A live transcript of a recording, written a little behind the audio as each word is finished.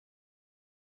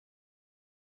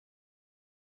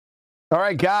All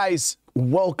right, guys,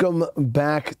 welcome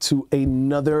back to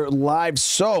another live.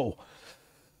 So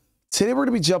today we're going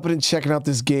to be jumping and checking out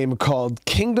this game called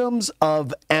Kingdoms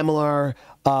of Amalur,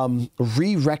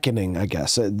 Re-Reckoning, I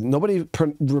guess. Nobody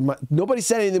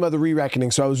said anything about the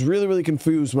Re-Reckoning, so I was really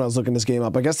confused when I was looking this game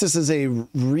up. I guess this is a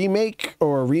remake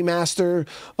or a remaster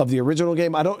of the original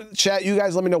game. I don't, chat, you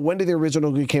guys let me know, when did the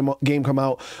original game come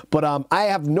out? But I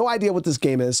have no idea what this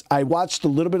game is. I watched a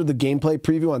little bit of the gameplay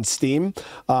preview on Steam.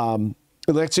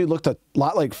 It actually looked a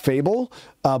lot like Fable,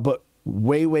 but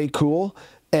way cool.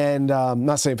 And I'm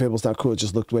not saying Fable's not cool, it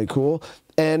just looked way cool.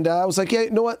 And I was like, yeah, you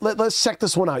know what, let's check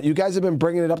this one out. You guys have been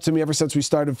bringing it up to me ever since we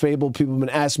started Fable. People have been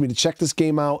asking me to check this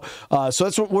game out. So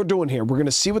that's what we're doing here. We're going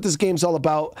to see what this game's all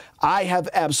about. I have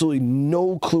absolutely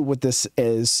no clue what this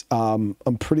is. I'm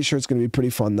pretty sure it's going to be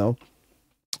pretty fun, though.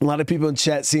 A lot of people in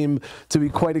chat seem to be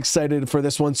quite excited for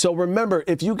this one. So remember,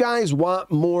 if you guys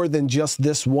want more than just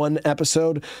this one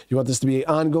episode, you want this to be an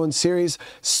ongoing series,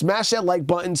 smash that like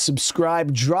button,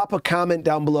 subscribe, drop a comment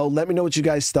down below. Let me know what you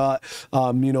guys thought.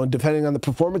 You know, depending on the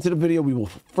performance of the video, we will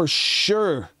for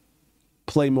sure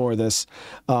play more of this.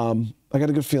 I got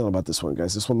a good feeling about this one,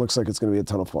 guys. This one looks like it's going to be a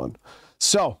ton of fun.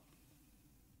 So,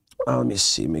 let me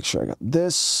see, make sure I got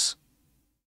this.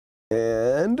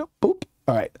 And boop.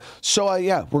 All right, so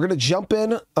yeah, we're gonna jump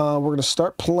in. We're gonna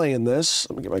start playing this.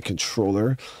 Let me get my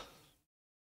controller.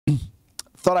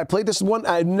 Thought I played this one.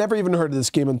 I'd never even heard of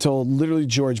this game until literally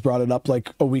George brought it up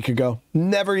like a week ago.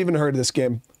 Never even heard of this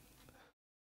game.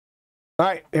 All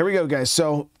right, here we go, guys.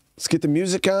 So let's get the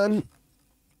music on.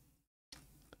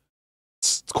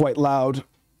 It's quite loud.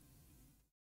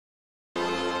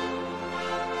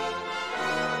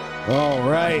 All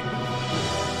right.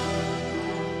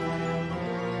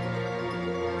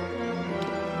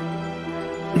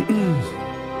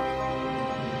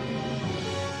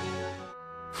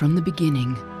 From the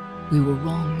beginning, we were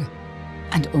wrong,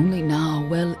 and only now,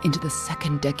 well into the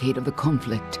second decade of the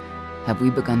conflict, have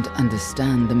we begun to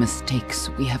understand the mistakes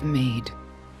we have made.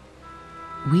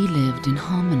 We lived in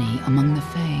harmony among the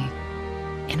Fae,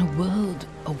 in a world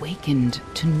awakened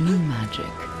to new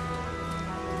magic.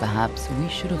 Perhaps we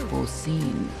should have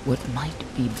foreseen what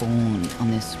might be born on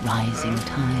this rising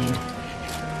tide.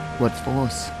 What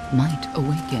force might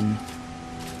awaken?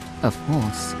 A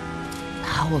force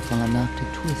powerful enough to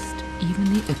twist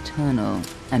even the eternal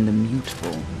and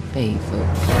immutable Fae folk.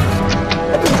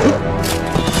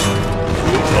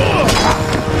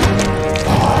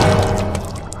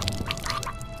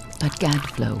 But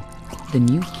Gadflow, the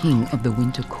new king of the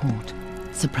Winter Court,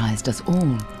 surprised us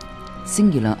all.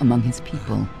 Singular among his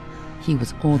people, he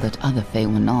was all that other Fae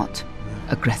were not.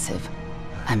 Aggressive,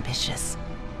 ambitious,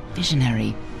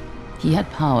 visionary. He had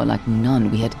power like none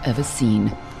we had ever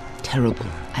seen, terrible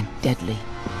and deadly.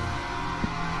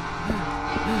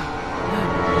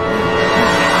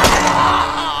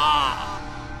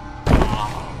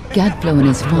 Gadflow and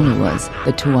his followers,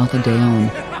 the Tuatha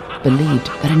Deon, believed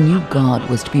that a new god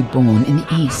was to be born in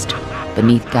the east,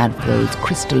 beneath Gadflow's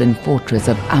crystalline fortress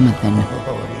of Amathen.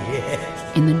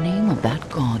 In the name of that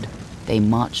god, they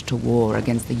marched to war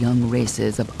against the young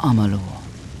races of Amalur.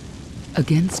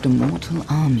 Against a mortal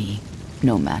army,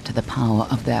 no matter the power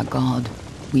of their god,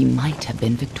 we might have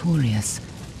been victorious.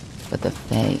 But the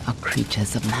Fae are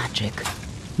creatures of magic,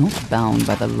 not bound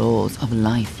by the laws of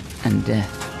life and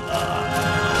death.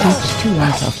 Each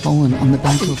Tuatha fallen on the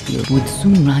battlefield would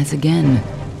soon rise again,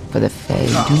 for the Fae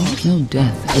do not know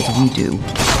death as we do.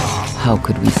 How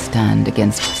could we stand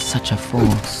against such a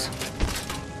force?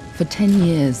 For 10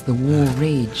 years the war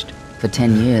raged. For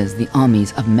 10 years the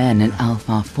armies of Men and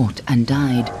Alpha fought and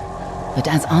died. But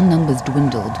as our numbers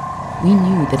dwindled, we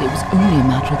knew that it was only a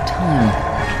matter of time.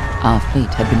 Our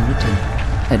fate had been written.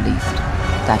 At least,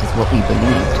 that is what we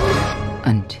believed.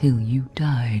 Until you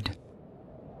died.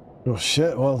 Oh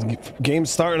shit, well, the game's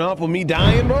starting off with me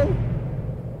dying, bro?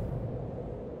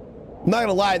 I'm not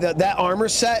gonna lie, that armor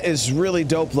set is really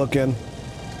dope looking.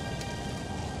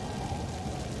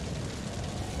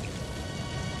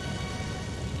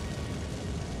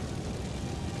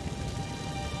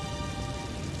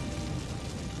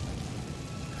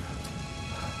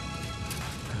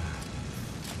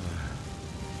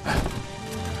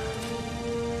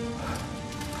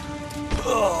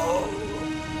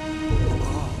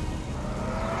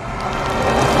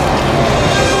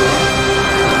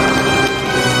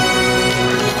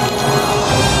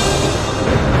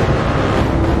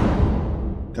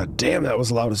 God damn, that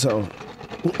was loud as hell.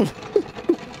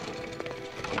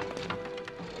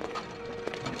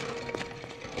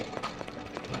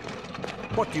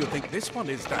 What do you think this one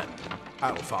is then?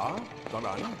 Alpha?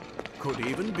 Gorana? Could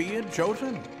even be a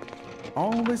Jotun.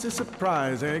 Always a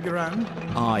surprise, eh, Gran?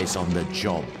 Eyes on the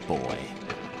job, boy.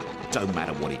 Don't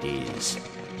matter what it is.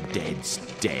 Dead's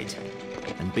dead.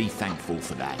 And be thankful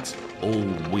for that. All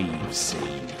we've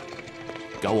seen.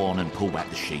 Go on and pull back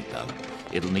the sheet, though.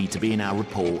 It'll need to be in our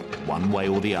report, one way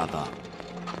or the other.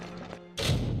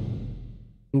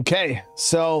 Okay,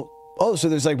 so... Oh, so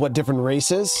there's like, what, different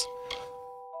races?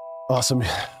 Awesome.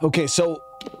 Okay, so...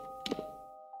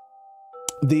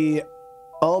 The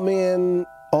Almain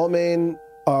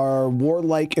are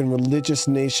warlike and religious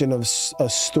nation of a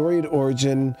storied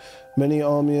origin. Many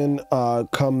Almain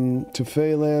come to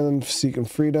Feyland seeking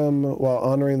freedom while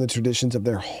honoring the traditions of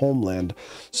their homeland.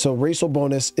 So racial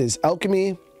bonus is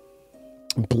alchemy,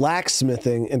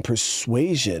 blacksmithing, and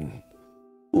persuasion.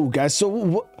 Ooh, guys,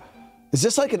 so is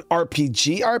this like an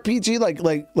RPG?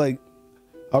 Like,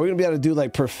 are we gonna be able to do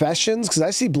like professions? Because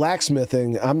I see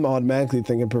blacksmithing, I'm automatically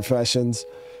thinking professions.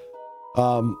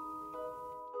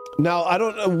 Now, I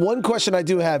don't know. One question I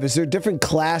do have is there different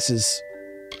classes?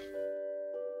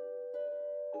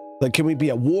 Like, can we be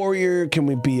a warrior? Can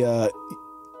we be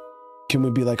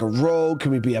like a rogue?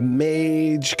 Can we be a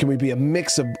mage? Can we be a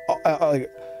mix of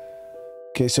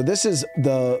okay, so this is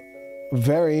the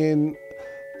Varian,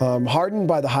 hardened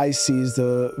by the high seas.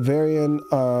 The Varian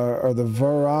or the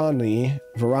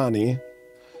Varani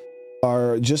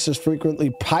are just as frequently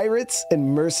pirates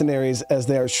and mercenaries as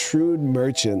they are shrewd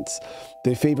merchants.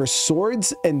 They favor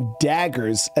swords and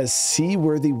daggers as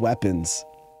seaworthy weapons.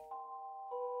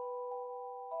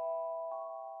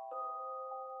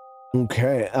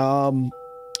 Okay,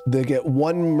 they get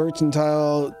 1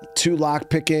 mercantile, 2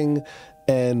 lockpicking,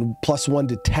 and +1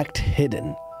 detect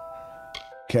hidden.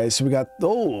 Okay, so we got,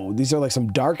 oh, these are like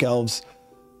some dark elves.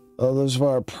 Those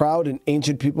are proud and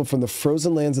ancient people from the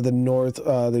frozen lands of the north.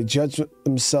 They judge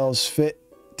themselves fit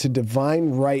to divine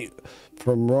right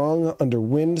from wrong under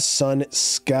wind, sun,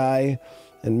 sky,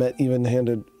 and met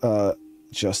even-handed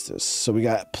justice. So we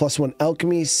got +1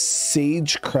 alchemy,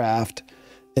 sagecraft,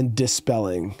 and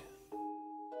dispelling.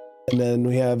 And then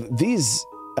we have these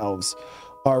elves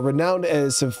are renowned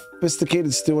as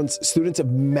sophisticated students of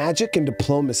magic and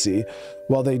diplomacy.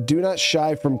 While they do not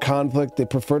shy from conflict, they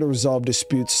prefer to resolve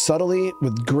disputes subtly,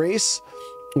 with grace,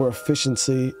 or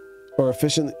efficiently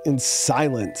in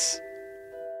silence.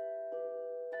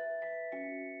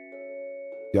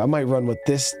 Yeah, I might run with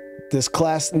this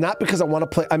class, not because I want to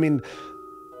play. I mean,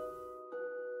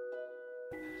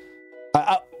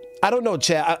 I don't know,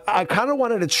 chat. I kind of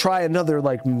wanted to try another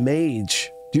like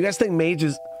mage. Do you guys think mage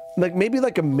is like maybe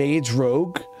like a mage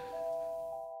rogue?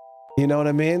 You know what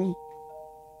I mean?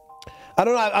 I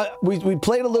don't know. We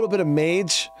played a little bit of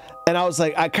mage, and I was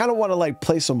like, I kind of want to like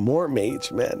play some more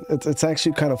mage, man. It's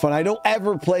actually kind of fun. I don't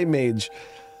ever play mage,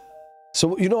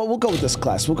 so you know what? We'll go with this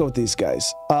class. We'll go with these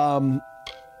guys.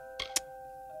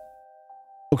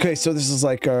 Okay, so this is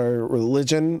like our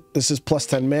religion. This is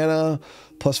 +10 mana,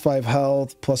 +5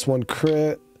 health, +1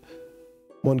 crit,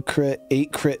 1 crit,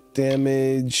 8 crit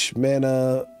damage,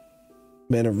 mana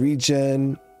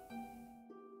regen,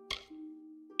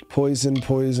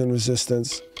 poison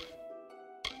resistance.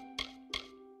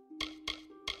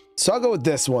 So I'll go with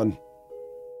this one.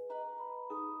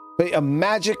 Wait, a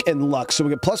magic and luck. So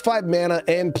we get +5 mana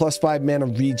and +5 mana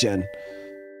regen.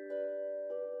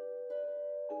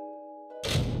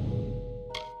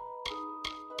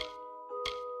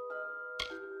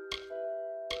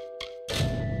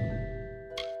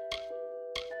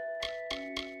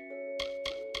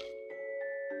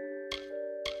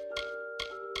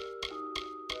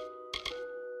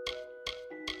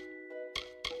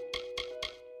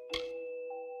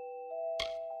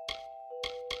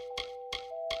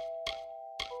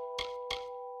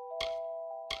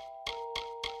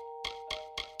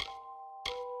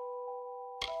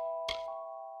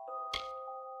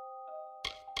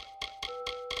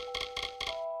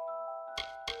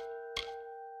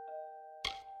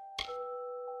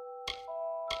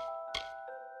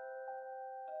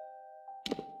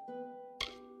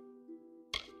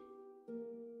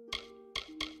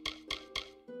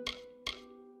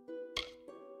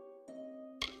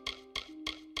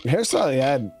 Hairstyle,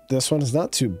 yeah, this one is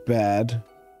not too bad.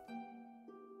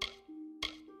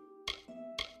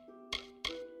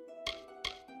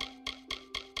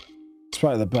 It's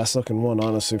probably the best looking one,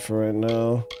 honestly, for right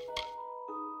now.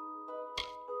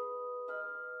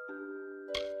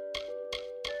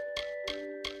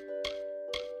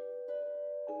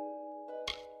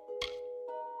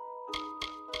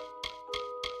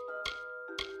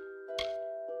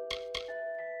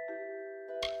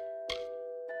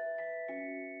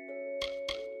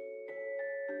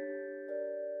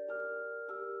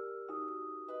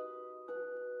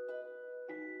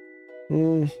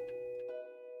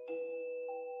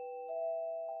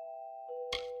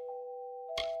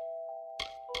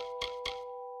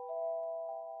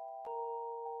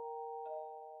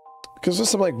 Because there's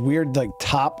some like weird like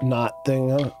top knot thing,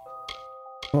 huh?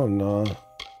 Oh no.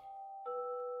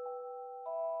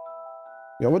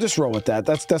 Yeah, we'll just roll with that.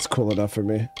 That's cool enough for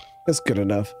me. That's good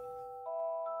enough.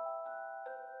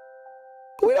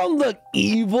 We don't look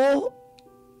evil.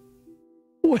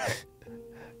 All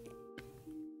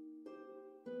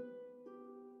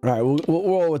right, we'll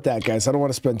roll with that, guys. I don't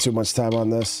want to spend too much time on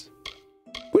this.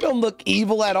 We don't look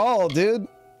evil at all, dude.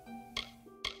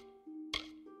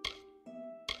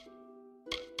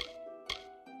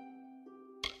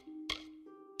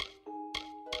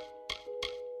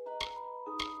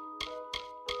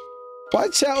 Why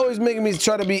chat always making me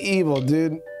try to be evil,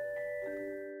 dude?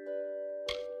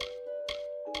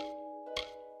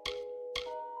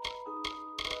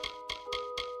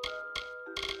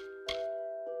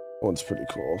 One's pretty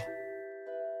cool.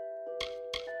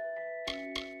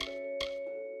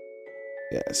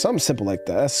 Yeah, something simple like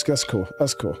that. That's cool.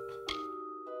 That's cool.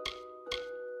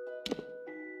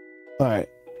 All right.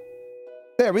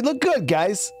 There, we look good,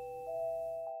 guys.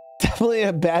 Definitely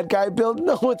a bad guy build.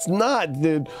 No, it's not,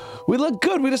 dude. We look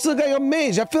good. We just look like a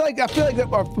mage. I feel like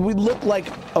we look like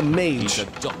a mage. He's a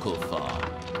Docklefar.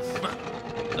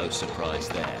 No surprise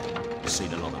there.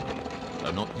 Seen a lot of them.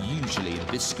 Though not usually in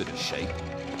this good a shape.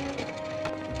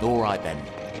 All right then.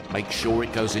 Make sure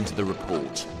it goes into the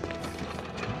report.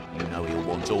 You know he'll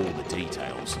want all the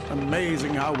details.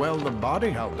 Amazing how well the body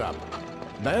held up.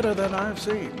 Better than I've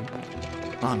seen.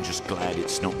 I'm just glad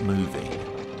it's not moving.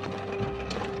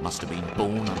 Must have been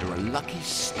born under a lucky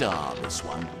star, this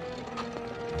one.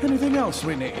 Anything else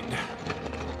we need?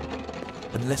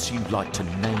 Unless you'd like to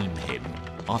name him,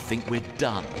 I think we're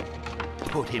done.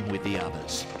 Put him with the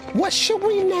others. What should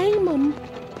we name him?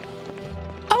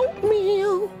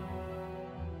 Oatmeal.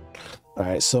 All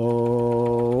right,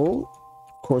 so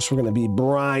of course we're gonna be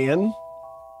Brian.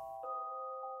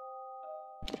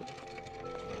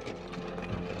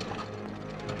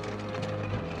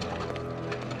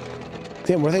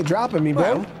 Damn, where are they dropping me,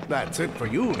 bro? Well, that's it for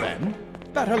you then.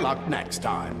 Better luck next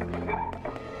time.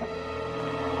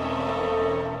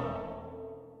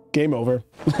 Game over.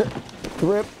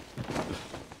 Rip.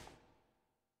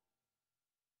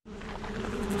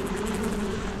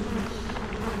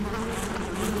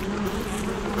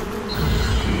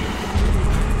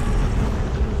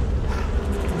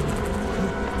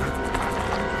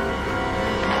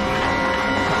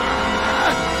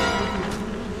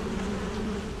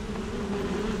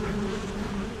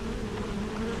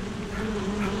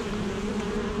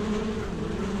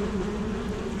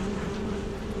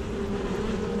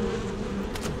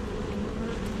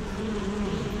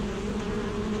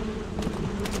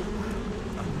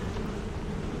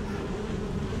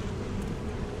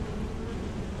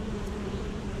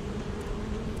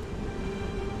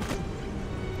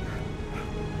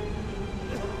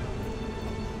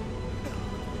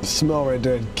 Smell right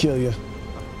there would kill you.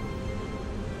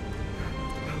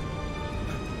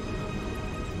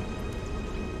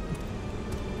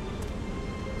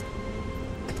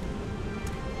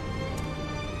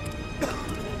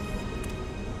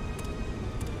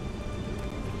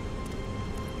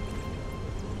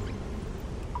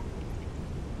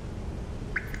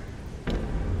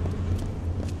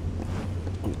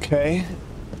 Okay.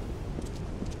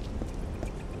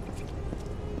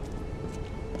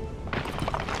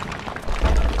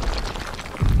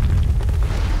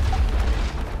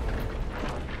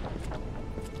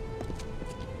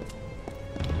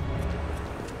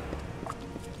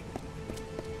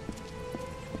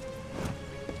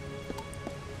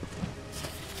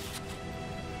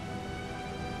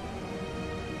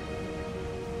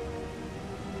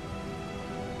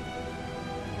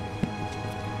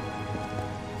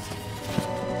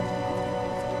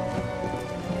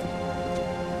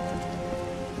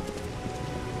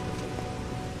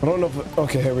 I don't know if...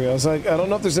 Okay, here we go. It's like, I don't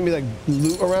know if there's gonna be like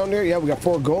loot around here. Yeah, we got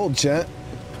 4 gold, chat.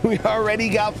 We already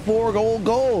got 4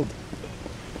 gold.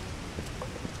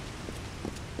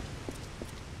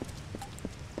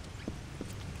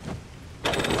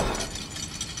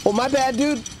 Oh, my bad,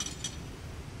 dude.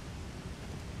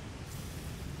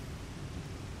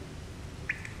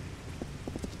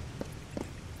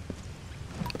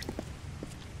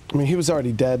 I mean, he was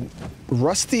already dead.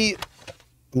 Rusty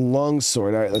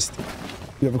longsword. All right, let's...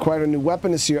 You have acquired a new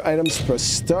weapon. To see your items, press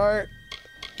start.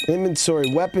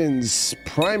 Inventory, weapons,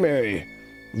 primary,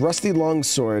 rusty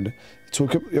longsword. To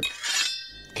equip, yep.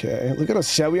 Okay, look at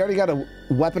us, chat. We already got a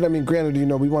weapon. I mean, granted, you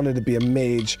know, we wanted to be a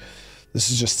mage.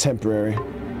 This is just temporary.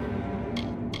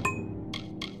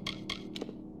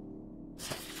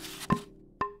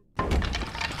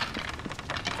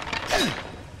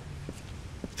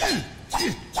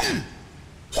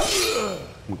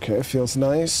 Okay, feels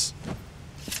nice.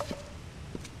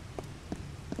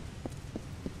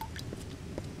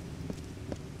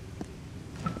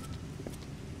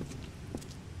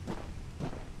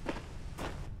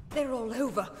 They're all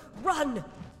over. Run!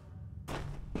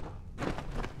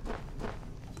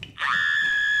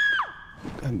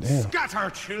 God damn.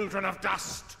 Scatter, children of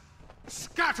dust!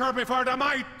 Scatter before the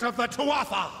might of the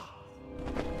Tuatha!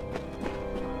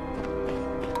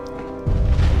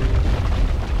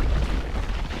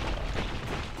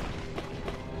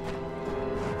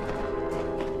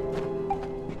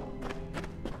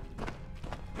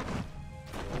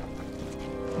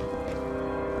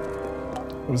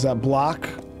 What is that, block?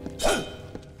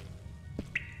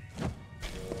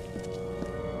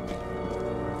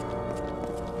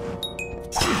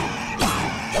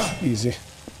 Easy.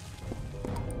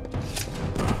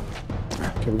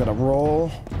 Okay, we gotta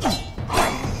roll.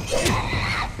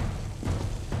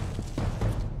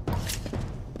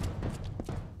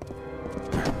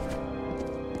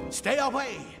 Stay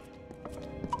away!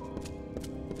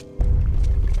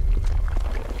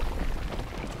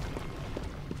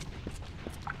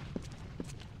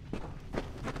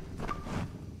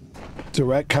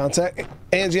 Direct contact.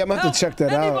 Angie, I'm gonna have to check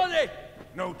that out.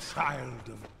 No child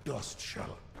of dust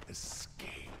shall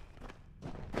escape.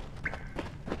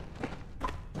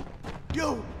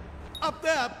 You! Up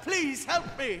there, please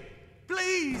help me!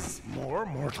 Please! More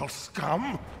mortal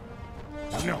scum?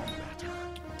 No matter.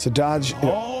 To dodge.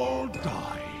 All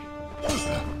die.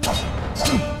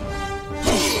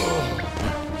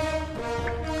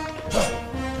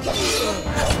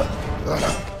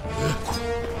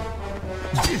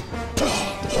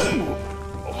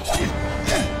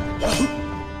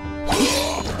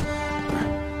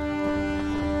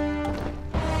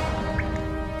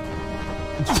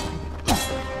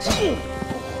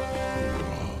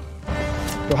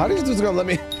 Well, how these dudes gonna let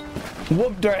me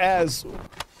whoop their ass? All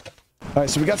right,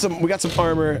 so we got some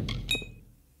armor.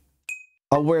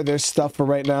 I'll wear their stuff for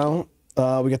right now.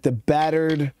 We got the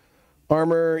battered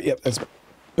armor. Yep, that's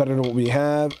better than what we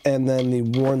have. And then the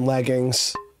worn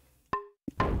leggings.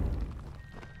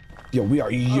 Yo, we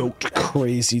are yoked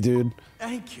crazy, dude.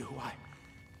 Thank you.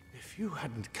 If you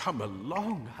hadn't come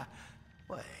along,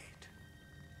 wait.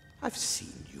 I've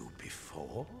seen you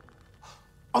before.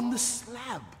 On the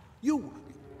slab. You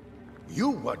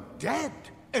were dead.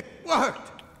 It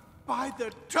worked. By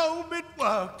the tome, it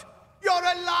worked. You're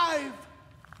alive.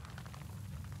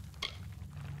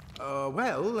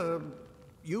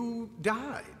 You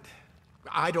died.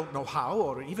 I don't know how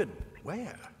or even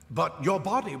where. But your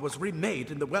body was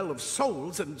remade in the Well of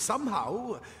Souls, and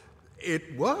somehow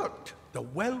it worked. The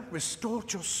well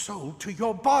restored your soul to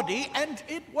your body, and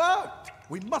it worked.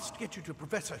 We must get you to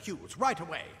Professor Hughes right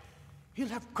away. He'll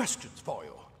have questions for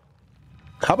you.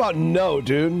 How about no,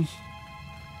 dude?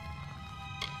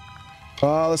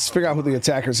 Let's figure out who the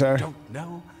attackers are. Don't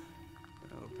know?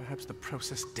 Perhaps the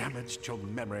process damaged your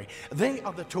memory. They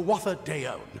are the Tuatha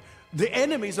Deon, the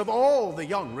enemies of all the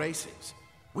young races.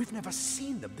 We've never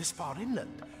seen them this far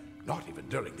inland, not even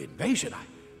during the invasion.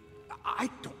 I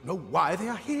don't know why they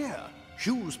are here.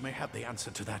 Hughes may have the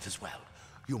answer to that as well.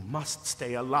 You must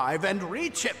stay alive and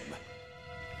reach him.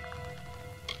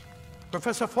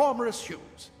 Professor Formerus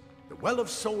Hughes, the Well of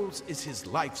Souls is his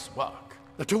life's work.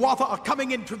 The Tuatha are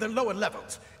coming into the lower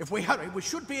levels. If we hurry, we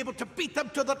should be able to beat them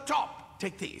to the top.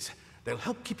 Take these. They'll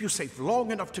help keep you safe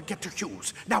long enough to get to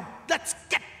Hughes. Now, let's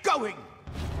get going!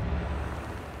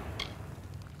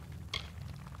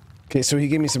 Okay, so he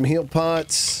gave me some heal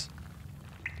pots.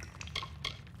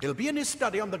 He'll be in his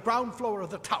study on the ground floor of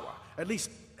the tower. At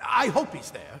least, I hope he's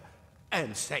there.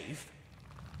 And safe.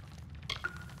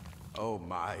 Oh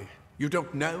my. You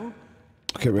don't know?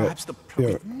 Okay, right. Perhaps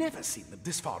we've never seen them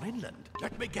this far inland.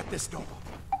 Let me get this door.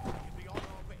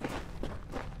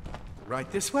 Right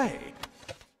this way.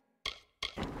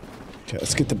 Okay,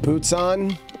 let's get the boots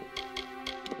on.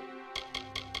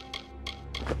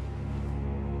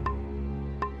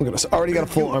 Look at us. Already got a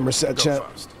full armor set, chat.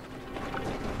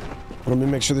 Let me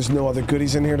make sure there's no other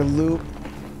goodies in here to loot.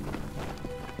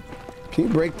 Can you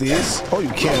break these? Oh, you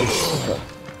can. Okay.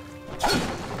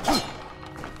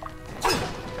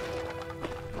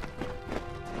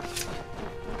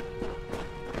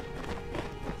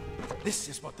 This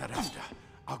is what they're after.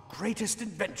 Our greatest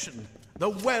invention. The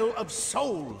Well of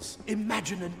Souls.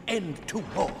 Imagine an end to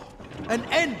war. An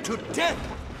end to death.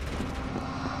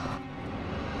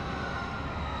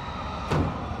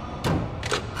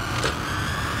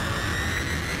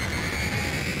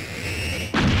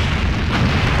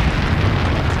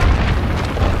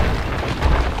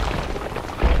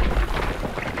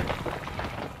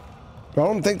 I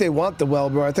don't think they want the well,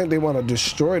 bro. I think they want to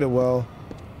destroy the well.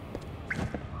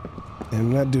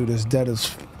 And that dude is dead as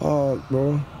fuck,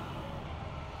 bro.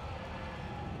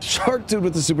 Shark Dude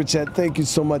with the super chat. Thank you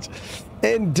so much.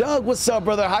 And Doug, what's up,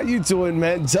 brother? How you doing,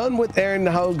 man? Done with Aaron.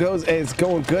 How it goes? Hey, it's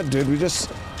going good, dude. We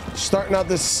just starting out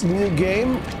this new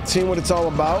game, seeing what it's all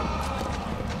about.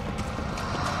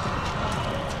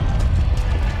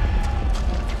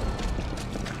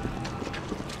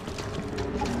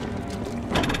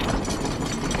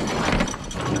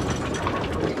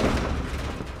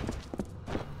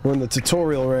 We're in the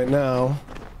tutorial right now.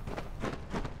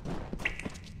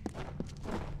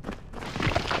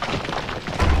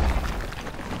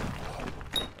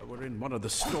 We're in one of the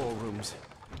storerooms.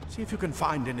 See if you can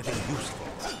find anything useful.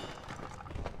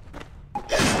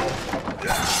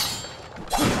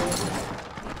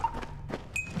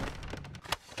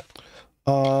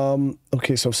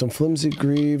 Okay, so some flimsy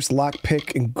greaves,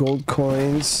 lockpick, and gold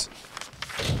coins.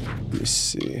 Let me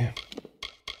see. I'm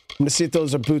gonna see if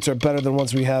those boots are better than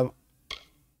ones we have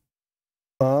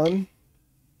on.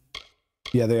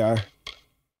 Yeah, they are.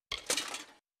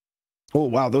 Oh,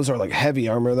 wow, those are like heavy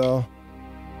armor, though.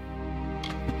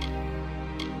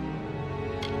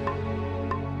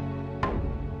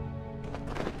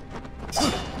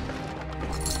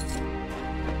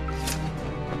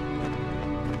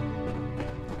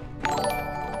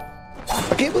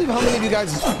 I can't believe how many of you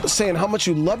guys are saying how much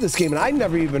you love this game, and I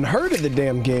never even heard of the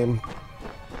damn game.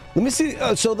 Let me see.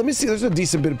 So let me see. There's a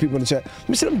decent bit of people in the chat. Let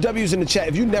me see them W's in the chat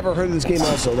if you never heard of this game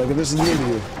also. Like if this is new to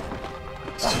you.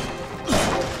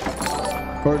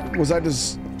 Or was I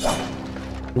just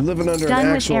living under an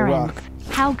actual rock?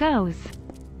 How goes?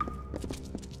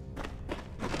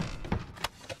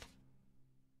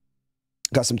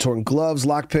 Got some torn gloves,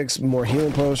 lockpicks, more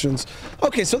healing potions.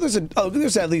 Okay, so there's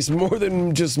at least more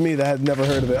than just me that had never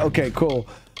heard of it. Okay, cool.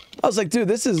 I was like, dude,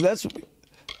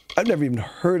 I've never even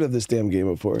heard of this damn game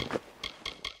before.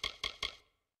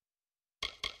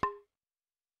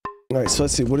 All right, so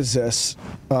let's see. What is this?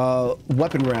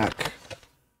 Weapon rack.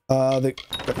 The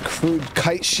crude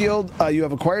kite shield. You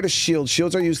have acquired a shield.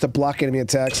 Shields are used to block enemy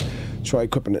attacks. Try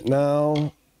equipping it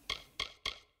now.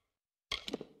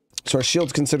 So our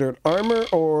shield's considered armor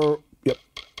or... Yep.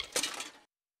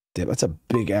 Damn, that's a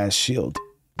big-ass shield.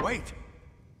 Wait!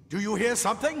 Do you hear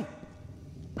something?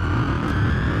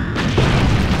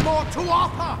 More to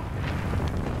offer!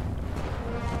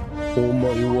 Oh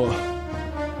my god.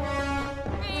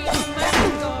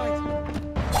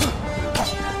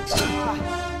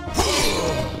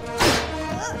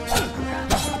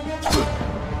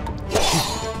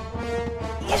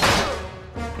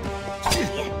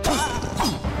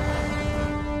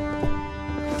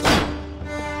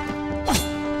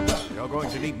 You're going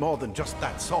to need more than just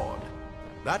that sword.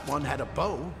 That one had a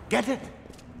bow. Get it?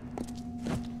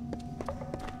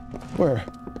 Where?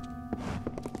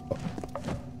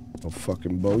 Oh,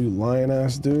 fucking bow, you lying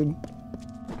ass dude.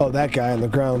 Oh, that guy on the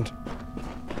ground.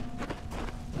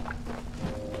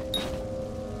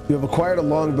 You have acquired a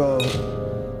longbow.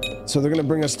 So they're gonna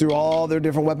bring us through all their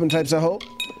different weapon types, I hope.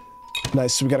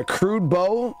 Nice, so we got a crude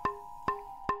bow.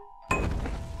 I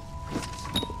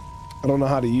don't know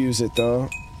how to use it though.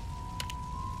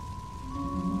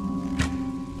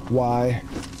 Why?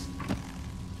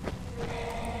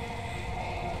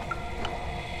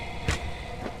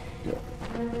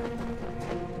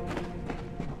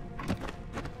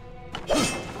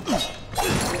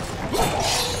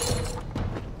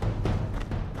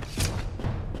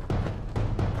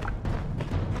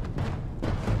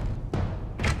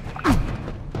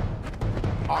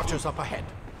 Archers up ahead.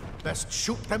 Best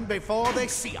shoot them before they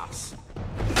see us.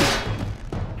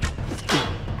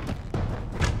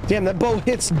 Damn, that bow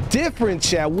hits different,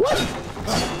 chat. What?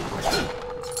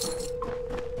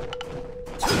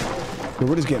 Dude,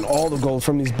 we're just getting all the gold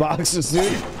from these boxes,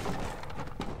 dude.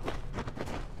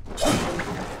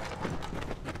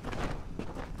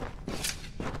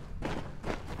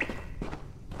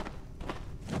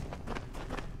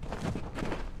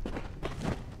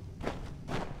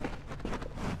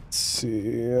 Let's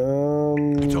see,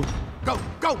 So, go,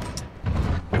 go!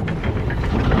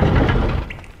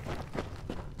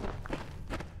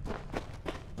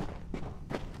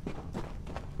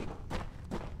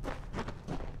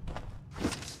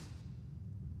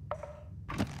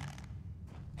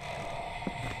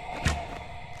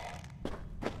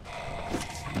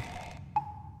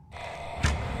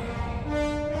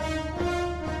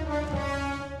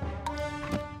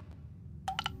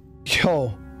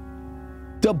 Yo,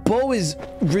 the bow is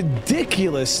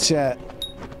ridiculous, chat.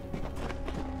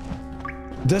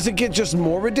 Does it get just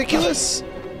more ridiculous?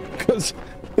 Because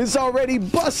it's already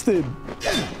busted.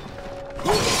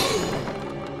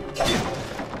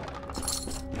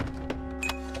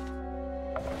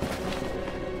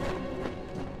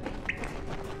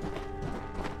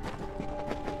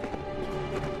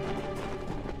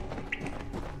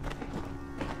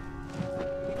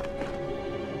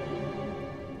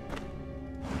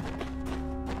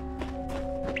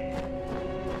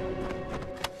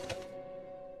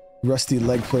 rusty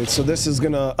leg plates. So this is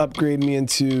gonna upgrade me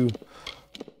into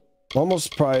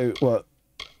almost probably what?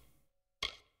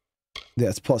 Yeah,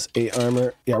 it's +8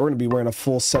 armor. Yeah, we're gonna be wearing a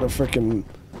full set of freaking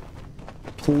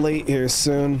plate here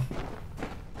soon.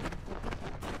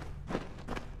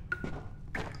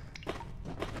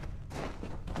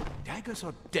 Daggers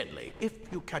are deadly if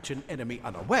you catch an enemy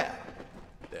unaware.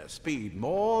 Their speed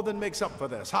more than makes up for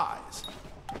their size.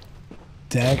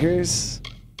 Daggers?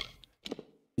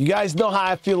 You guys know how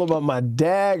I feel about my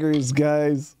daggers,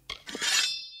 guys.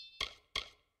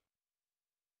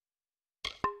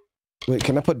 Wait,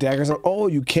 can I put daggers on? Oh,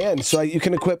 you can. So you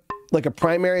can equip like a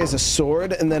primary as a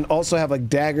sword and then also have like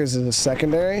daggers as a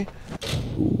secondary.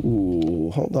 Ooh,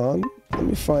 hold on. Let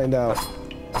me find out.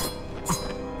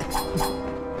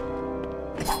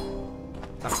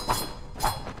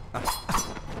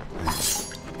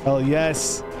 Oh,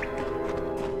 yes.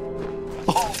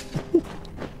 Oh.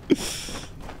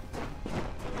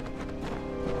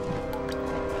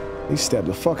 He stabbed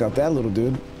the fuck out that little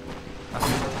dude.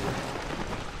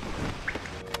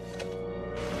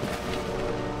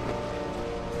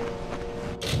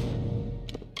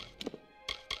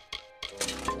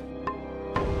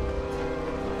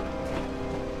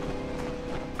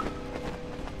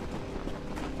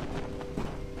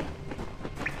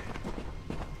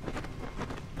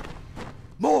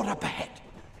 More up ahead.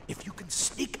 If you can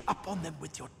sneak up on them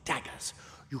with your daggers,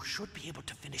 you should be able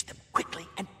to finish them quickly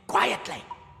and quietly.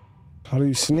 How do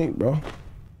you sneak, bro?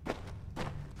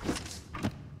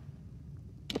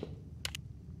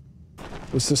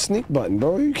 What's the sneak button,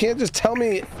 bro? You can't just tell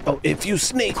me, oh, if you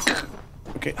sneak.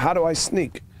 Okay, how do I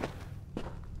sneak?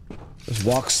 Just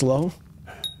walk slow.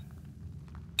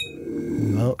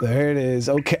 No, there it is.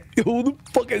 Okay. Oh, the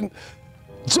fucking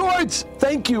George!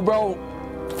 Thank you, bro,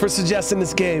 for suggesting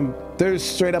this game. There's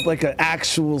straight up like an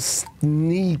actual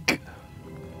sneak.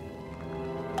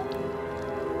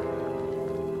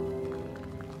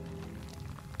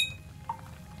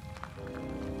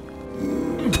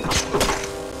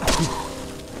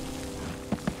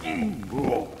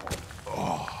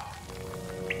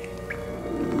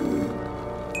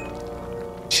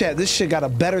 Chat, this shit got a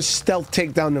better stealth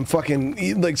takedown than fucking,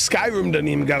 like, Skyrim doesn't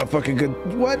even got a fucking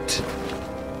good, what?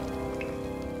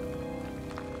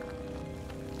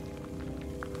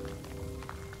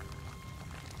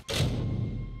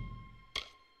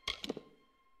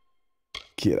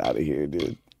 Get out of here,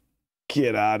 dude.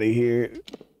 Get out of here.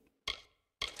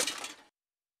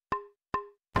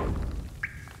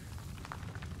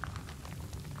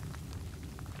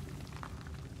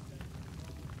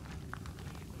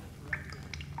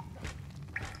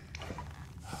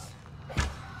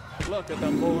 Look at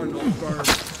the mortal bird.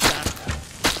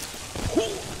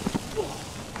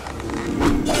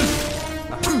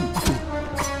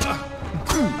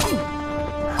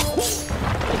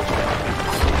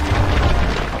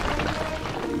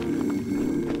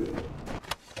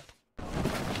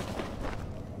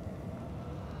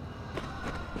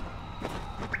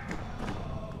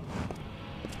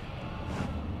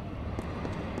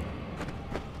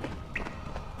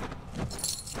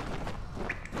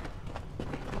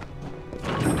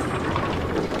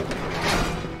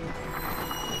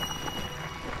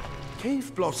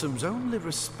 Cave blossoms only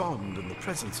respond in the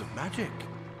presence of magic.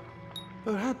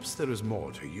 Perhaps there is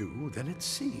more to you than it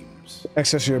seems.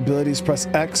 Access your abilities, press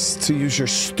X to use your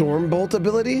Stormbolt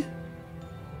ability.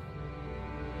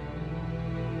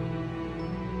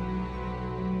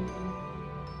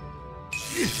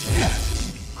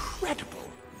 Incredible!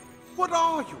 What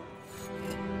are you?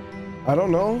 I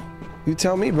don't know. You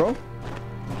tell me, bro.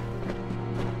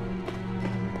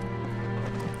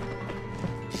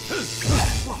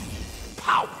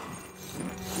 Power!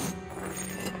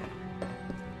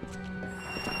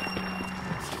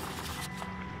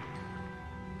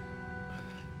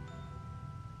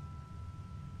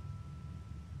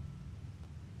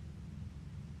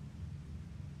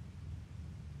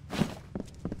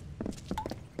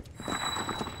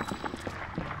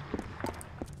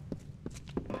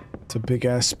 It's a big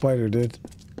ass spider, dude.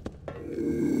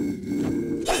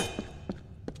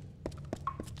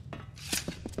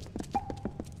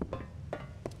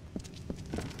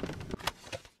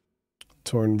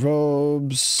 Torn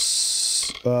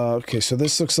robes. Okay, so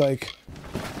this looks like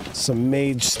some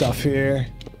mage stuff here.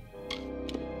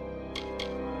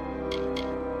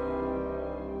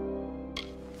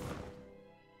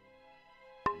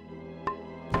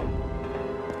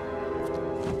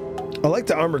 I like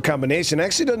the armor combination.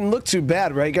 Actually, doesn't look too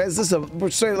bad, right, guys? This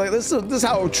is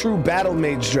how a true battle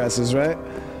mage dresses, right?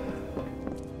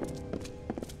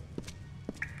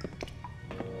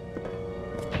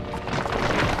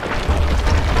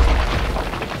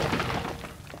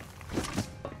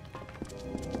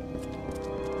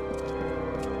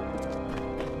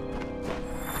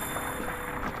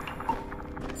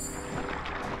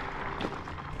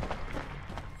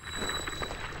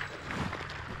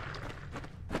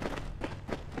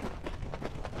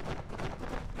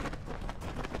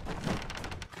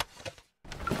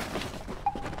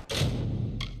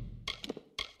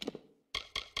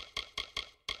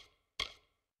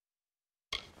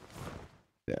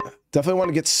 Definitely want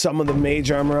to get some of the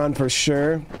mage armor on for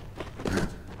sure.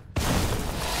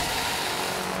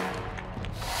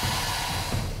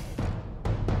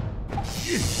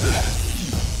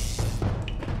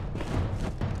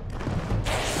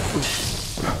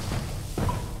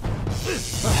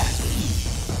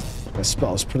 That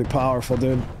spell is pretty powerful,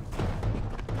 dude.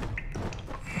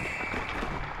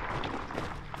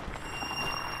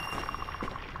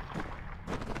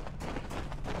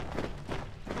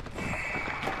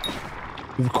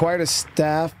 You've acquired a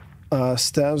staff.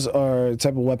 Staves are a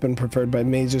type of weapon preferred by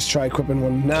mages. Try equipping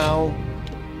one now.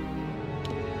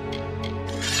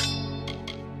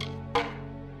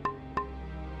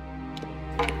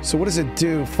 So what does it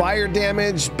do? Fire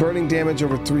damage, burning damage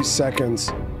over 3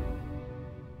 seconds.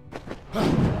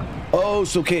 Oh,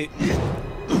 so okay.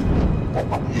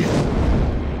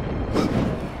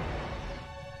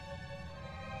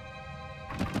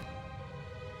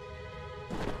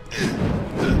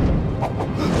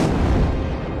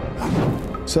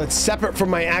 So that's separate from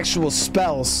my actual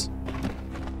spells.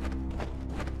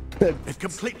 It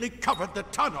completely covered the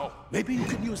tunnel. Maybe you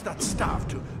can use that staff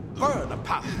to burn a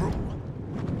path through.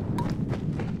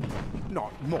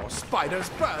 Not more spiders.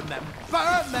 Burn them.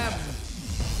 Burn them.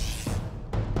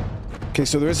 Okay,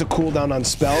 so there is a cooldown on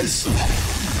spells.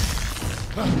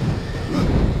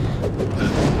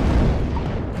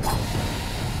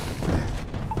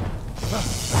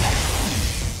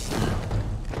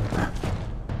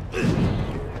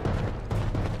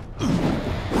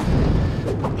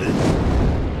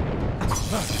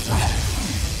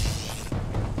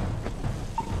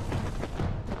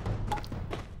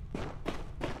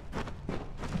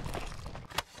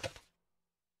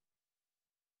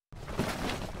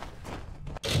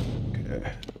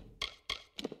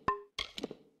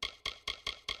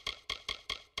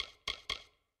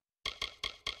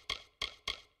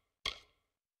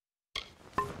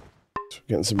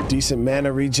 Getting some decent mana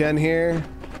regen here.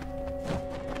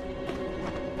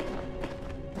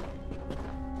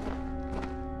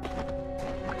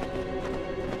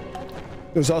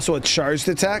 There's also a charged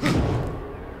attack.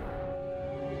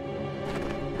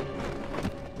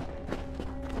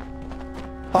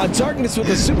 Darkness with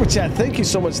the super chat. Thank you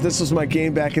so much. This was my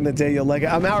game back in the day. You'll like it.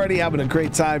 I'm already having a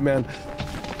great time, man.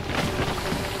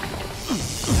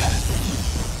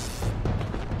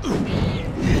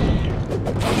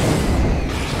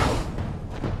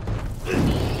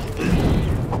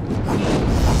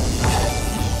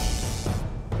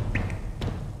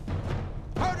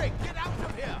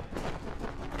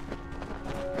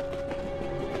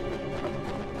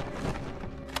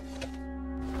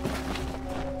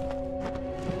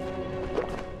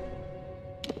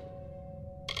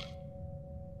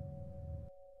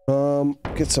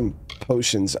 Get some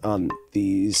potions on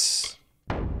these.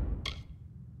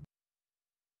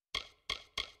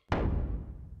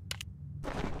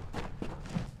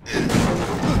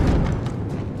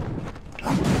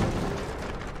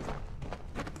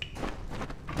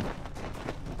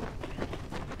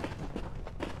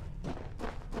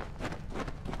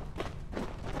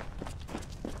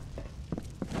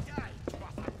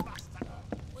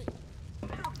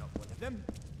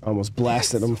 Almost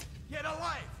blasted him.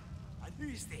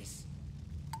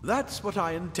 That's what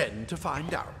I intend to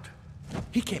find out.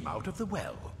 He came out of the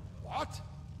well. What?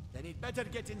 Then he'd better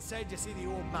get inside to see the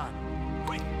old man.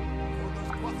 Quick,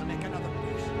 before those dwarfs make another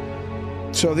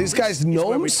push. So these guys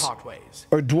gnomes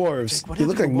or dwarves? They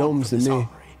look like gnomes to me.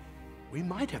 We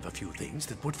might have a few things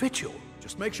that would fit you.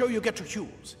 Just make sure you get your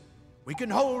shoes. We can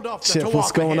hold off the Shit,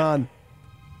 what's going on?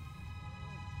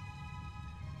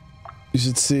 You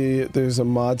should see there's a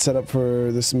mod set up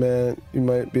for this man. You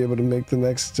might be able to make the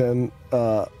next gen.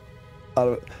 I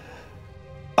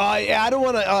don't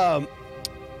want to.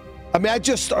 I mean, I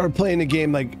just started playing the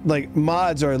game. Like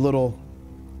mods are a little.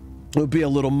 It would be a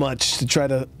little much to try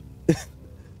to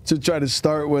to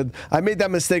start with. I made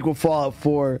that mistake with Fallout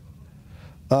 4.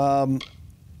 I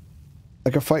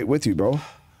can fight with you, bro.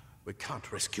 We can't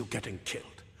risk you getting killed.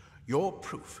 You're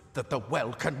proof that the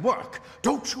well can work.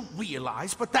 Don't you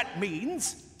realize what that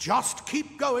means? Just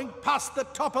keep going past the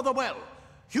top of the well.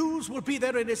 Hughes will be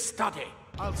there in his study.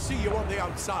 I'll see you on the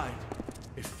outside.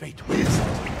 If fate wills it.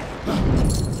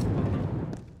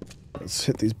 Let's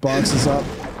hit these boxes up.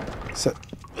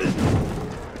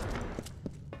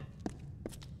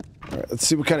 Alright, let's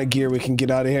see what kind of gear we can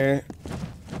get out of here.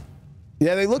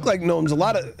 Yeah, they look like gnomes.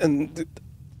 And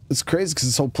it's crazy because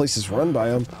this whole place is run by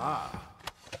them.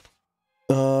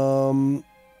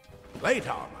 Plate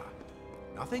armor.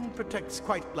 Nothing protects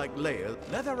quite like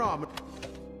leather armor.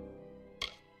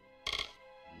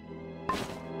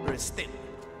 Is thin,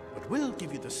 but will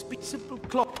give you the simple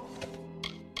cloth.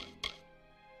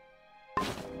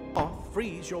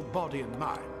 frees your body and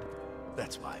mind.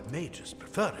 That's why mages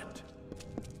prefer it.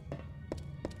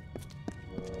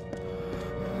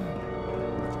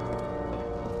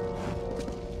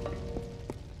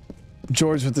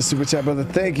 George with the super chat, brother.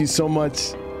 Thank you so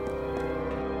much.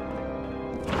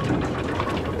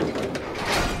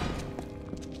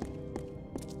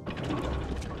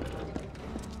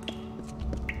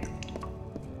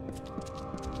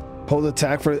 Hold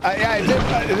attack for. I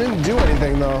didn't do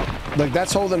anything though. Like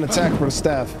that's holding attack for the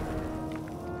staff.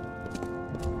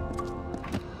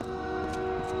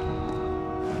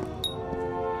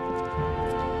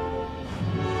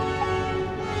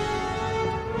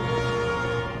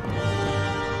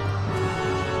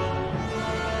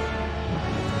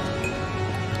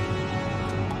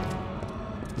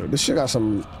 This shit got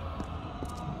some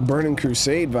Burning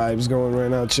Crusade vibes going right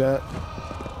now, chat.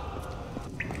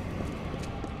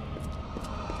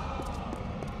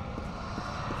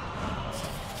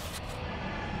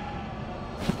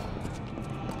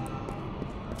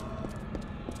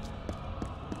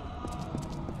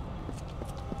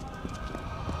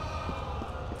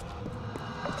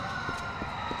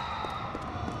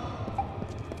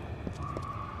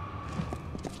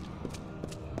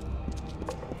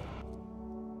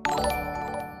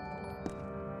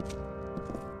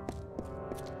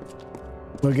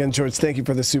 Well, again, George, thank you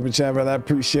for the super chat, brother. I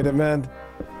appreciate it, man.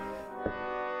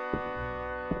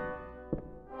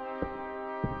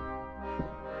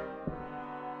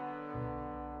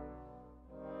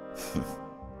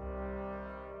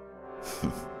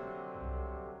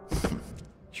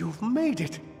 You've made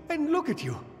it, and look at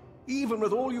you. Even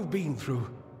with all you've been through.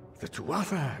 The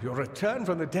Tuatha, your return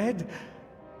from the dead.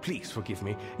 Please forgive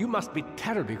me. You must be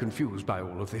terribly confused by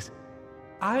all of this.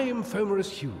 I am Fomerus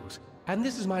Hughes, and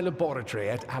this is my laboratory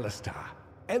at Alistar.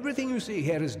 Everything you see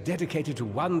here is dedicated to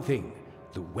one thing,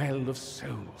 the Well of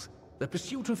Souls, the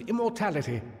pursuit of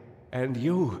immortality. And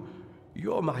you're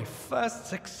my first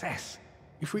success.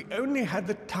 If we only had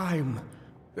the time,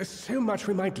 there's so much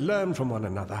we might learn from one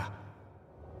another.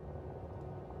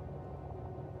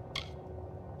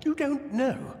 You don't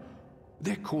know.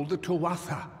 They're called the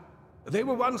Tuatha. They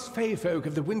were once Fey folk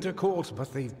of the Winter Court,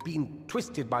 but they've been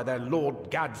twisted by their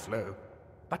Lord Gadflow.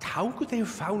 But how could they have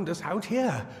found us out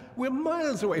here? We're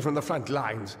miles away from the front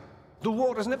lines. The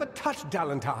war has never touched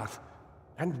Dalentarth.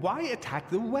 And why attack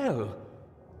the well?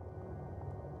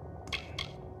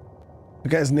 The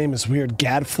guy's name is weird.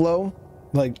 Gadflow?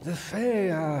 Like... The Fey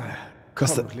are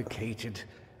complicated.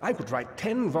 I could write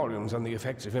 10 volumes on the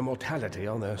effects of immortality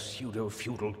on their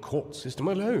pseudo-feudal court system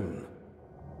alone.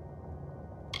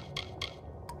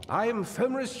 I am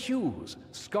Fomerus Hughes,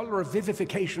 Scholar of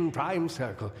Vivification Prime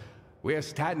Circle. We're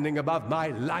standing above my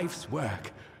life's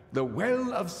work, the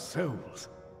Well of Souls.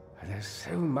 And there's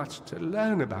so much to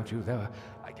learn about you, though.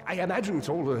 I imagine it's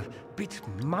all a bit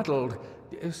muddled.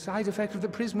 A side effect of the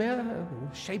prismere?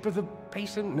 Shape of the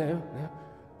basin? No.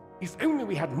 If only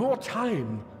we had more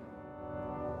time.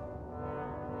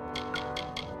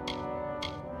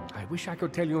 I wish I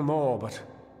could tell you more, but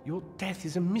your death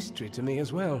is a mystery to me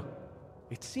as well.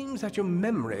 It seems that your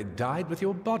memory died with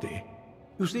your body.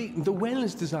 You see, the well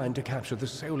is designed to capture the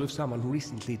soul of someone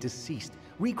recently deceased,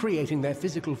 recreating their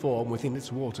physical form within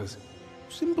its waters.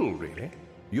 Simple, really.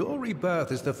 Your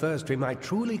rebirth is the first we might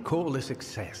truly call a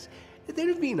success. There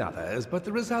have been others, but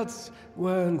the results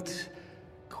weren't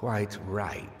quite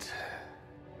right.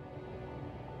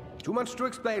 Too much to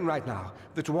explain right now.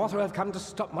 The Tuatha have come to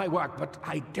stop my work, but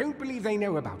I don't believe they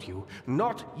know about you.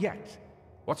 Not yet.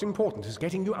 What's important is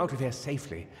getting you out of here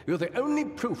safely. You're the only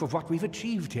proof of what we've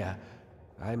achieved here.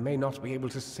 I may not be able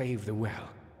to save the well,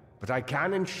 but I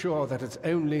can ensure that its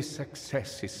only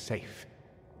success is safe.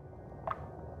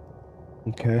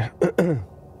 Okay. I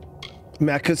mean,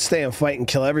 I could stay and fight and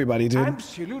kill everybody, dude.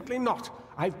 Absolutely not.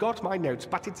 I've got my notes,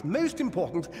 but it's most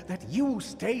important that you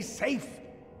stay safe.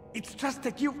 It's just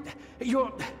that you're...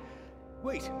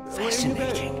 Wait.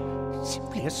 Fascinating.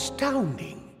 Simply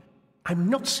astounding. I'm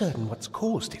not certain what's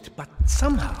caused it, but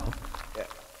somehow...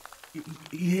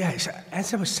 yes,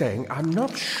 as I was saying, I'm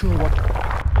not sure what...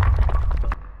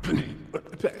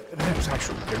 Perhaps I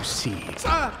should go see.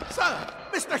 Sir!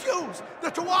 Mr. Hughes! The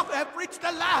Tuatha have reached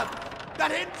the lab!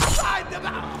 They're inside the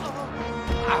lab!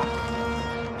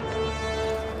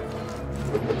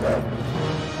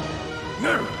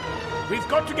 No! We've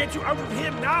got to get you out of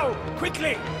here now!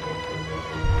 Quickly!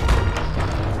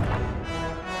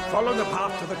 Follow the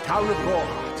path to the town of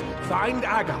Gorhart. Find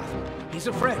Agath. He's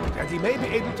a friend, and he may be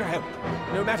able to help.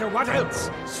 No matter what else,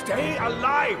 stay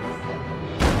alive!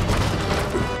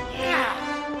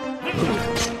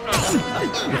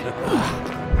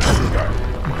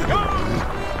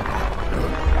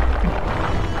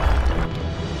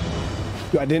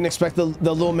 I didn't expect the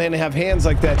little man to have hands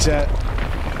like that, chat.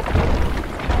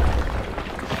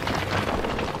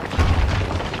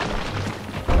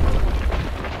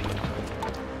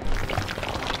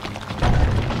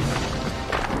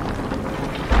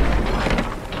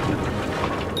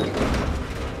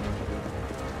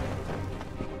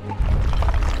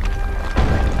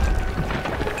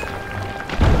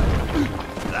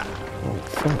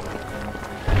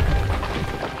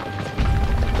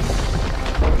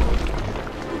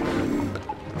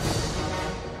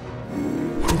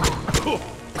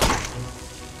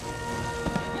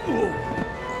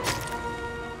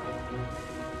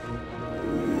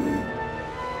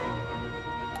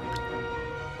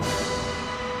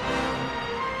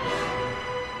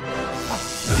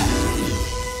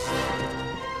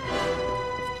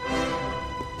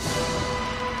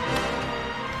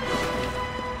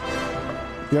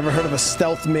 You ever heard of a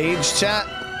stealth mage, chat?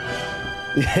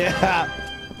 Yeah.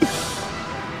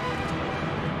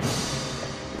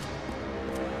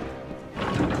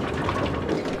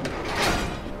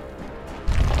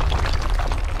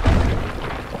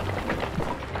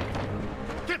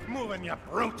 Get moving, you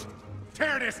brute!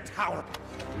 Tear this tower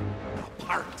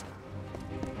apart!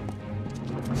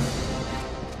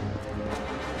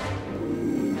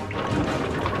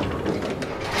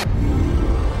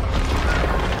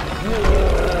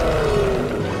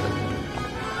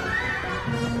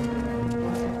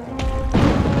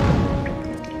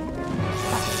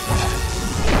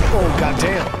 Oh,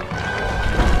 goddamn.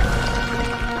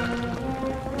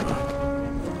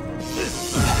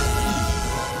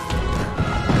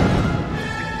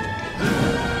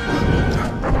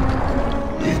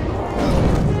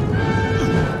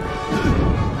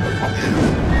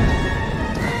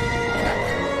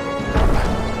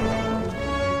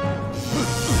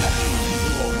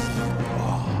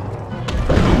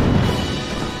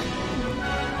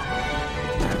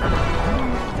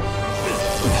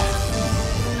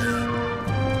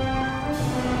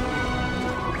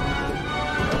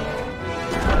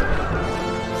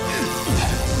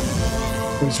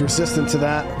 He's resistant to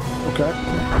that. Okay.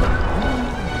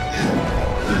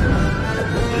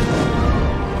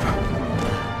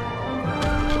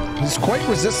 He's quite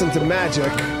resistant to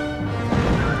magic.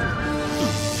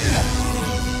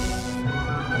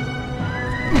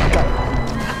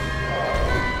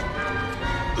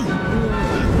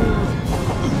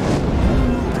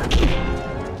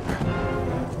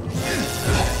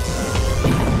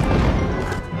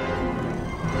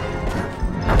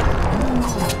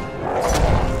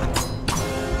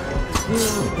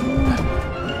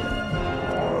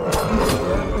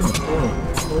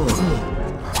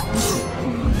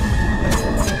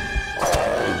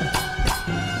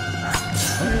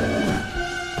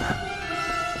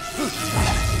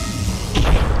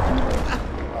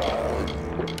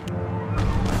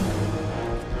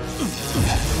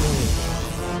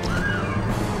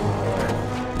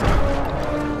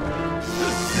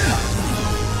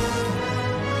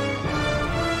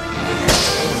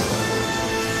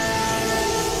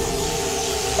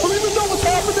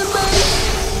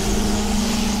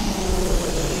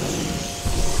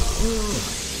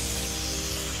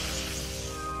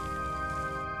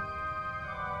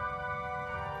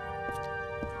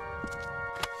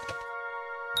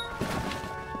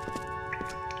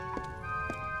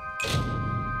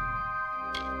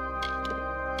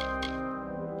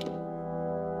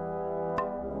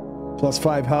 Plus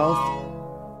 5 health.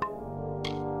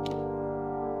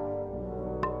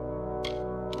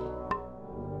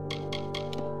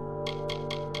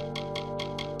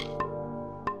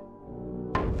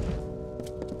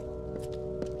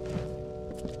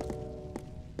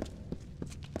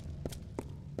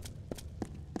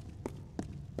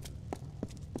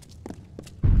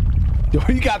 Yo,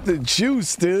 you got the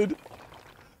juice, dude.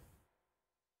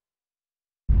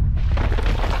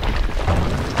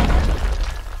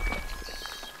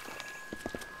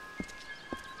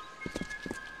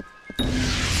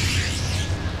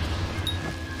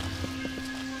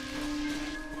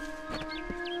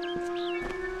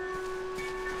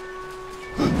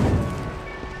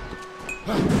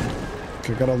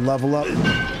 Okay, gotta level up.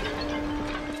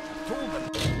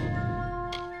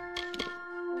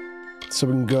 So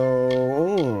we can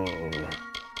go.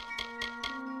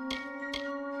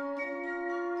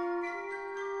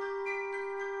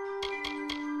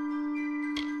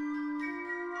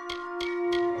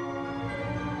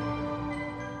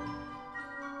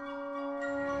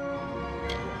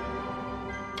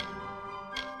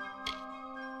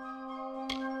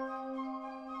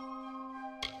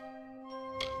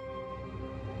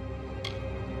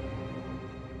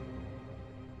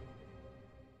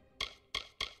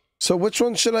 So which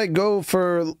one should I go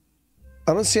for?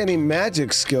 I don't see any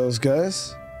magic skills,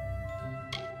 guys.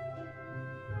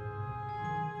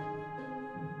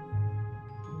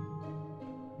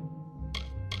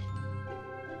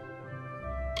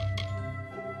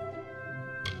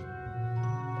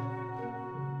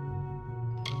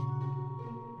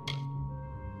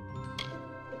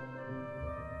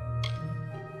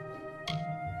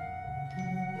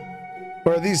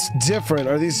 Or are these different?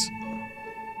 Are these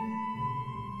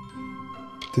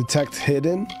detect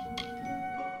hidden?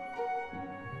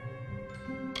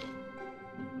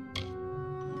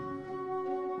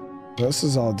 This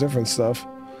is all different stuff.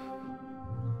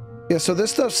 Yeah, so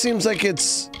this stuff seems like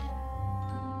it's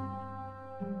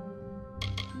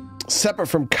separate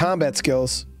from combat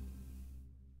skills.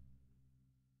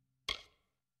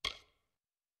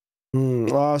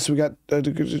 Oh, so we got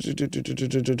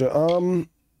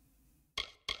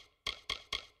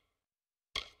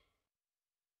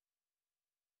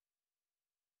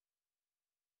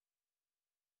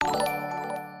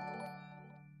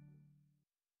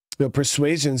Yo,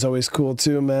 persuasion's always cool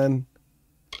too, man.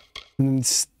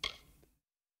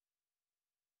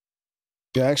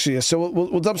 Yeah, actually, so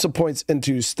we'll dump some points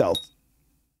into stealth.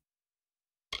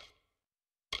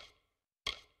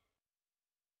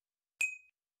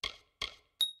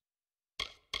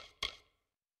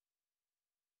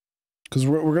 Because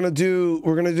we're gonna do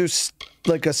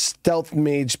like a stealth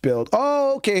mage build.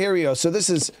 Oh, okay, here we go. So this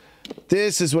is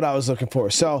what I was looking for.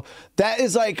 So that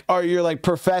is like your like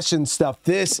profession stuff.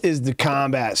 This is the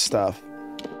combat stuff.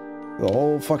 The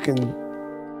whole fucking.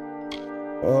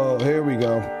 Oh, here we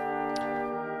go.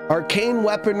 Arcane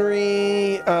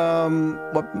weaponry.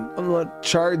 What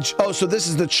charge? Oh, so this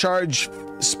is the charge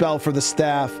spell for the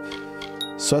staff.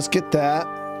 So let's get that.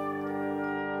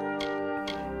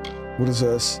 What is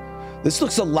this? This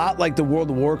looks a lot like the World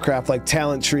of Warcraft like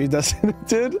talent tree, doesn't it,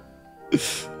 dude?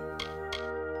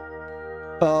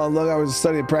 Look, I was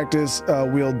studying practice.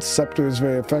 Wield scepters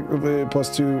very effectively.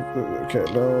 +2.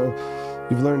 Okay, no.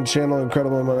 You've learned to channel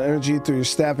incredible amount of energy through your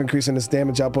staff, increasing its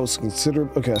damage output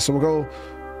considerably. Okay, so we'll go.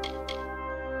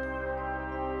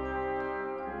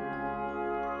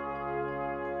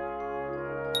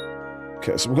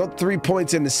 Okay, so we'll go 3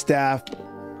 points in the staff.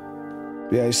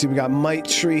 Yeah, you see, we got might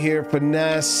tree here,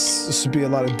 finesse. This would be a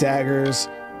lot of daggers.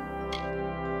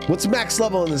 What's max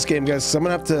level in this game, guys? So I'm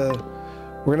gonna have to.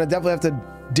 We're gonna definitely have to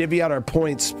divvy out our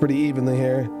points pretty evenly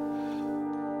here.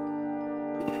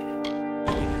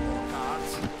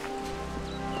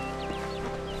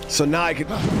 So now I can.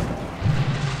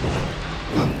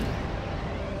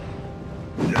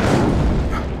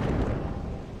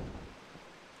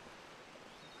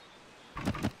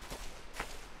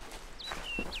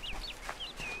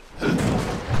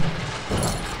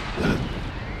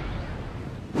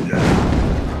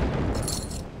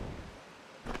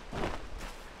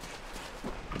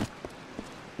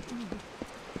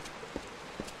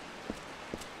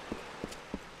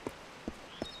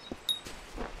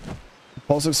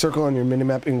 Pulsing circle on your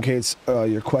minimap indicates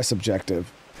your quest objective.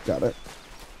 Got it.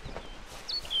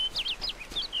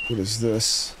 What is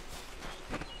this?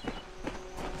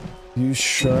 Use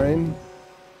shrine.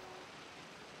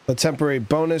 A temporary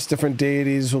bonus. Different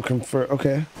deities will confer.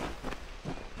 Okay.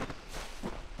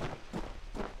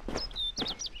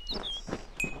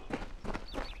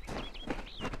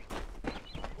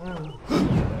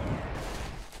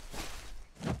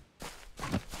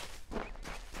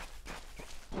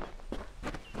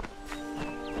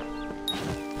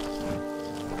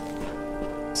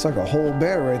 It's like a whole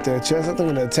bear right there. Chaz, that thing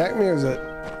gonna attack me, or is it?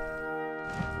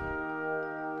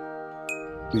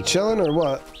 You chilling or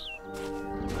what?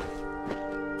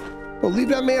 Oh, leave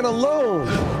that man alone!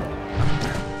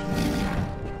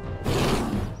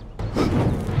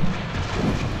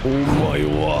 Oh my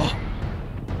wa!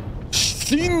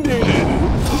 Shinde!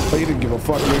 Oh, you didn't give a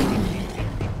fuck, dude.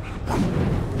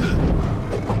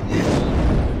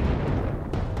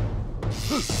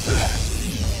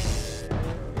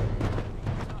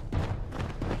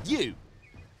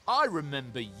 I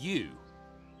remember you.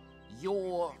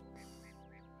 You're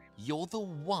the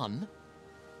one?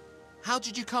 How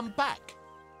did you come back?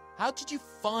 How did you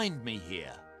find me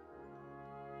here?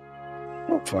 I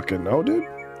don't fucking know, dude.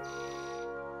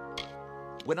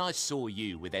 When I saw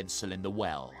you with Ensel in the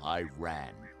well, I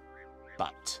ran.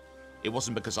 But it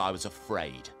wasn't because I was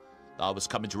afraid. I was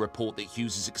coming to report that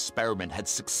Hughes's experiment had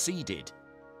succeeded.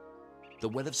 The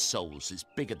Well of Souls is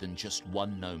bigger than just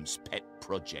one gnome's pet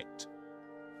project.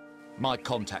 My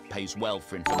contact pays well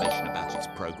for information about its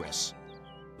progress,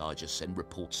 I just send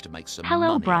reports to make some Hello,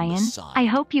 money on the Brian. side. I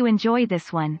hope you enjoy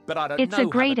this one. But I don't It's know a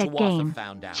great how the at Tuatha game.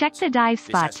 found out. Check the dive This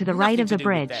spot has to the right nothing of to the do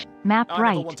with bridge, them. mapped I never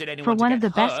right, wanted anyone for to one get of the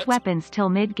best hurt. weapons till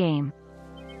mid-game.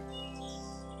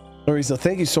 Marisa,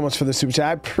 thank you so much for the super chat.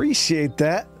 I appreciate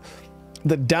that.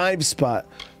 The dive spot.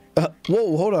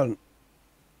 Whoa, hold on.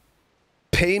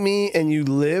 Pay me and you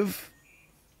live?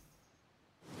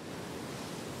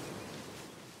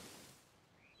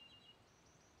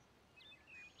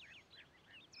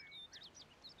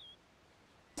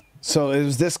 So it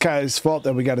was this guy's fault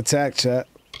that we got attacked, chat.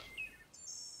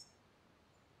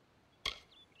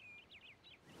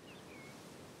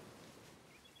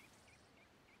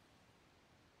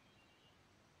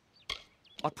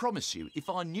 I promise you, if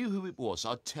I knew who it was,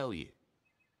 I'd tell you.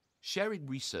 Sharing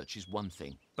research is one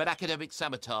thing, but academic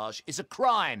sabotage is a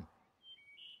crime.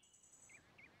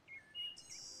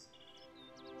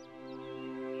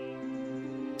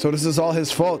 So this is all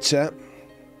his fault, chat.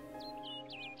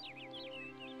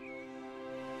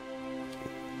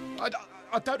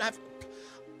 I don't have...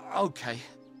 Okay,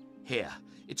 here.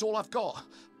 It's all I've got,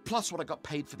 plus what I got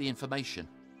paid for the information.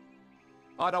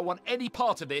 I don't want any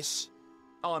part of this.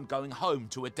 I'm going home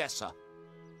to Odessa.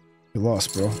 You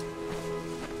lost, bro.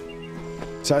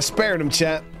 So I spared him,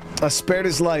 chat. I spared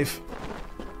his life.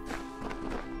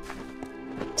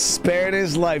 Spared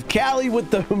his life. Callie with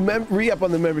the re-up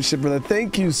on the membership, brother.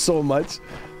 Thank you so much.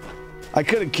 I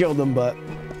could have killed him, but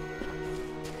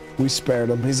we spared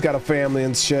him. He's got a family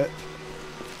and shit.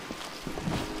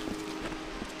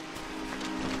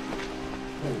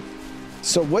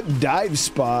 So what dive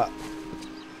spot?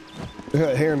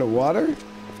 Here in the water?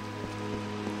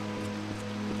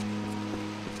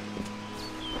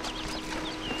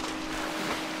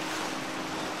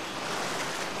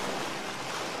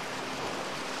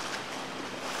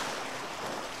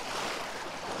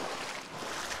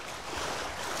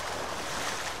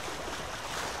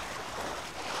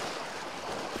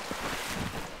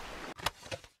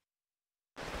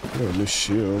 Oh, a new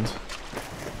shield.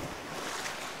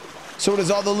 So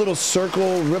does all the little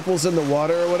circle ripples in the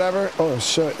water or whatever? Oh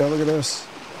shit, yeah, look at this.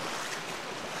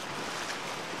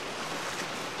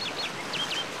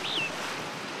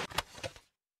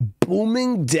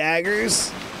 Booming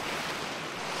daggers?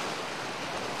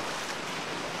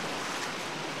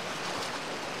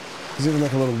 There's even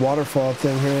like a little waterfall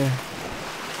thing here.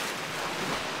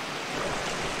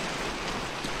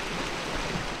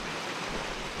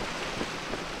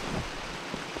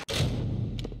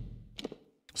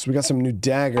 So we got some new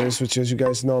daggers, which, as you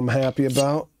guys know, I'm happy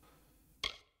about.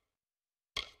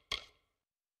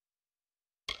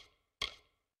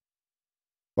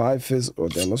 Five fizz. Oh,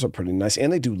 damn, those are pretty nice.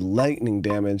 And they do lightning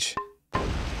damage.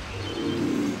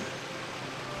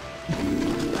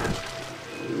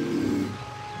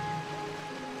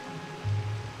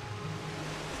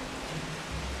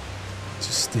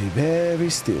 Just stay very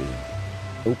still.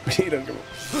 Oh, he don't go.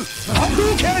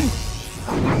 Ken!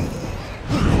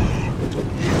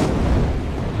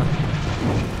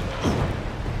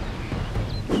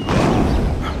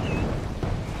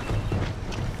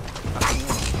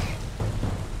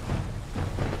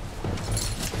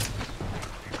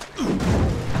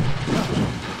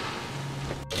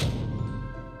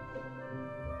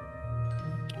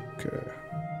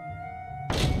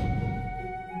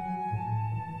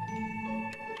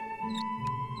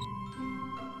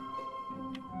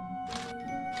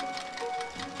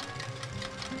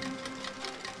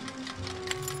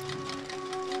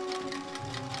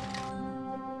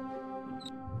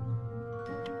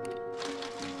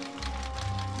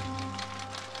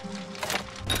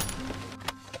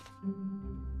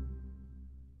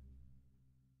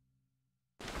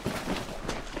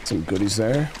 Some goodies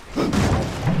there.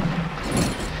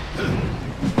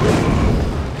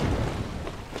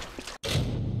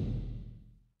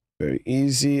 Very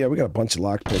easy. Yeah, we got a bunch of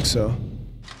lockpicks, so.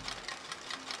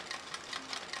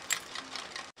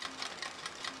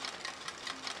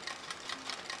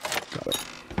 Got it.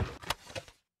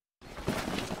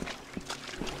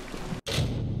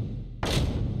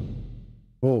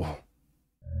 Oh.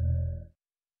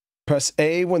 Press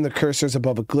A when the cursor is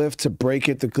above a glyph. To break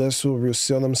it, the glyphs will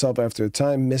reseal themselves after a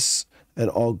time. Miss and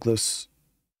all glyphs.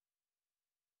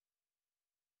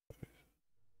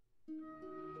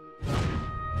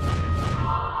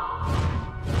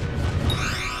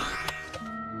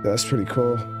 That's pretty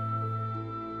cool.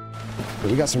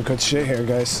 But we got some good shit here,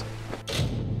 guys.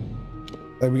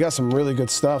 Like, we got some really good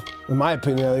stuff, in my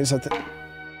opinion, at least.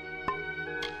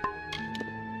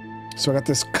 So I got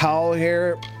this cowl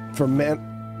here for man.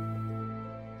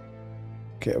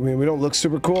 Okay, I mean, we don't look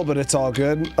super cool, but it's all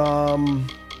good.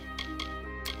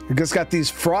 We just got these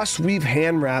frost weave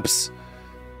hand wraps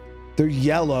They're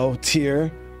yellow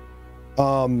tier.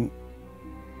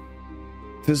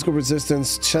 Physical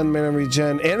resistance, 10 mana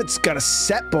regen, and it's got a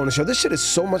set bonus. Yo, this shit is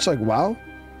so much like WoW.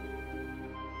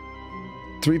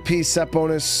 3-piece set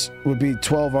bonus would be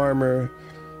 12 armor,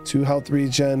 2 health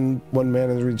regen, 1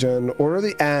 mana regen. Order of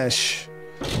the Ash.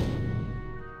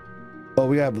 Oh,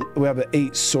 we have the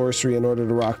 8 sorcery in order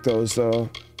to rock those though.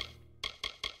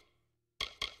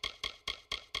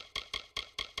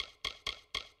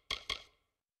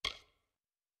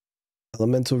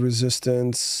 Elemental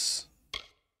resistance.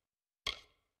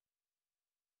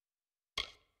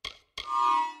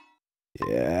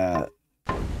 Yeah.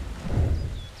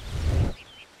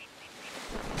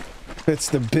 Fits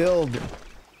the build.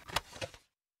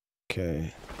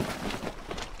 Okay.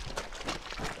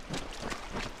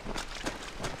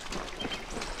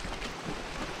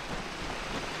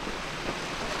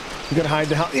 You can hide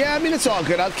the house. Yeah, I mean, it's all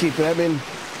good. I'll keep it. I mean,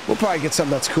 we'll probably get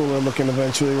something that's cooler looking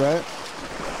eventually, right?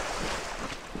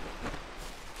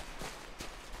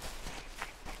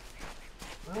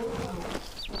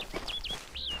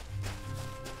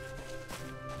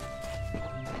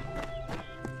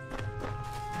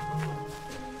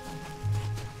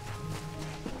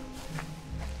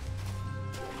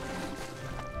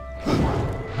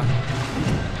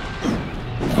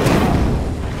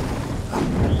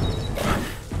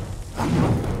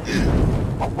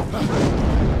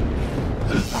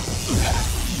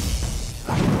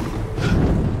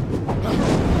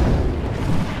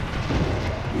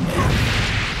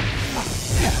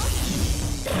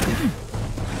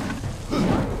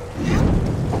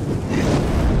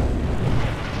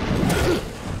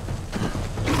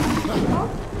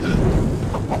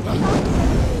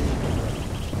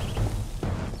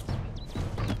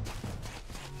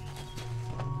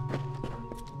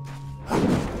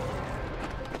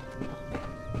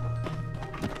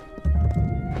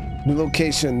 New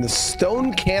location, the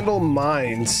Stone Candle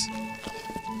Mines.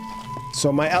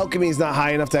 So my alchemy is not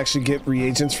high enough to actually get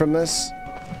reagents from this.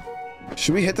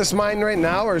 Should we hit this mine right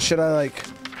now, or should I like...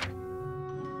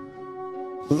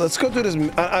 Let's go through this,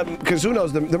 because who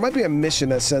knows, there might be a mission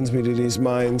that sends me to these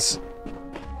mines.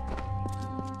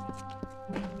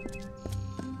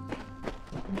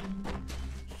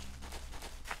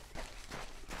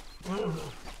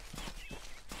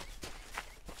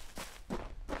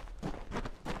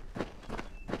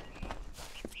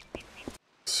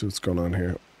 See what's going on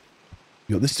here.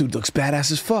 Yo, this dude looks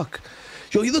badass as fuck.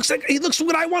 Yo, he looks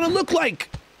what I want to look like.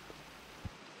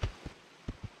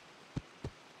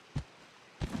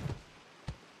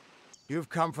 You've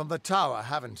come from the tower,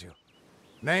 haven't you?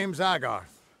 Name's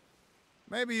Agarth.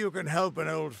 Maybe you can help an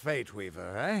old Fate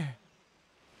Weaver, eh?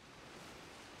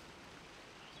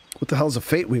 What the hell's a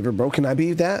Fate Weaver, bro? Can I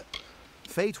be that?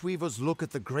 Fate Weavers look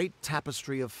at the great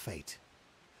tapestry of fate.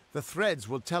 The threads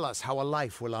will tell us how a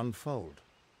life will unfold.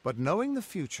 But knowing the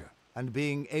future and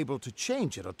being able to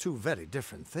change it are two very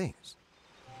different things.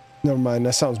 Never mind,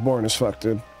 that sounds boring as fuck,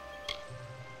 dude.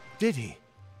 Did he?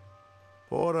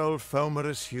 Poor old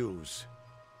Fomerus Hughes.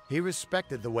 He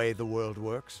respected the way the world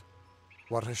works.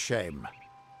 What a shame.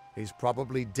 He's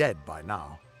probably dead by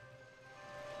now.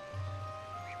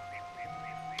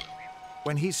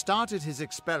 When he started his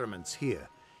experiments here,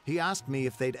 he asked me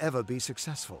if they'd ever be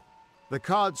successful. The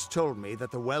cards told me that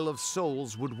the Well of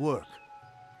Souls would work,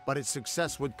 but its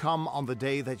success would come on the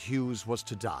day that Hughes was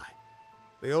to die.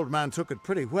 The old man took it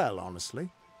pretty well,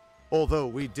 honestly, although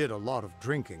we did a lot of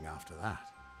drinking after that.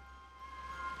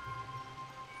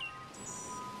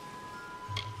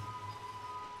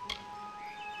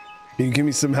 Can you give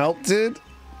me some help, dude?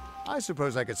 I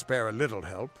suppose I could spare a little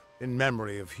help in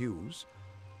memory of Hughes,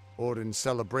 or in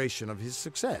celebration of his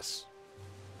success.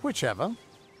 Whichever.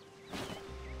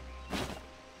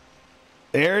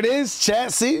 There it is,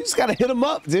 chat. See, you just gotta hit him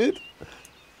up, dude.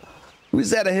 We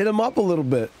just had to hit him up a little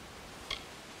bit.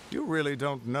 You really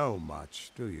don't know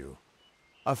much, do you?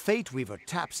 A Fate Weaver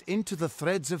taps into the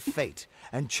threads of fate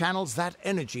and channels that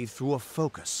energy through a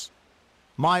focus.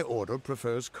 My order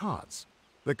prefers cards.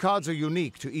 The cards are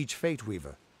unique to each Fate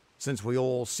Weaver, since we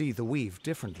all see the weave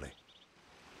differently.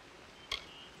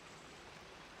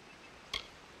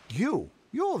 You're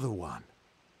the one.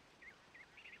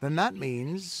 Then that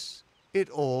means it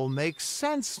all makes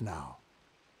sense now.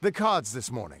 The cards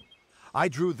this morning. I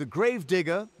drew the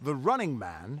Gravedigger, the Running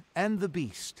Man, and the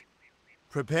Beast.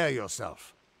 Prepare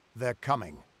yourself. They're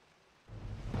coming.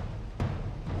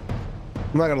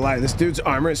 I'm not gonna lie, this dude's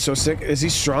armor is so sick. Is he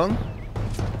strong?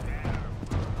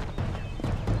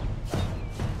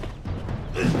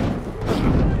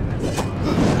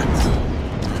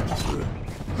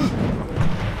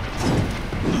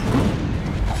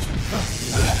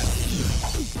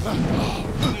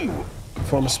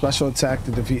 perform a special attack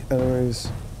to defeat enemies.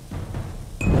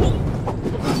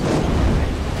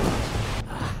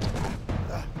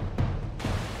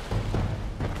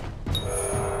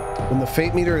 When the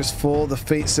fate meter is full, the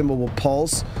fate symbol will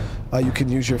pulse. You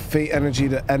can use your fate energy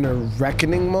to enter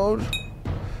reckoning mode.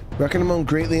 Reckoning mode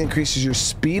greatly increases your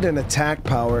speed and attack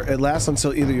power. It lasts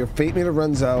until either your fate meter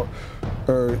runs out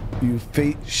or you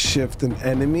fate shift an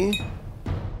enemy.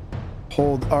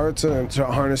 Hold R to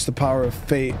harness the power of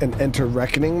fate and enter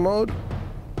reckoning mode.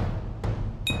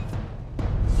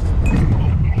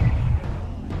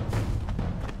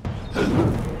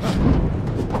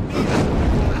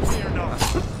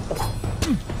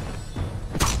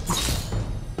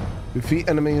 Defeat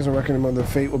enemies and reckoning mode, their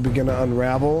fate will begin to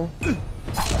unravel.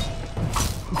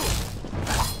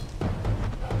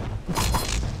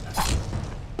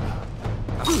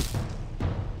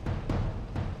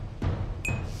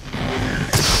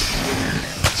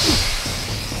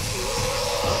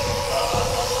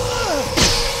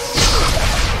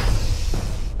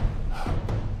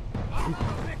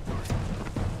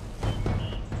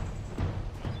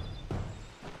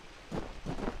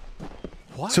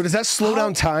 What? So does that slow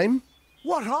down time?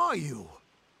 What are you?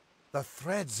 The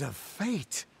threads of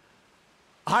fate.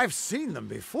 I've seen them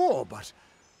before, but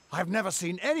I've never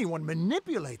seen anyone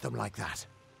manipulate them like that.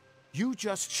 You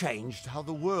just changed how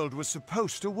the world was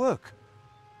supposed to work.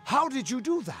 How did you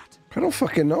do that? I don't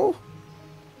fucking know.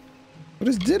 I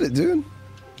just did it, dude.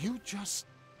 You just...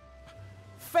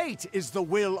 Fate is the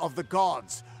will of the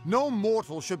gods. No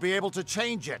mortal should be able to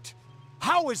change it.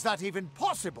 How is that even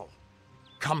possible?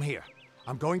 Come here.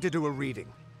 I'm going to do a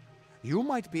reading. You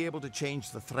might be able to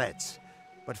change the threads,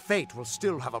 but fate will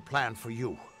still have a plan for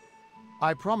you.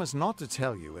 I promise not to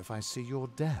tell you if I see your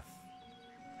death.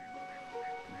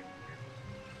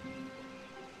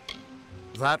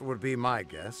 That would be my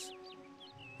guess.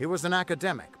 He was an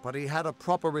academic, but he had a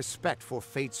proper respect for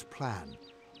fate's plan,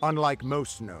 unlike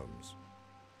most gnomes.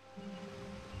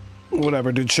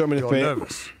 Whatever, dude. Show me the You're fate.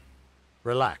 nervous.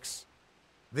 Relax.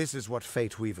 This is what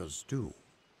fate weavers do.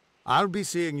 I'll be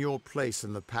seeing your place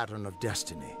in the pattern of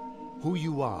destiny. Who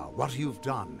you are, what you've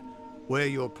done, where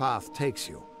your path takes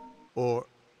you. Or,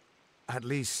 at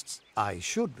least, I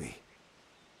should be.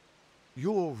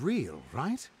 You're real,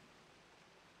 right?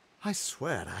 I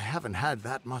swear I haven't had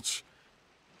that much...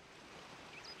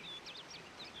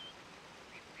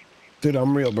 Dude,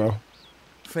 I'm real, bro.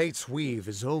 Fate's weave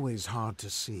is always hard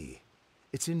to see.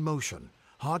 It's in motion,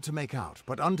 hard to make out,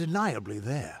 but undeniably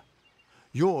there.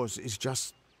 Yours is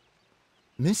just...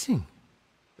 missing.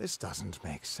 This doesn't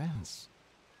make sense.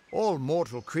 All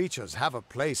mortal creatures have a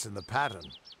place in the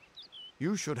pattern.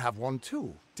 You should have one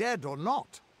too, dead or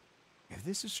not. If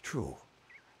this is true,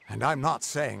 and I'm not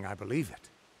saying I believe it,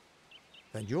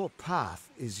 then your path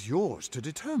is yours to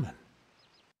determine.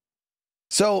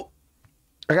 So,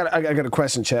 I got a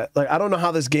question, chat. Like, I don't know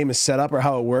how this game is set up or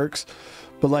how it works,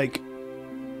 but like,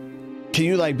 can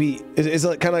you like be? Is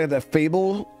it kind of like that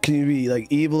Fable? Can you be like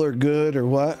evil or good or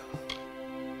what?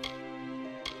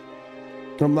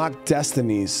 Unlock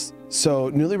destinies. So,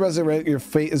 newly resurrected, your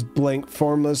fate is blank,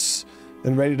 formless,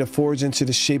 and ready to forge into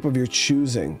the shape of your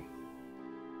choosing.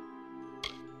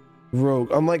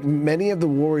 Rogue. Unlike many of the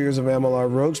warriors of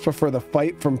Amalur, rogues prefer the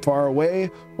fight from far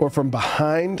away or from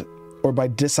behind or by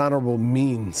dishonorable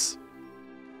means,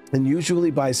 and usually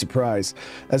by surprise.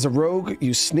 As a rogue,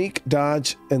 you sneak,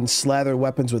 dodge, and slather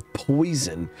weapons with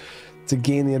poison to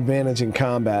gain the advantage in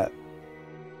combat.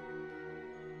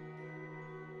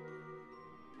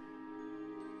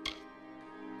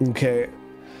 Okay.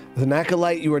 As an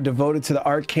acolyte, you are devoted to the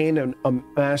arcane and a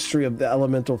mastery of the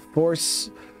elemental forces.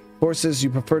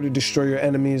 You prefer to destroy your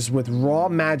enemies with raw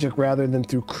magic rather than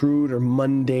through crude or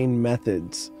mundane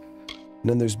methods. And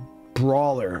then there's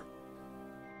Brawler.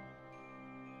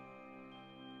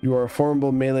 You are a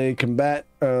formidable melee combat.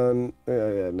 No.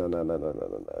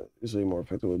 Usually more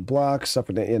effective with blocks.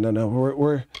 Yeah, no.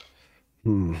 We're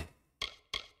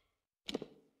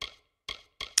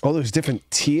Oh, there's different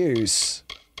tiers.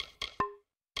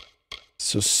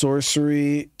 So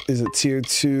sorcery is a tier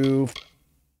 2.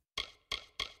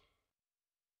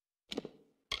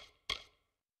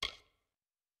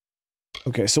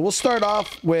 Okay, so we'll start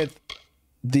off with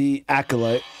the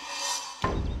acolyte.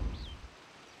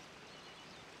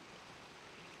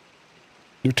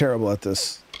 You're terrible at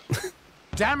this.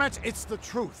 Damn it, it's the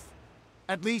truth.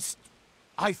 At least,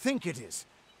 I think it is.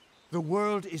 The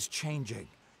world is changing.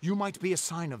 You might be a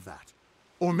sign of that.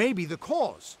 Or maybe the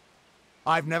cause.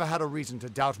 I've never had a reason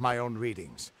to doubt my own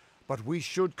readings, but we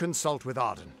should consult with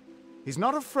Arden. He's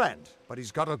not a friend, but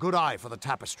he's got a good eye for the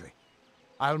tapestry.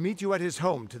 I'll meet you at his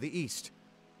home to the east.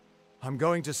 I'm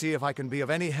going to see if I can be of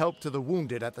any help to the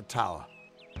wounded at the tower.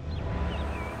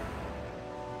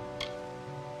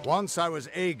 Once I was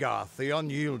Agarth the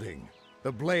Unyielding,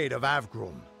 the Blade of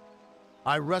Avgrum.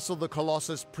 I wrestled the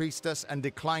Colossus priestess and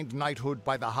declined knighthood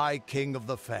by the High King of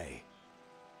the Fae.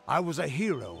 I was a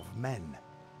hero of men,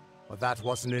 but that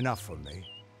wasn't enough for me.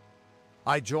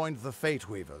 I joined the Fate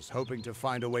Weavers, hoping to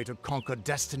find a way to conquer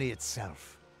destiny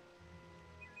itself.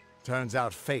 Turns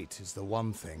out fate is the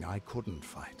one thing I couldn't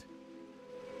fight.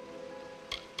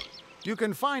 You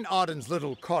can find Arden's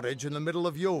little cottage in the middle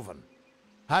of Joven.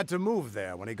 Had to move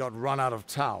there when he got run out of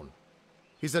town.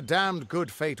 He's a damned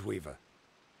good Fate Weaver,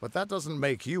 but that doesn't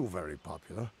make you very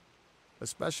popular.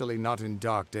 Especially not in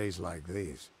dark days like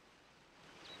these.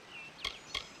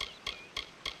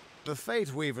 The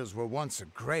Fate Weavers were once a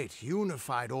great,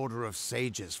 unified order of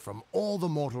sages from all the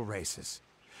mortal races.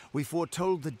 We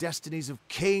foretold the destinies of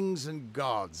kings and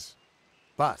gods.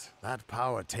 But that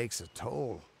power takes a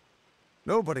toll.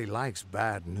 Nobody likes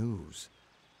bad news.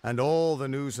 And all the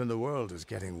news in the world is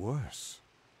getting worse.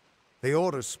 The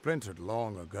Order splintered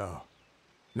long ago.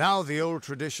 Now the old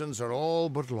traditions are all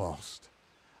but lost.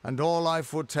 And all I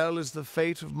foretell is the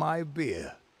fate of my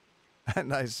beer.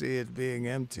 And I see it being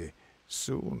empty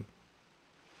soon.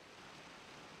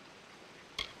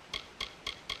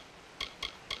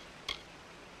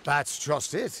 That's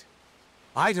just it.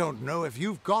 I don't know if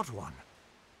you've got one.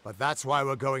 But that's why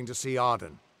we're going to see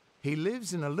Arden. He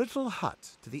lives in a little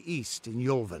hut to the east in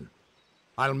Joven.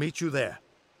 I'll meet you there.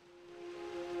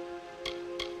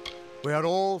 We are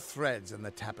all threads in the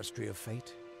tapestry of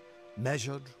fate,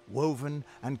 measured, woven,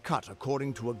 and cut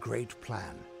according to a great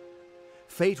plan.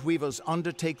 Fate Weavers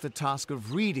undertake the task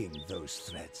of reading those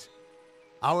threads.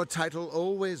 Our title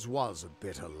always was a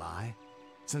bitter lie,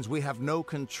 since we have no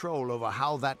control over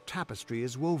how that tapestry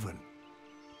is woven.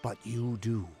 But you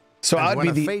do. So And I'd when be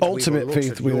a the Fate ultimate Weaver looks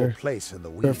Fate at your Weaver. place in the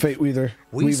Or weave, Fate Weaver.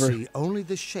 we see only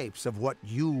the shapes of what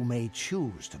you may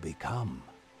choose to become.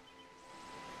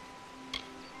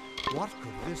 What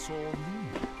could this all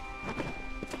mean?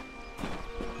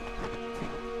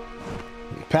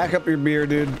 Pack up your beer,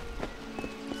 dude.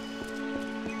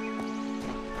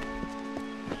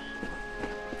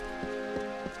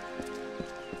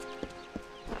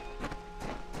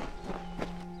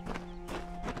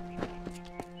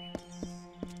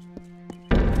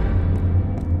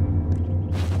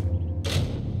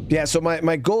 Yeah, so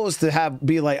my goal is to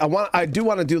be like I do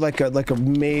want to do like a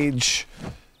mage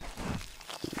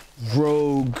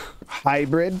rogue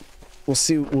hybrid. We'll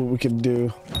see what we can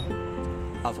do.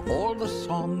 Of all the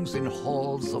songs in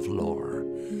halls of lore,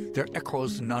 there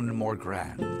echoes none more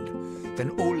grand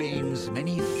than Olane's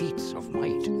many feats of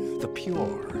might, the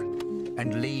pure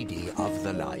and lady of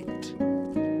the light.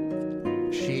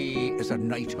 She is a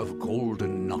knight of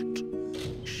golden knot.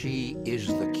 She is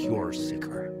the cure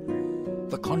seeker,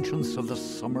 the conscience of the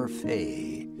summer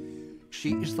fae.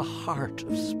 She is the heart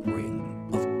of spring,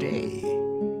 of day.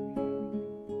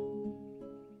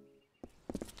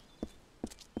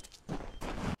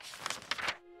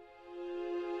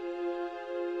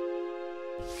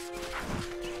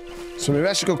 So maybe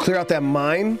I should go clear out that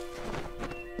mine.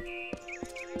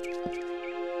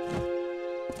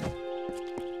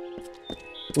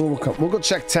 We'll go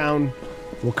check town.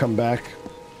 We'll come back.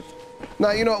 No,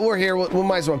 you know what? We're here. We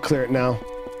might as well clear it now.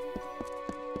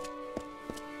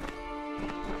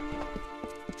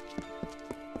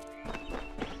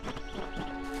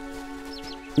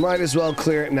 Might as well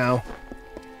clear it now.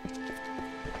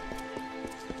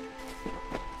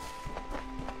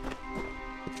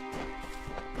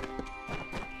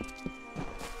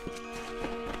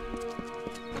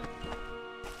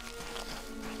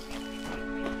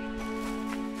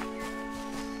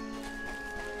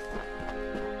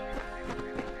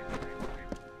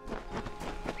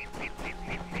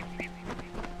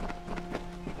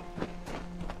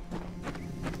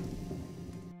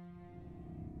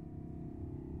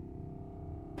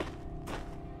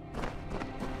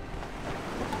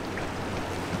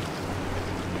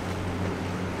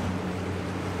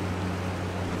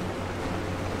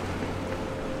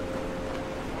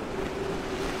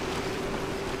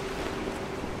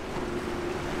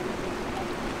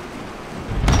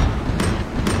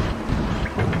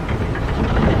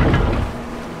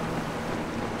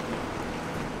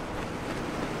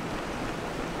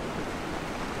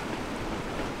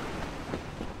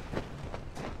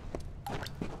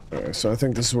 So I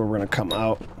think this is where we're gonna come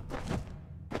out.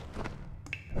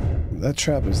 That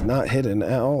trap is not hidden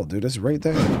at all, dude. It's right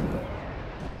there.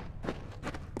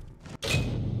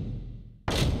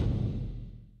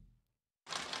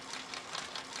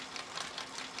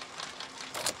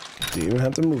 Do you even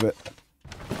have to move it?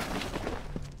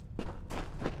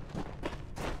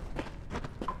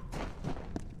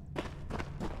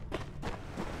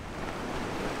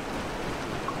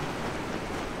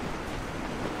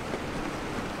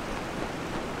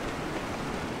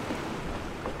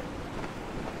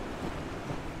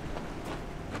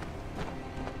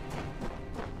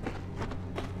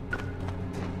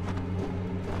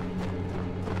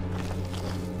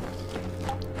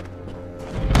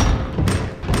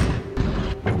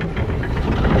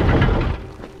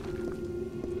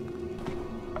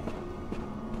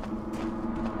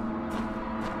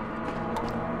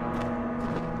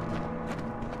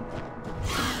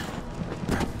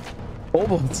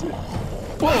 robots.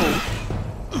 Whoa.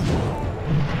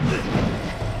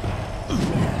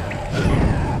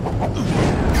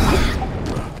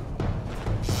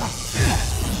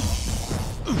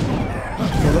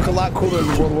 They look a lot cooler than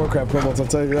the World of Warcraft robots, I'll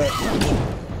tell you that.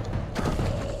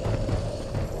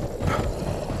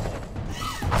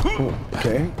 Ooh,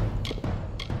 okay.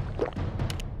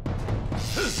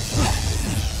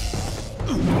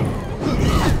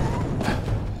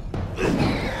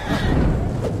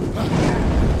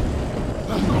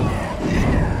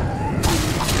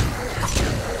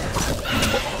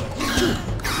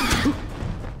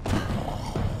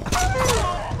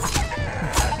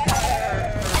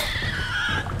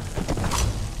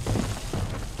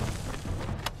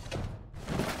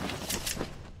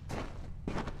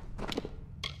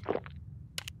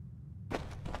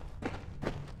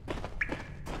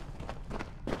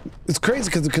 It's crazy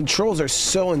because the controls are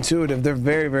so intuitive. They're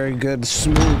very, very good,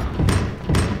 smooth.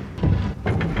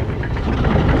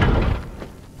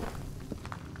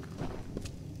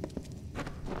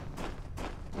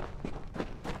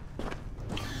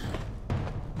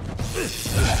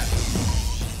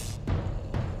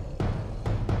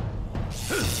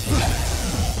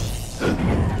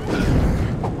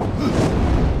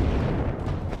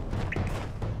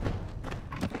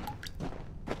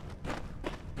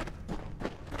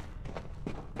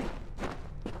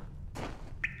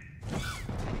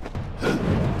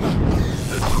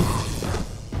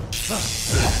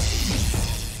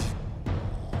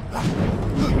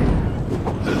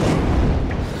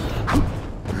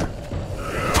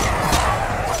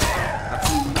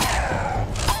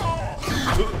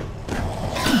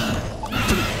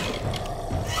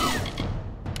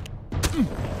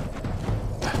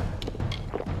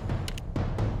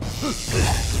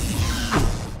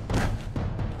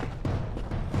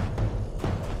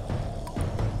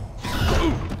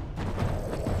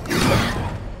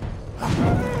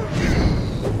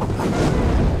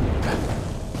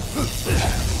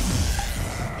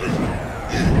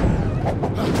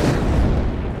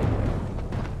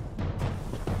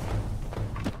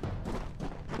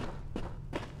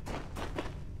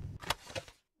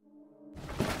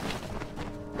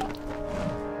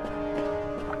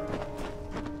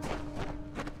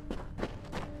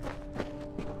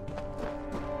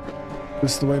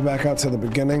 This is the way back out to the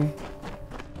beginning.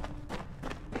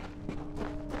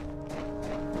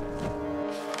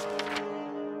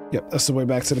 Yep, that's the way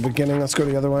back to the beginning. Let's go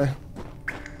the other way.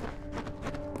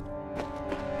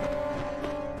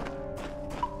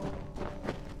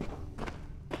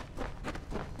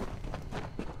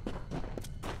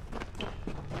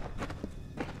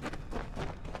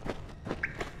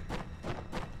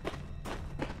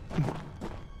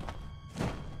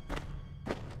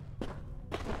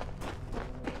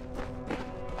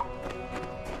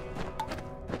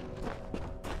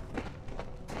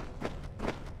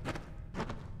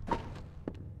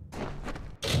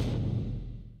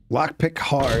 Lockpick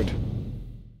hard.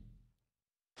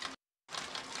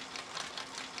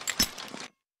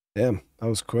 Damn, that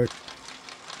was quick.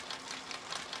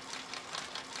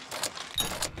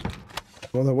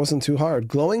 Well, that wasn't too hard.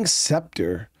 Glowing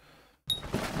scepter.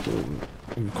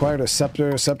 Required a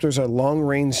scepter. Scepters are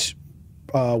long-range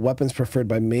weapons preferred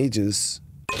by mages.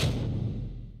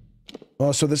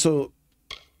 Oh, so this will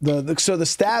so the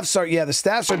staffs are the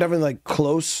staffs are definitely like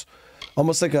close,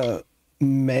 almost like a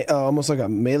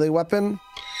melee weapon.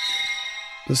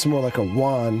 This is more like a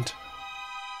wand.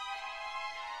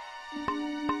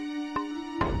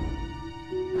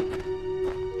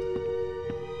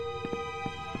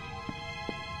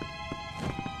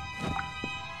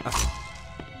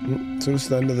 So this is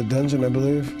the end of the dungeon, I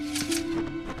believe.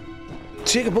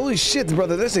 Jacob, holy shit,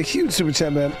 brother, that's a huge super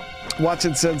chat, man.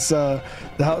 Watching since the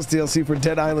house DLC for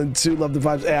Dead Island 2. Love the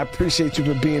vibes. Hey, I appreciate you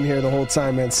for being here the whole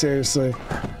time, man. Seriously.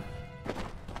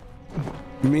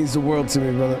 It means the world to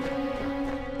me, brother.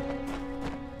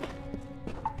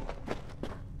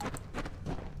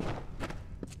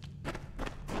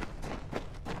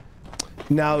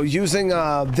 Now, using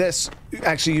this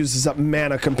actually uses up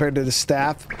mana compared to the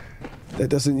staff that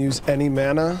doesn't use any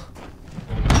mana.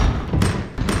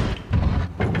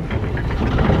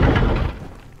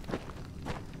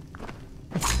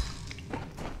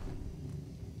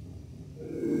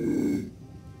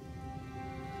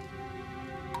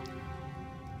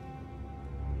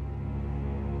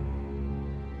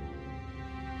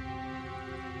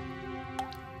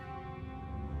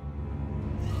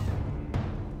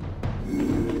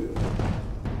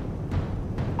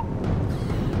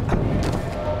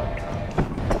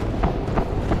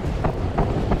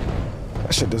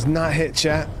 Does not hit,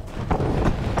 chat.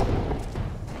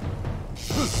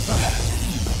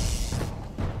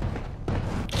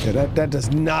 Okay, that does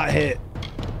not hit.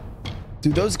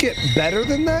 Do those get better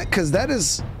than that? Because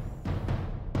that's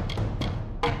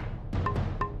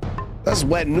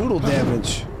wet noodle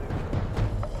damage.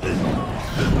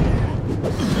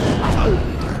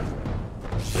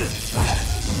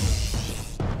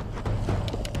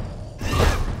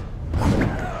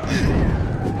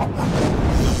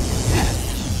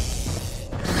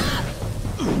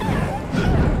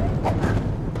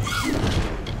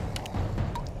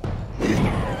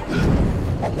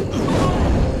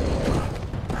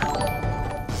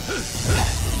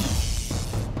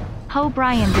 Ho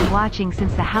Brian been watching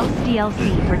since the House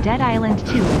DLC for Dead Island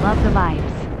 2. Love the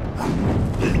vibes.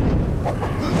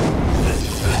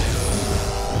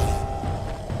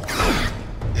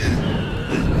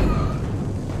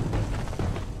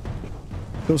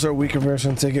 Those are weaker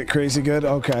versions. They get crazy good.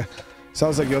 Okay. So I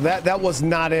was like, yo, that was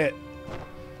not it.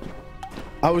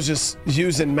 I was just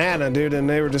using mana, dude, and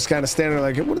they were just kind of standing there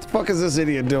like, what the fuck is this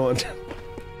idiot doing?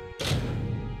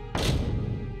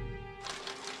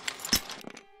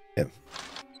 Yeah.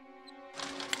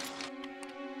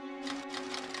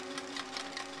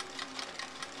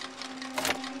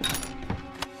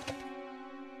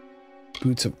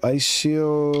 Boots of Ice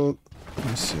Shield. Let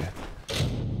me see.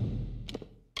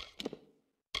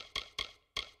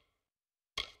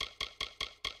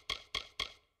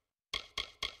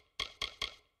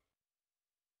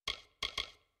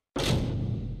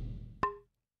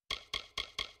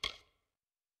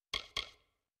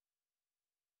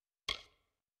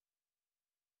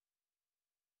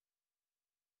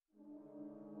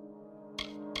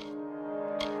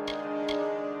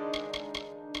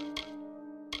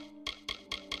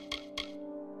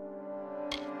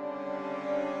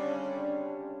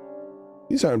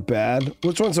 These aren't bad.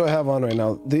 Which ones do I have on right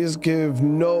now? These give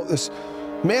no... This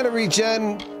mana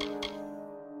regen...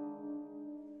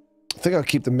 I think I'll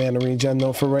keep the mana regen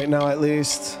though for right now at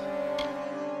least.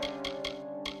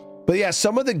 But yeah,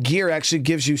 some of the gear actually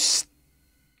gives you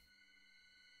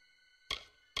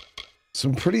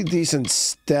some pretty decent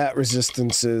stat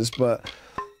resistances, but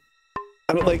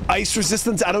I don't like ice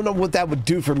resistance. I don't know what that would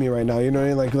do for me right now. You know what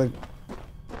I mean? Like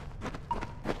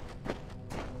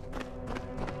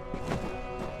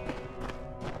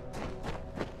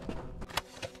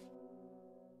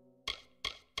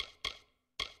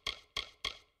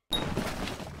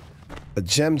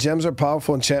gems are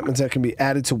powerful enchantments that can be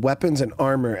added to weapons and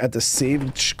armor at the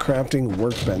Sage crafting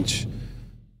workbench.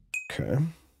 Okay.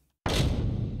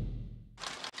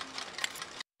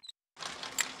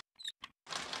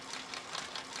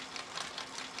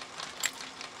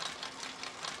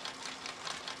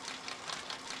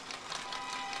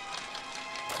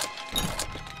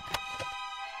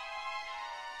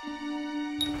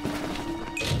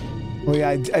 Oh yeah,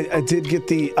 I did get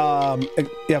the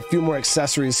yeah, a few more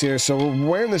accessories here. So we're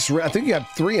wearing this. I think you have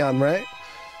 3 on, right?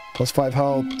 Plus 5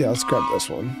 health. Yeah, let's grab this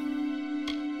one.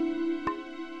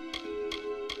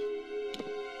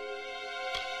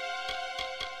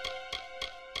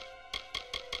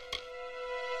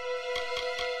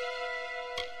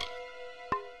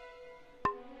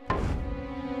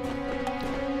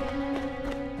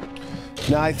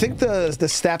 Now I think the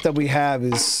staff that we have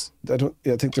is I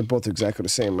think they're both exactly the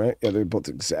same, right? Yeah, they're both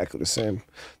exactly the same.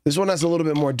 This one has a little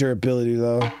bit more durability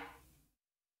though.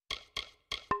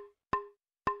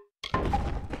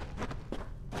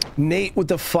 Nate with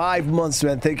the 5 months,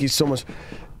 man. Thank you so much.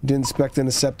 Didn't inspect in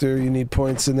the scepter. You need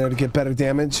points in there to get better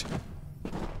damage.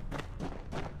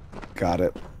 Got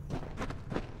it.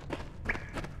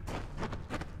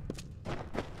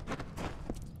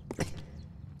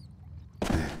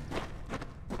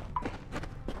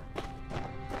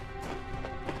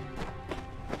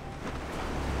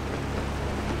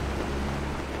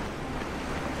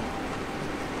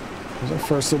 There's our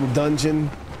first little dungeon.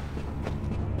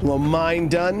 A little mine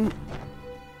done.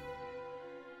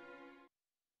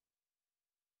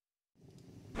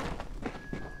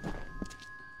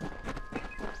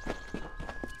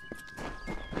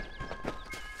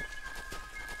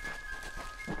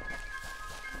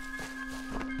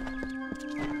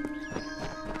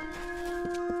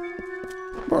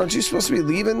 Aren't you supposed to be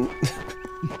leaving?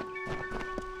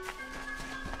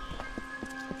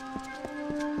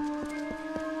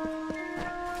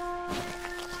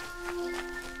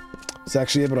 It's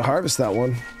actually able to harvest that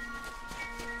one.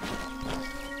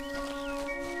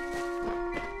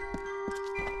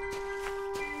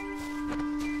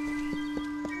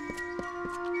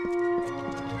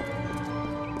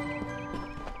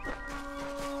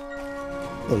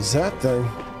 What is that thing?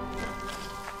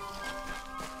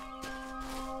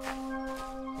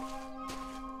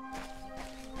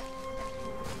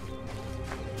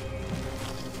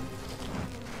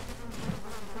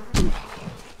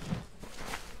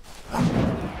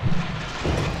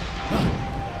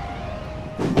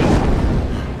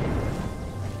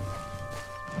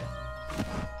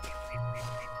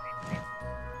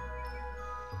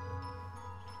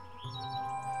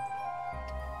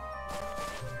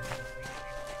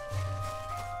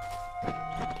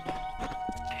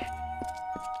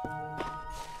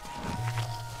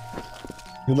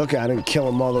 You look at it and kill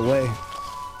him all the way.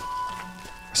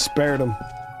 Spared him.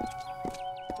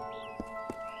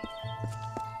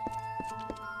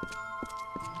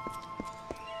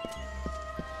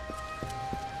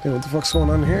 Hey, what the fuck's going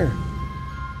on here?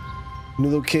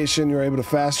 New location, you're able to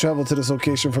fast travel to this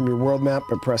location from your world map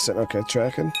by pressing. Okay,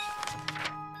 tracking.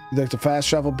 You'd like to fast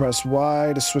travel, press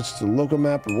Y to switch to the local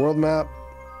map or world map.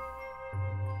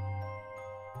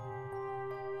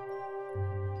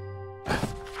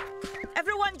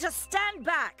 Everyone just stand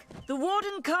back. The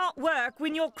warden can't work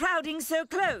when you're crowding so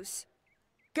close.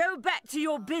 Go back to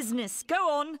your business. Go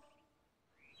on.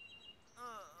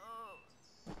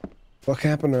 What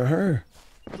happened to her?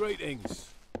 Greetings.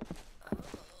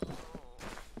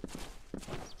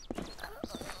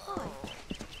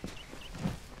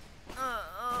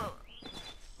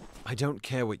 I don't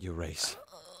care what you race.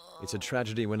 It's a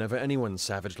tragedy whenever anyone's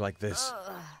savage like this.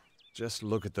 Just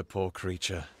look at the poor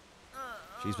creature.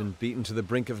 She's been beaten to the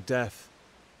brink of death.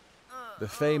 The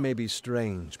Fae may be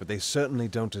strange, but they certainly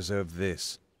don't deserve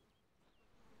this.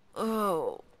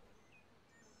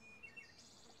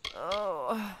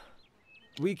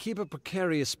 We keep a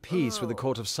precarious peace with the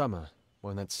Court of Summer,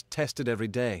 one that's tested every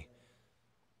day.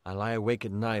 I lie awake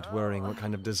at night worrying what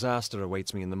kind of disaster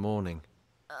awaits me in the morning.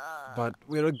 But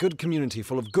we're a good community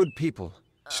full of good people.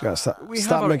 Just gotta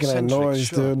stop making that noise,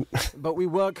 sure, dude. But we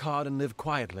work hard and live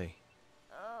quietly.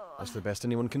 That's the best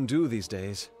anyone can do these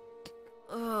days.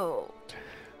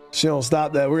 She don't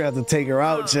stop that. We're gonna have to take her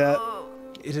out, chat.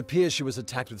 It appears she was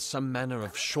attacked with some manner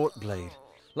of short blade.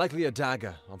 Likely a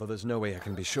dagger, although there's no way I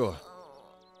can be sure.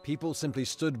 People simply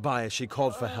stood by as she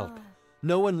called for help.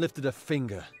 No one lifted a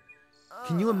finger.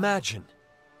 Can you imagine?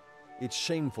 It's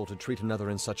shameful to treat another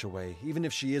in such a way, even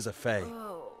if she is a Fae.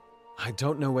 I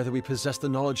don't know whether we possess the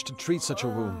knowledge to treat such a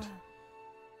wound.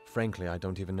 Frankly, I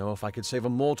don't even know if I could save a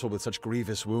mortal with such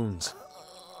grievous wounds.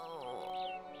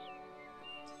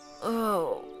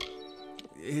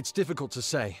 It's difficult to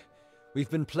say. We've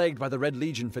been plagued by the Red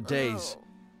Legion for days,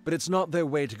 but it's not their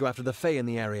way to go after the Fae in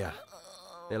the area.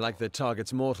 They like their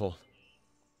targets mortal.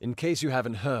 In case you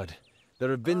haven't heard,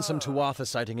 there have been some Tuatha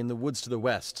sighting in the woods to the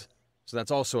west, so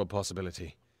that's also a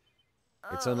possibility.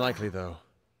 It's unlikely, though.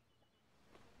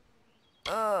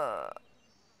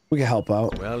 We can help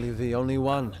out. Well, you're the only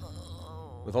one.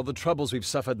 With all the troubles we've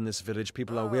suffered in this village,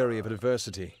 people are weary of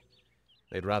adversity.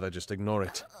 They'd rather just ignore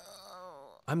it.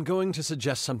 I'm going to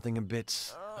suggest something a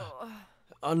bit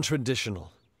untraditional.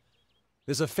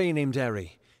 There's a Fae named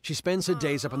Eri. She spends her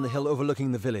days up on the hill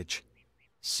overlooking the village.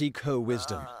 Seek her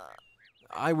wisdom.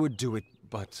 I would do it,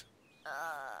 but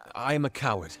I am a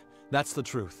coward. That's the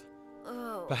truth.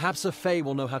 Perhaps a Fae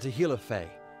will know how to heal a Fae.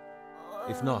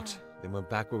 If not, then we're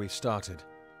back where we started.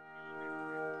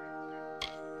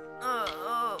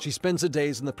 She spends her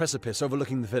days on the precipice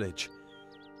overlooking the village.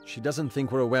 She doesn't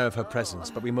think we're aware of her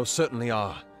presence, but we most certainly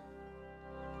are.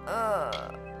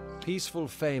 Peaceful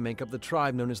Fae make up the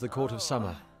tribe known as the Court of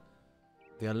Summer.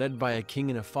 They are led by a king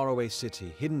in a faraway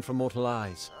city, hidden from mortal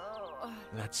eyes.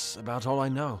 That's about all I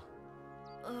know.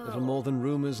 Little more than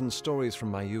rumors and stories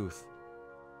from my youth.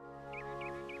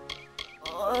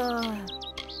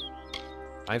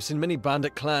 I've seen many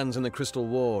bandit clans in the Crystal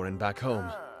War and back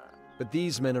home, but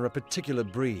these men are a particular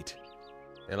breed.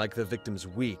 They like their victims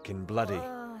weak and bloody.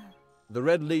 The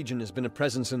Red Legion has been a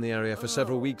presence in the area for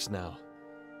several weeks now.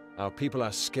 Our people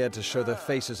are scared to show their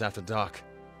faces after dark.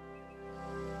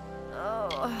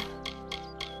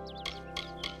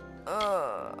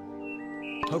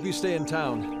 Hope you stay in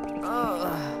town.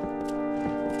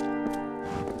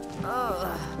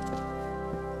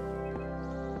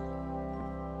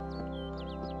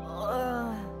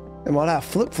 And while that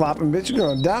flip-flopping, bitch, you're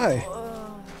gonna die.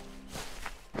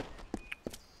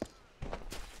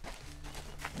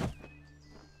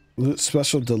 Loot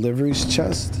special deliveries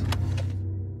chest?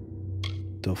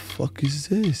 The fuck is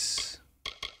this?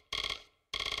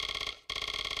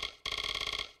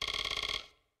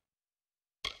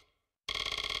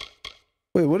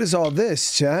 Wait, what is all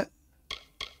this, chat?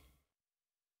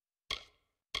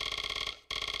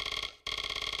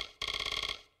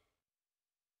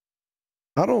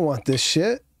 I don't want this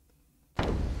shit.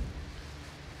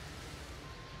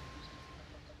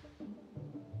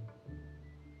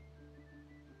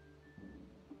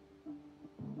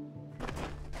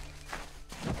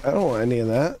 I don't want any of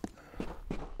that.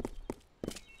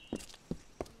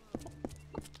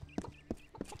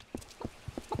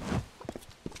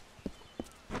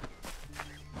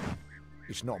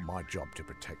 It's not my job to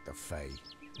protect the Fae.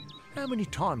 How many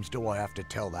times do I have to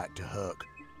tell that to Herc?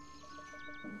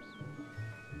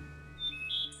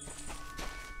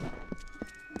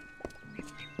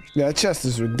 Yeah, that chest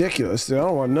is ridiculous, dude. I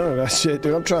don't want none of that shit,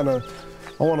 dude. I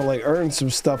want to like earn some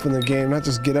stuff in the game, not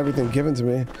just get everything given to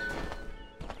me.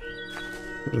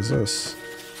 What is this?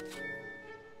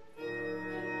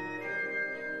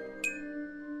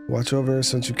 Watch over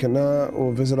since you cannot.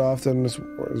 We'll visit often. This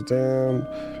is damn.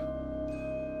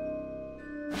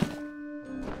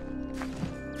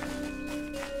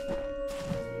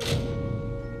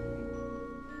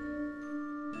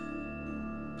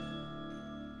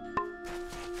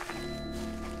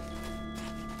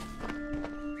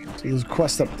 So there's a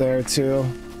quest up there too.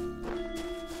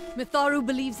 Mitharu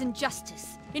believes in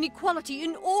justice, in equality,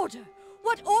 in order.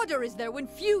 What order is there when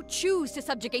few choose to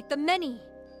subjugate the many?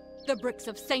 The bricks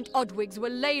of St. Odwig's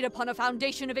were laid upon a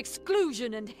foundation of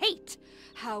exclusion and hate.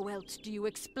 How else do you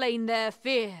explain their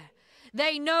fear?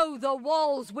 They know the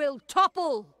walls will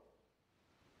topple.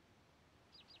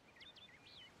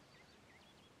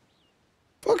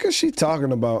 What is she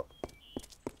talking about?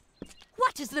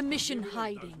 What is the mission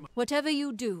hiding? Whatever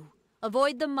you do,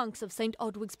 avoid the monks of St.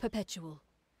 Odwig's Perpetual.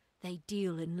 They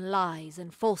deal in lies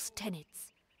and false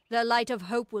tenets. Their light of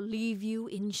hope will leave you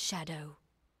in shadow.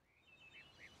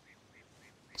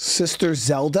 Sister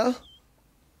Zelda?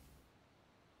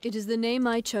 It is the name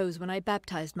I chose when I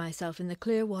baptized myself in the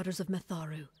clear waters of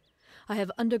Mitharu. I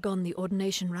have undergone the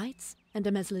ordination rites and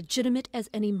am as legitimate as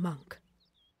any monk.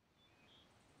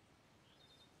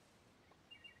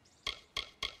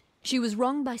 She was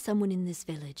wronged by someone in this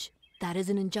village. That is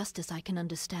an injustice I can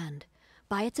understand.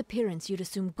 By its appearance, you'd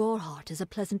assume Goreheart is a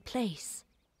pleasant place.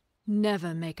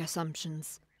 Never make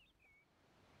assumptions.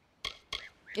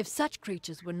 If such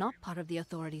creatures were not part of the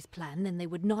authorities' plan, then they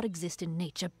would not exist in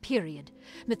nature, period.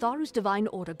 Mitharu's divine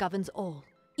order governs all,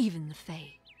 even the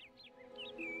Fae.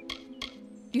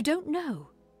 You don't know.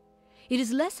 It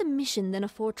is less a mission than a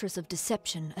fortress of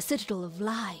deception, a citadel of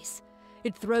lies.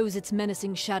 It throws its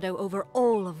menacing shadow over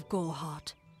all of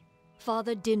Goreheart.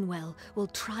 Father Dinwell will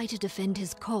try to defend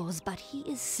his cause, but he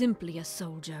is simply a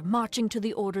soldier, marching to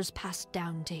the orders passed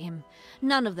down to him.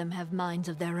 None of them have minds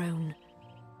of their own.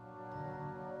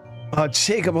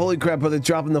 Jacob, holy crap, brother,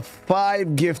 dropping the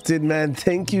 5 gifted, man.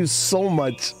 Thank you so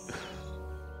much.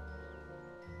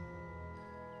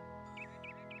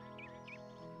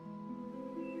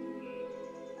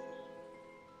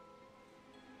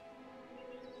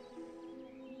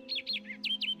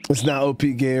 It's not OP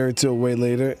Gayer until way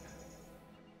later.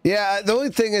 Yeah, the only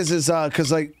thing is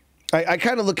because like I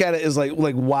kind of look at it as like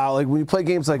wow, like when you play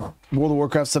games like World of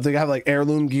Warcraft stuff, they have like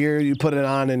heirloom gear, you put it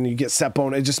on and you get set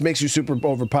bone. It just makes you super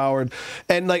overpowered.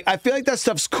 And like I feel like that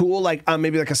stuff's cool, like on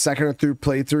maybe like a second or third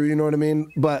playthrough, you know what I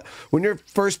mean? But when you're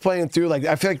first playing through, like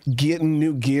I feel like getting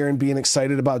new gear and being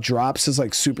excited about drops is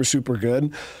like super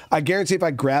good. I guarantee if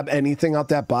I grab anything out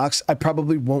that box, I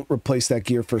probably won't replace that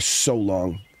gear for so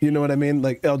long. You know what I mean?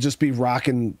 Like it'll just be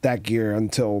rocking that gear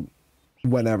until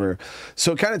whenever.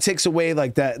 So it kind of takes away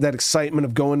like that excitement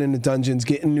of going into dungeons,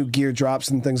 getting new gear drops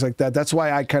and things like that. That's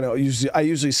why I kind of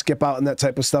usually skip out on that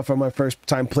type of stuff on my first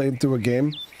time playing through a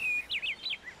game.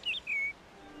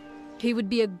 He would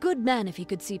be a good man if he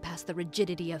could see past the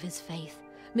rigidity of his faith.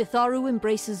 Mitharu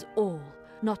embraces all,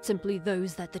 not simply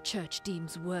those that the church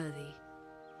deems worthy.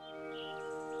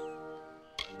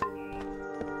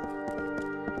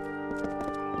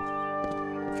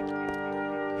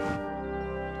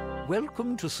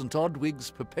 Welcome to St. Odwig's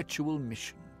Perpetual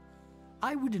Mission.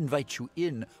 I would invite you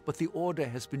in, but the Order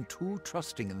has been too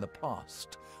trusting in the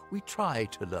past. We try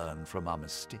to learn from our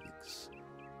mistakes.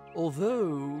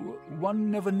 Although,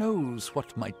 one never knows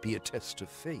what might be a test of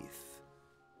faith.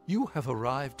 You have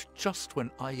arrived just when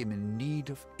I am in need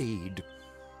of aid.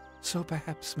 So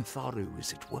perhaps Mitharu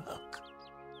is at work.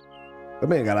 That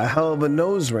man got a hell of a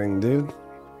nose ring, dude.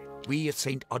 We at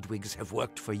St. Odwig's have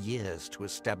worked for years to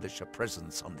establish a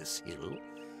presence on this hill.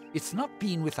 It's not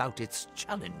been without its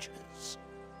challenges.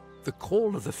 The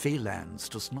call of the Feylands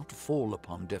does not fall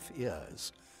upon deaf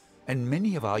ears, and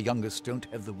many of our youngest don't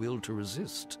have the will to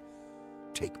resist.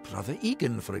 Take Brother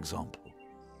Egan, for example.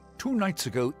 2 nights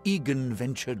ago, Egan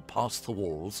ventured past the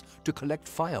walls to collect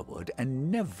firewood and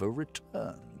never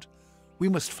returned. We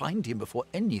must find him before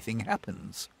anything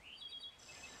happens.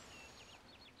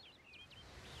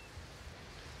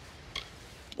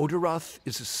 Oderath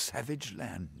is a savage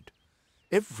land.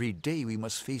 Every day we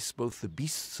must face both the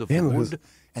beasts of the wood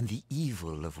and the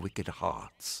evil of wicked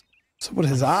hearts. So what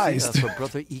his eyes? For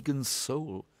Brother Egan's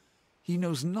soul, he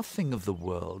knows nothing of the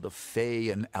world of Fey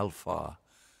and Alpha,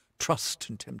 trust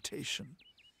and temptation.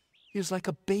 He is like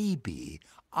a baby,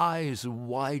 eyes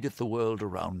wide at the world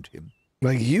around him.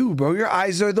 Like you, bro. Your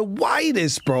eyes are the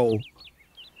widest, bro.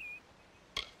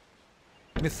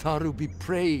 Mitharu be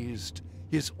praised.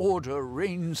 His order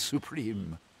reigns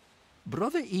supreme.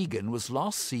 Brother Egan was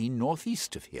last seen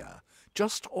northeast of here,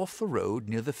 just off the road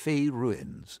near the Fey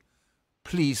ruins.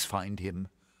 Please find him.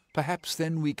 Perhaps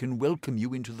then we can welcome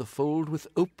you into the fold with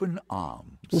open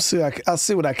arms. We'll see. I'll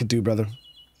see what I can do, brother.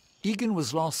 Egan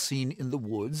was last seen in the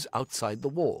woods outside the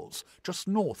walls, just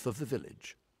north of the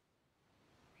village.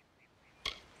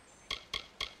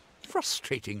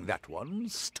 Frustrating, that one,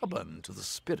 stubborn to the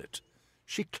spirit.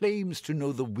 She claims to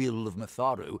know the will of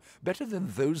Matharu better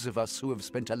than those of us who have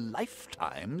spent a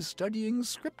lifetime studying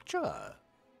scripture.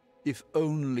 If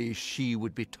only she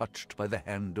would be touched by the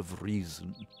hand of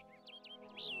reason.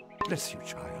 Bless you,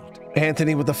 child.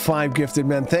 Anthony with the 5 gifted,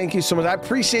 man. Thank you so much. I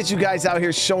appreciate you guys out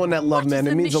here showing that love, man.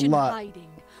 It means a lot. Hiding?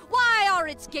 Why are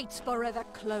its gates forever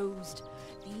closed?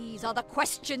 These are the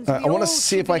questions I want to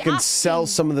see if I can sell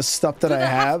some of the stuff that I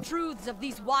have. Truths of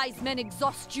these wise men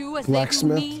exhaust you as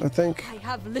Blacksmith, they do me? I think. I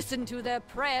have listened to their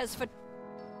prayers for...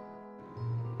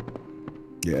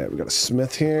 Yeah, we got a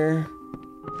smith here.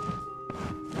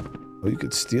 Oh, you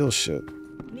could steal shit.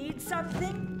 Need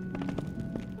something?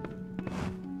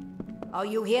 Are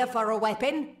you here for a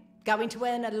weapon? Going to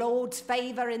earn a lord's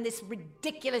favor in this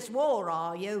ridiculous war,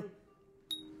 are you?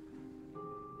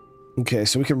 Okay,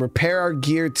 so we can repair our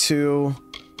gear too.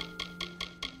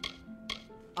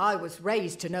 I was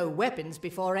raised to know weapons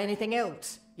before anything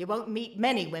else. You won't meet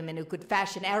many women who could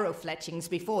fashion arrow fletchings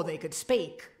before they could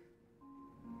speak.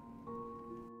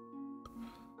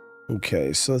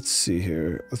 Okay, so let's see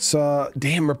here. Let's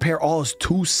damn, repair all is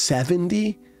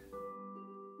 270.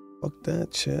 Fuck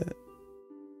that shit.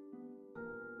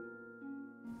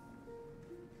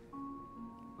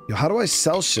 Yo, how do I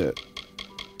sell shit?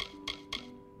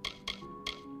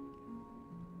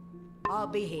 I'll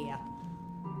be here.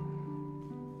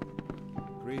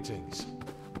 Greetings.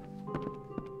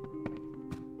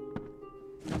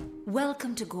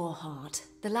 Welcome to Goreheart,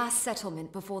 the last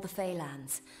settlement before the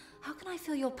Feylands. How can I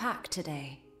fill your pack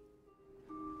today?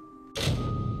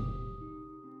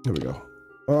 Here we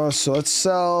go. So let's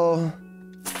sell...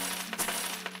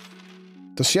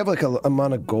 Does she have like a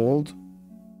amount of gold?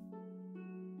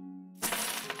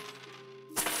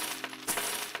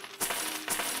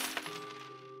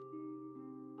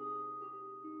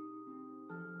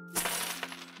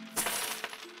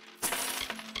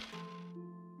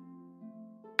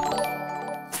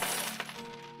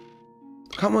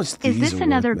 How much is this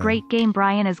another great game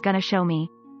Brian is gonna show me?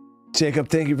 Jacob,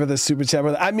 thank you for the super chat,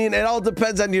 brother. I mean, it all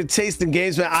depends on your taste in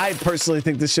games, man. I personally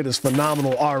think this shit is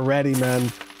phenomenal already, man.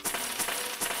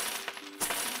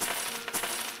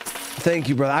 Thank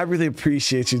you, brother. I really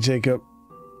appreciate you, Jacob.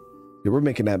 Yeah, we're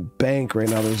making that bank right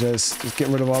now. They're just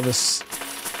getting rid of all this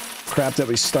crap that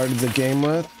we started the game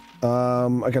with.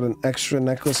 I got an extra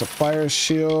necklace, a fire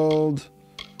shield.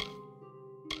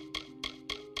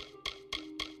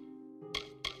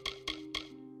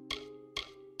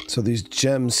 So these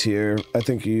gems here, I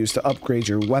think you use to upgrade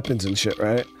your weapons and shit,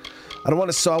 right? I don't want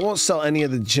to sell. I won't sell any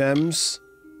of the gems.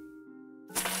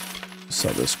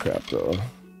 Sell this crap though.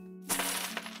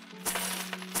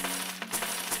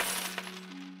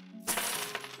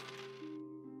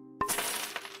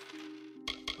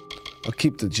 I'll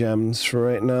keep the gems for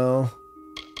right now.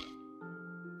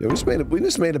 Yeah, we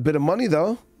just made a bit of money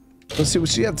though. Let's see what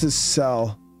she had to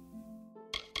sell.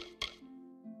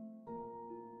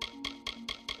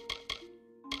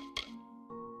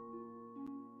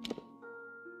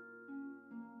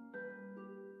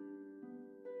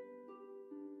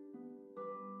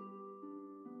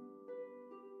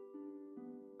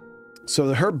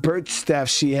 So her birch staff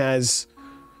she has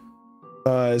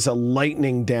is a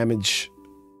lightning damage.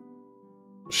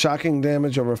 Shocking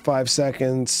damage over 5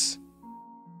 seconds.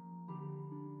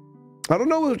 I don't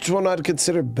know which one I'd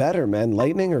consider better, man.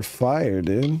 Lightning or fire,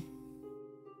 dude?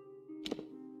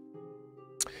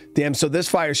 Damn, so this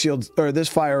fire shield, or this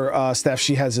fire staff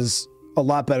she has is a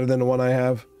lot better than the one I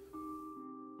have.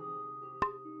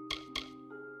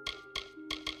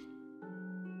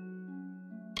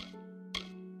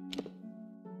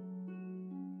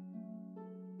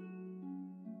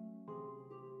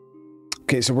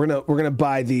 Okay, so we're gonna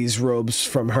buy these robes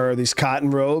from her, these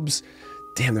cotton robes.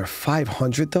 Damn, they're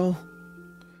 500 though. All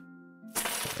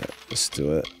right, let's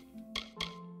do it.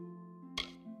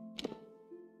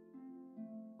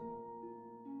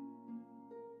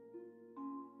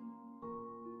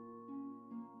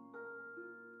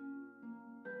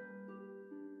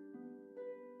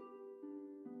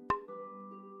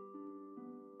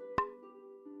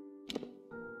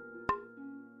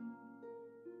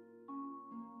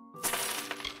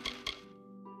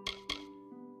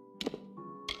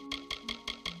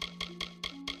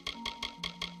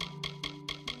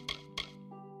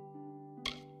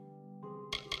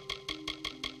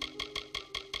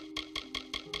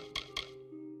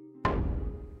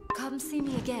 see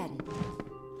me again.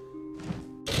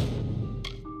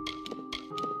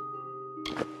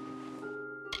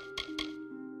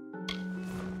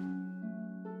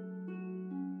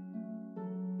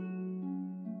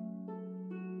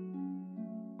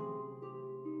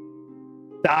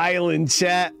 Styling,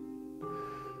 chat.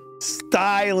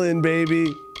 Styling,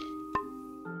 baby.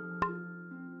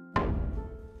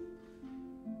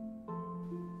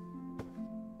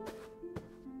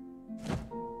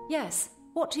 Yes,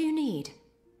 what do you need?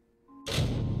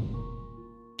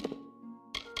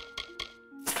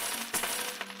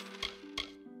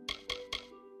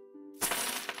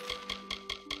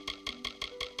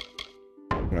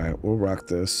 All right, we'll rock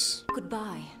this.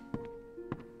 Goodbye.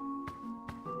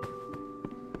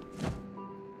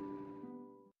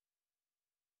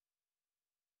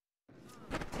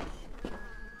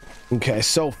 Okay,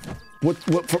 so what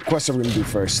quest are we gonna do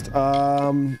first?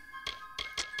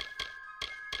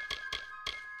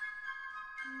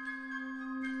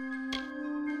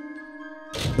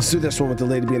 Let's do this one with the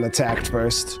lady being attacked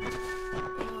first.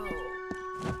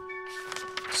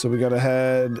 So we gotta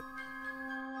head.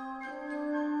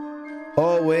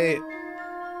 Oh wait.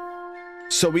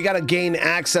 So we gotta gain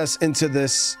access into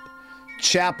this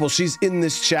chapel. She's in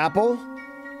this chapel.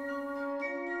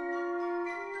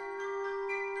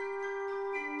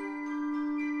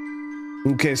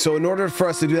 Okay, so in order for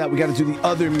us to do that, we got to do the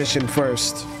other mission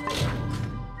first.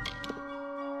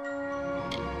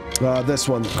 This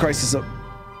one, Crisis of.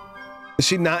 Is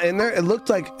she not in there? It looked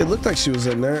like she was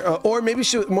in there, or maybe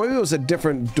it was a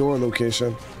different door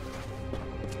location.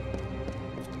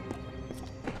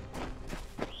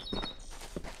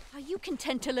 Are you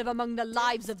content to live among the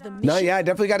lives of the mission? No, yeah, I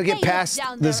definitely got to get past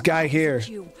this guy here.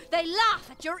 They laugh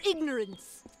at your ignorance.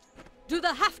 Do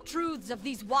the half-truths of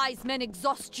these wise men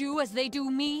exhaust you as they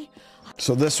do me?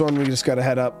 So this one, we just got to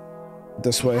head up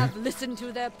this way. I've listened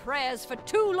to their prayers for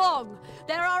too long.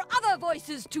 There are other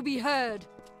voices to be heard.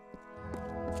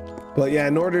 But yeah,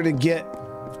 in order to get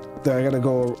there, I got to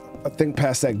go, I think,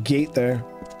 past that gate there.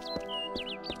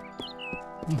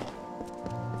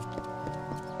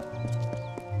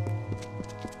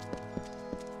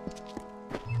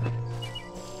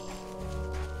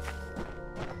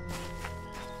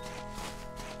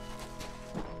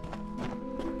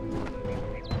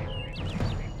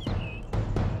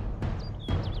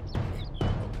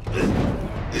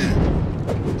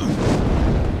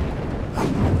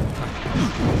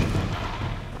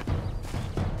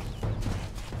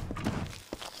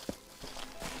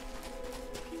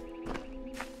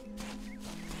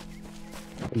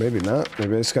 Maybe not.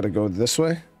 Maybe I just gotta go this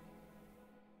way.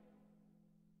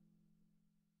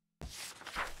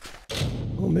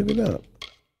 Well, maybe not.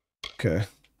 Okay.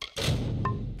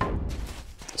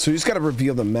 So you just gotta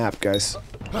reveal the map, guys.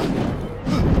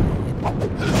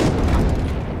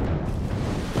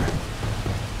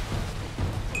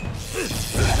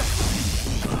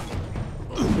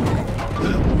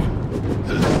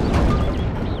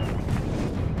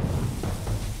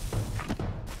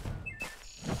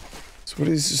 What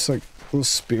is just like little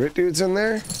spirit dudes in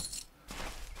there?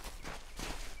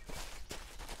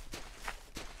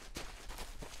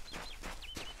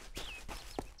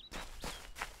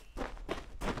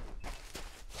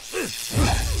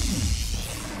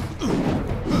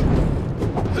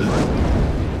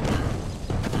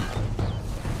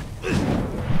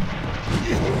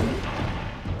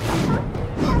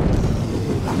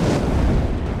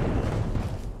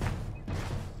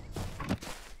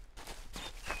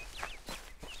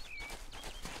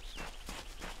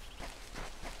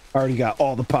 Already got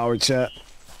all the power, chat.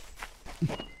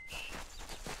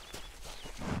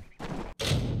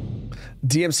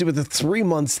 DMC with the 3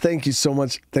 months. Thank you so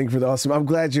much. Thank you for the awesome. I'm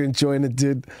glad you're enjoying it,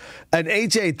 dude. And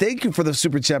AJ, thank you for the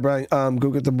super chat, Brian.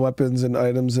 Go get the weapons and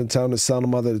items in town to sell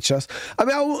them out of the chest. I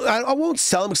mean, I won't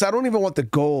sell them because I don't even want the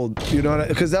gold. You know,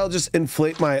 because that'll just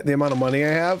inflate the amount of money I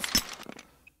have.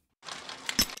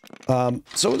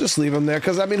 So we'll just leave them there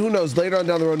because I mean, who knows? Later on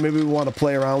down the road, maybe we want to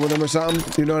play around with them or something.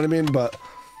 You know what I mean? But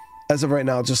as of right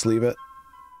now, just leave it.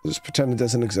 Just pretend it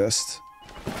doesn't exist.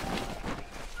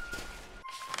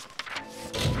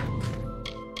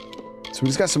 So we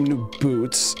just got some new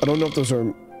boots. I don't know if those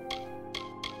are...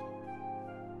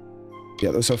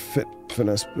 Yeah, those are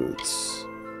finesse boots.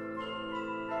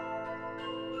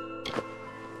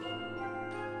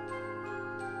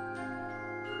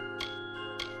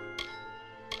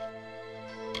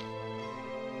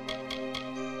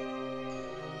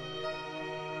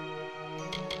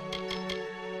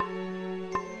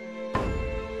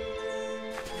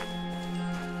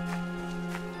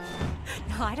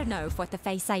 I don't know if what the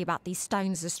Fae say about these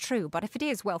stones is true, but if it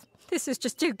is, well, this is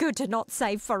just too good to not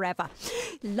save forever.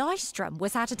 Lystrom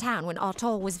was out of town when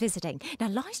Artol was visiting. Now,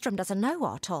 Lystrom doesn't know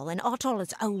Artol, and Artol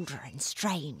is older and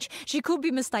strange. She could be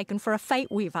mistaken for a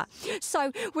fate weaver.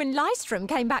 So, when Lystrom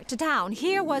came back to town,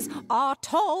 here was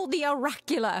Artol the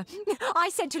Oracular.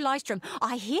 I said to Lystrom,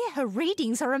 I hear her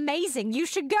readings are amazing. You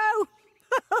should go.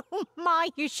 Oh my,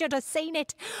 you should have seen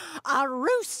it. A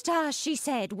rooster, she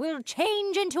said, will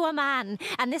change into a man,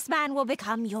 and this man will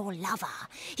become your lover.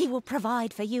 He will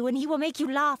provide for you, and he will make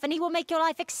you laugh, and he will make your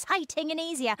life exciting and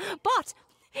easier. But,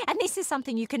 and this is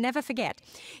something you can never forget,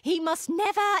 he must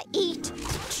never eat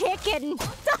chicken.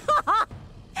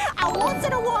 And once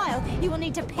in a while, you will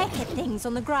need to peck at things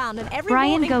on the ground, and every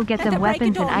Brian, morning, go get at them the break of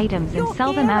weapons and dawn, items and you'll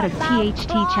sell them hear out a of loud THT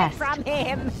cry chest. from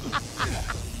him.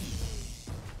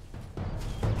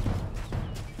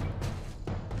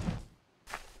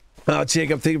 Oh,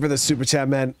 Jacob, thank you for the super chat,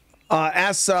 man.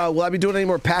 Will I be doing any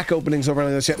more pack openings over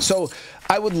on the channel? So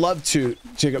I would love to,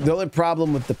 Jacob. The only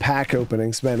problem with the pack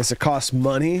openings, man, is it costs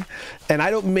money, and I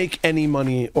don't make any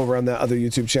money over on that other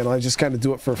YouTube channel. I just kind of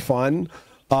do it for fun.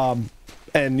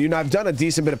 And you know, I've done a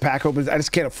decent bit of pack opens. I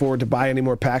just can't afford to buy any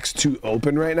more packs to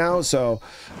open right now. So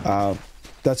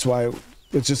that's why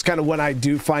it's just kind of when I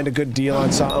do find a good deal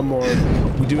on something, or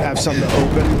we do have something to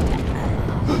open.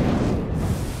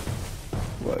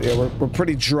 Well, yeah, we're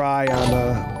pretty dry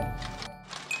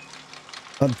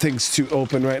on things to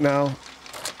open right now.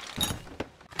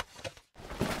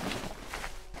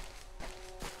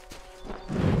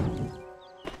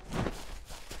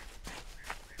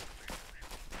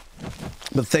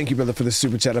 But thank you, brother, for the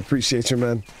super chat. I appreciate you,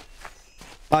 man.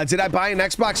 Did I buy an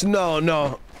Xbox?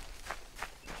 No.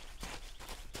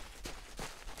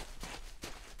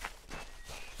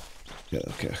 Yeah,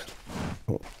 okay.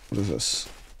 Oh, what is this?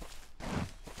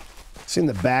 Seen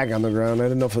the bag on the ground. I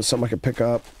didn't know if it was something I could pick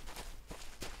up.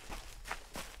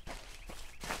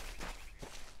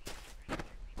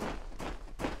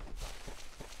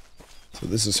 So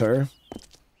this is her.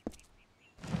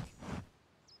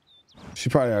 She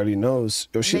probably already knows.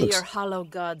 Oh, she May looks... your hollow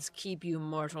gods keep you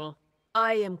mortal.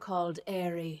 I am called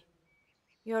Aerie.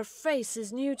 Your face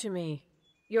is new to me.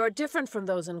 You're different from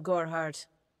those in Gorhart.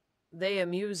 They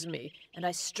amuse me, and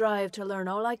I strive to learn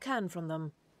all I can from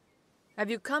them. Have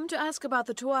you come to ask about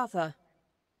the Tuatha?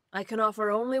 I can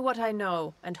offer only what I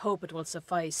know, and hope it will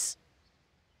suffice.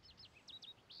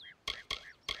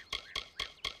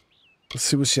 Let's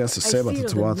see what she has to say about the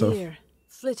Tuatha.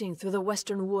 Flitting through the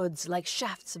western woods like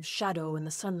shafts of shadow in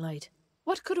the sunlight.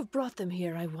 What could have brought them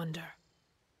here, I wonder?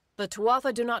 The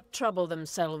Tuatha do not trouble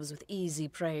themselves with easy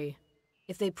prey.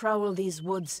 If they prowl these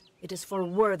woods, it is for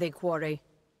worthy quarry.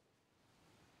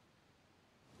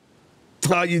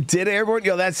 Oh, you did, Airborne?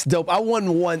 Yo, that's dope. I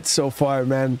won once so far,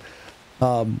 man.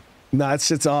 Nah, that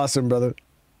shit's awesome, brother.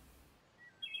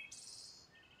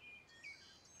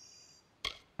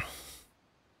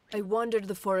 I wandered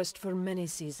the forest for many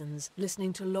seasons,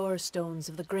 listening to lore stones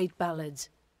of the great ballads.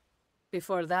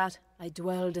 Before that, I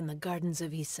dwelled in the gardens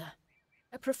of Issa.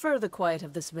 I prefer the quiet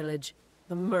of this village,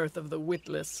 the mirth of the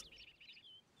witless.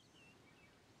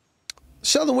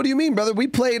 Sheldon, what do you mean, brother? We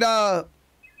played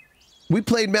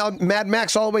Mad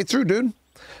Max all the way through, dude.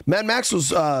 Mad Max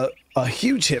was a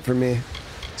huge hit for me.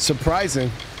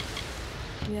 Surprising.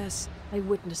 Yes, I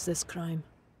witnessed this crime,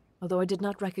 although I did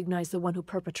not recognize the one who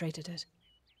perpetrated it.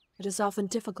 It is often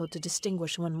difficult to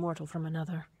distinguish one mortal from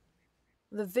another.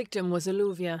 The victim was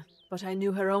Alluvia, but I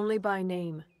knew her only by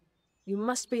name. You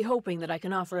must be hoping that I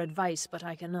can offer advice, but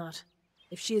I cannot.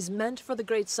 If she is meant for the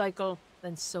Great Cycle,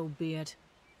 then so be it.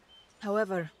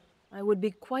 However, I would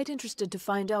be quite interested to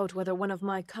find out whether one of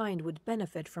my kind would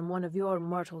benefit from one of your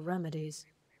mortal remedies.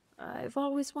 I've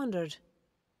always wondered.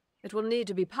 It will need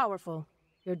to be powerful.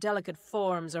 Your delicate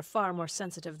forms are far more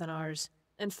sensitive than ours.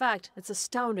 In fact, it's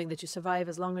astounding that you survive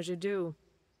as long as you do.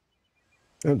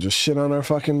 Oh, just shit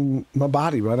on my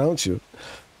body, why don't you?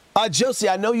 Josie,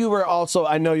 I know you were also,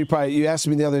 you asked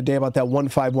me the other day about that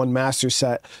 151 master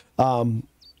set.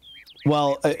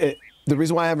 Well, the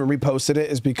reason why I haven't reposted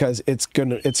it is because it's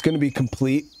gonna be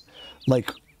complete, like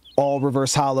all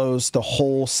reverse hollows, the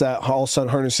whole set, all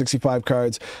 165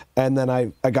 cards, and then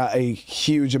I got a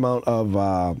huge amount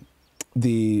of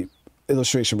the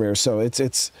illustration rare, so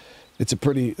it's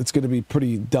gonna be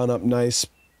pretty done up nice.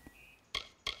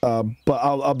 But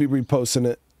I'll be reposting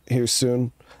it here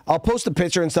soon. I'll post a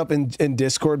picture and stuff in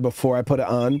Discord before I put it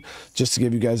on, just to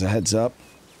give you guys a heads up.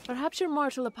 Perhaps your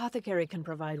mortal apothecary can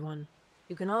provide one.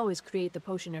 You can always create the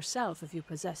potion yourself if you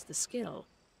possess the skill.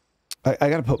 I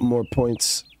gotta put more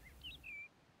points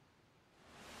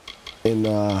in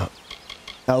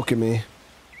alchemy.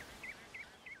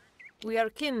 We are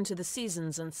kin to the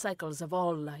seasons and cycles of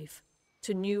all life,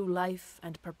 to new life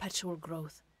and perpetual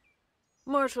growth.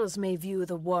 Mortals may view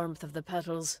the warmth of the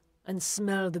petals and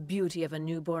smell the beauty of a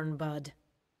newborn bud,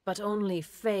 but only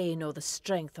Fae know the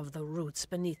strength of the roots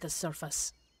beneath the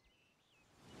surface.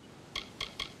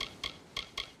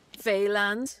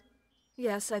 Faelands?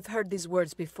 Yes, I've heard these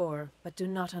words before, but do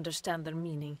not understand their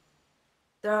meaning.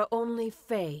 There are only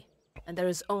Fae, and there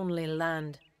is only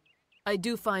land. I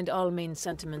do find Almain's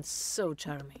sentiments so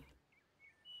charming.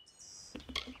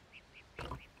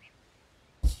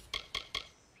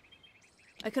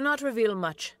 I cannot reveal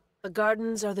much. The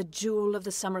gardens are the jewel of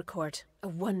the summer court, a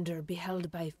wonder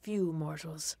beheld by few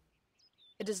mortals.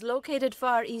 It is located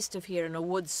far east of here in a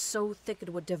wood so thick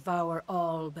it would devour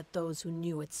all but those who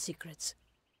knew its secrets.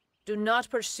 Do not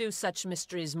pursue such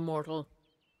mysteries, mortal.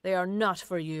 They are not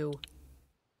for you.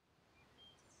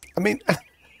 I mean,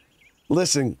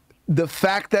 listen, the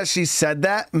fact that she said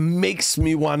that makes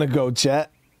me want to go,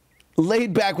 chat.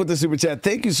 Laid back with the super chat.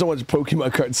 Thank you so much,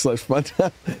 Pokemon Card Slush Fund.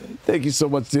 Thank you so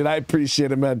much, dude. I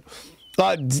appreciate it, man.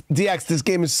 DX, this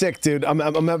game is sick, dude. I'm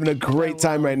having a great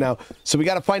time right now. So we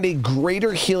got to find a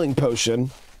greater healing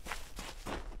potion.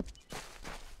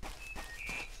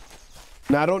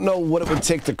 Now, I don't know what it would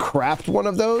take to craft one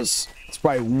of those. It's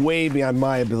probably way beyond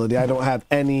my ability. I don't have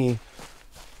any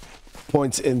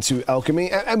points into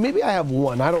alchemy. And maybe I have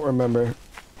one. I don't remember.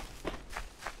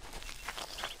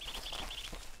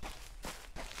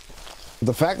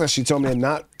 The fact that she told me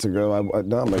not to go,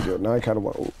 now I'm gonna go. Now I kind of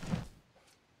want. What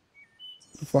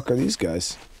the fuck are these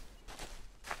guys?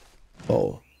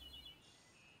 Oh.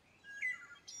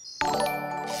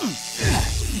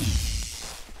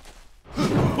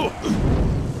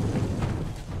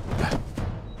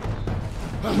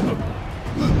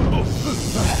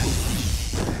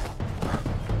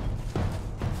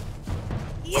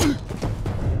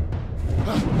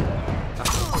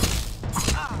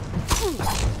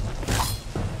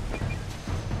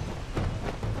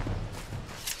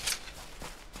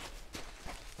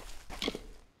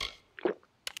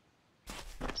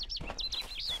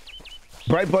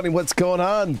 Bright Bunny, what's going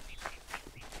on?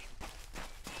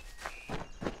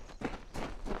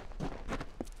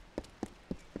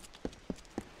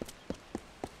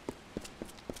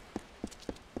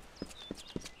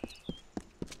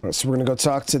 All right, so we're gonna go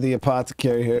talk to the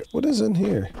apothecary here. What is in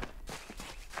here?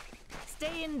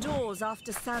 Stay indoors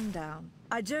after sundown.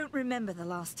 I don't remember the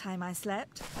last time I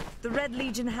slept. The Red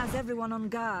Legion has everyone on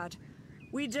guard.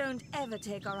 We don't ever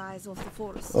take our eyes off the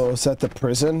forest. Oh, is that the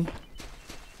prison?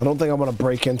 I don't think I want to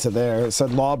break into there. It said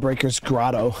Lawbreaker's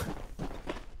Grotto.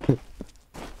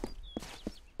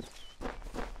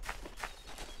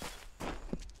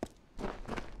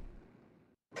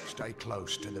 Stay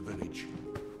close to the village.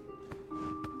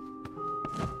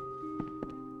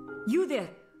 You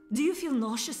there? Do you feel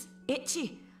nauseous?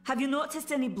 Itchy? Have you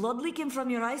noticed any blood leaking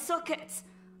from your eye sockets?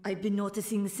 I've been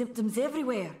noticing the symptoms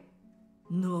everywhere.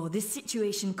 No, this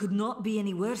situation could not be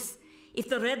any worse. If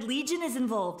the Red Legion is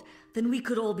involved, then we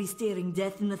could all be staring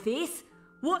death in the face.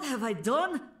 What have I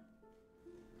done?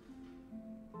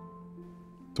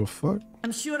 The fuck?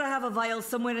 I'm sure I have a vial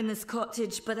somewhere in this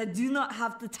cottage, but I do not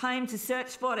have the time to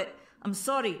search for it. I'm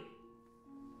sorry.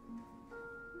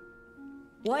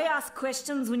 Why ask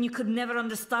questions when you could never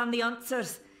understand the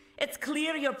answers? It's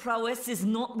clear your prowess is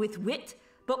not with wit,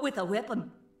 but with a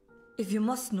weapon. If you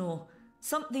must know,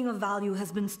 something of value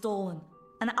has been stolen.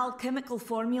 An alchemical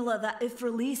formula that, if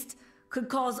released, could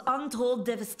cause untold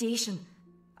devastation.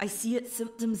 I see its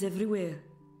symptoms everywhere.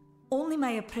 Only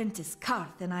my apprentice,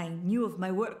 Karth, and I knew of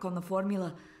my work on the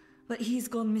formula, but he's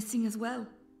gone missing as well.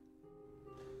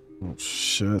 Oh,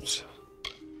 shit.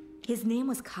 His name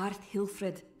was Karth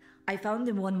Hilfred. I found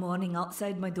him one morning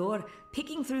outside my door,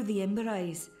 picking through the ember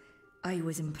eyes. I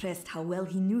was impressed how well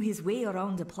he knew his way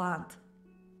around a plant.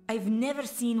 I've never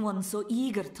seen one so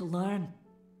eager to learn.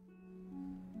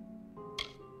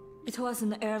 It was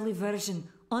an early version,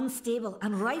 unstable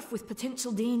and rife with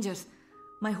potential dangers.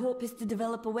 My hope is to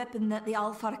develop a weapon that the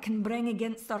Alfar can bring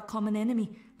against our common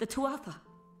enemy, the Tuatha.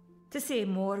 To say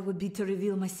more would be to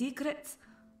reveal my secrets.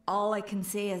 All I can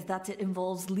say is that it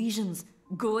involves lesions,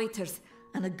 goiters,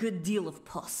 and a good deal of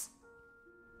pus.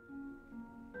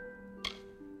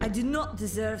 I do not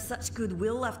deserve such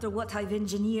goodwill after what I've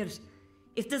engineered.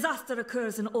 If disaster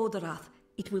occurs in Odorath,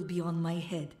 it will be on my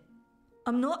head.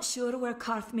 I'm not sure where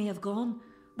Karth may have gone,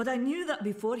 but I knew that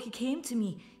before he came to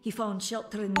me, he found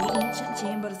shelter in the ancient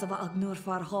chambers of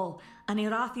Agnurfar Hall, an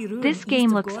Irathi ruin. This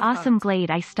game looks awesome, Glade.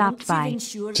 I stopped by.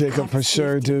 Jacob, for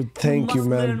sure, dude. Thank you,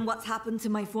 man. You must learn what's happened to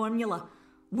my formula.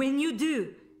 When you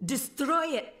do, destroy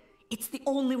it. It's the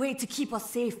only way to keep us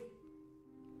safe.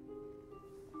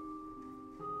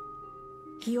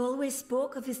 He always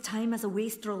spoke of his time as a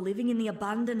wastrel living in the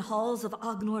abandoned halls of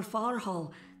Agnor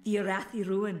Farhall, the Arathi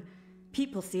ruin.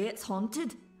 People say it's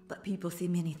haunted, but people say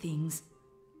many things.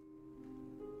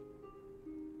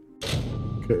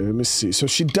 Okay, let me see. So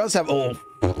she does have... Oh.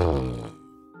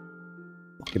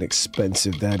 Fucking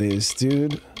expensive that is,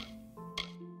 dude.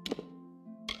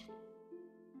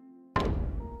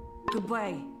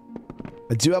 Goodbye.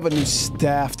 I do have a new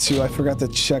staff, too. I forgot to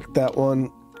check that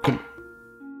one.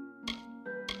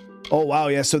 Oh, wow,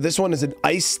 yeah. So this one is an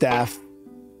ice staff.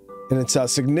 And it's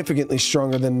significantly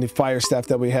stronger than the fire staff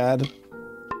that we had.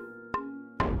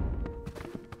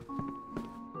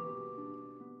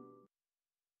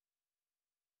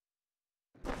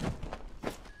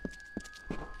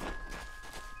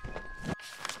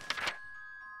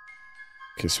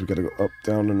 Okay, so we gotta go up,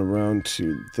 down, and around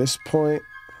to this point.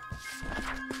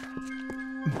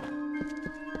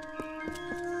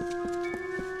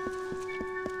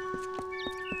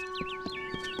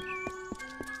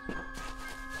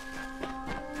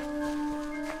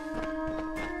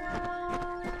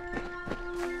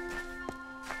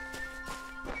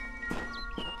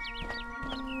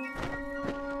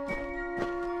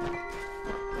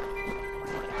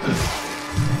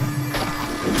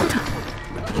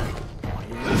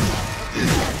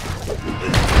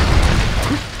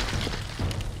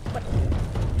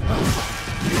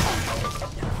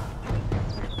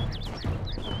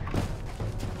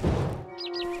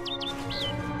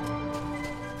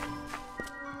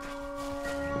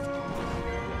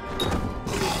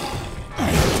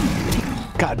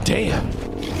 God damn.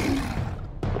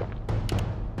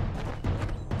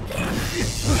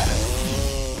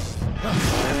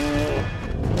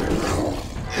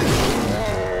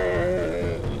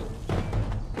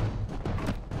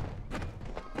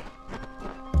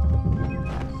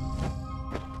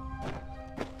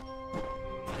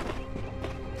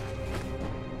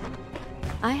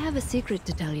 I have a secret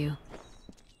to tell you.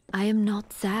 I am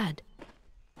not sad.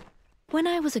 When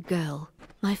I was a girl,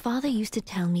 my father used to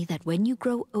tell me that when you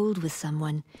grow old with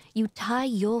someone, you tie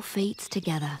your fates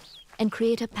together and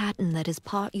create a pattern that is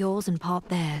part yours and part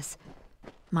theirs.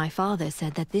 My father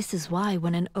said that this is why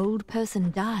when an old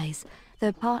person dies,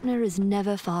 their partner is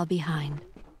never far behind.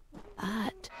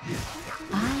 But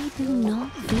I do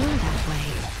not feel that way.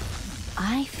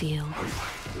 I feel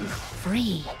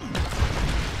free.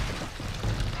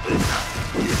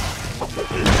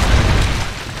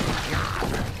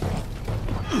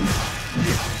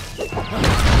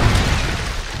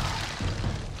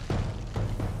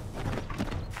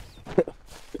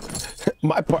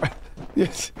 My part,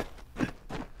 yes.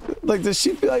 Like, does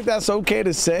she feel like that's okay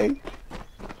to say?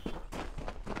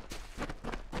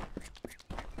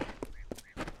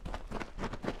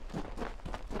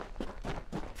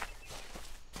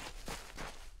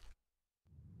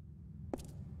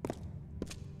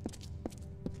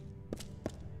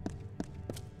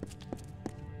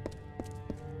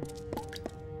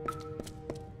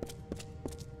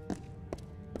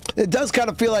 It does kind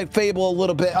of feel like Fable a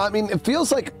little bit. I mean, it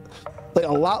feels like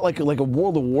a lot like a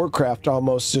World of Warcraft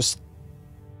almost, just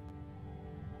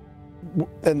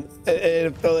and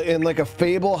like a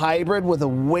Fable hybrid with a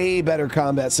way better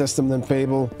combat system than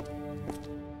Fable.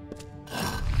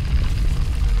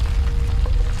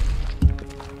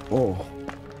 Oh.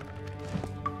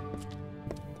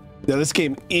 Yeah, this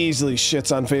game easily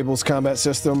shits on Fable's combat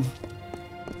system.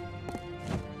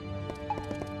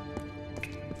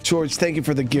 George, thank you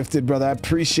for the gifted, brother. I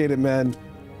appreciate it, man.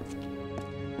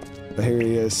 Here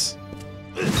he is.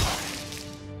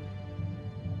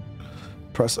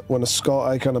 Press when a skull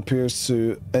icon appears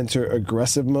to enter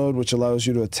aggressive mode, which allows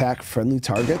you to attack friendly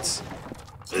targets.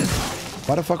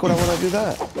 Why the fuck would I want to do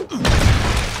that?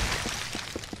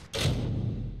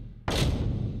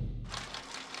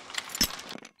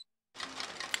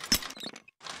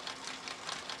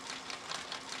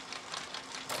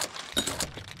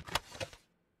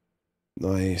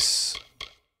 Nice.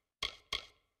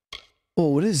 Oh,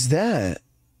 what is that?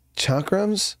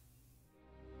 Chakrams?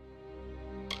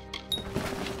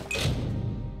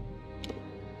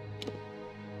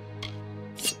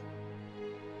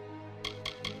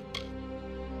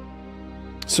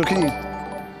 So can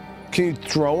you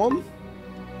throw them?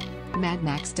 Mad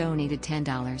Max donated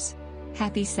 $10.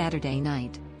 Happy Saturday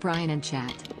night, Brian and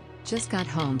chat. Just got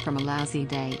home from a lousy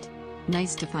date.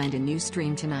 Nice to find a new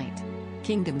stream tonight.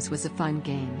 Kingdoms was a fun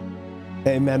game.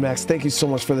 Hey, Mad Max, thank you so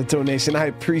much for the donation. I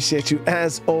appreciate you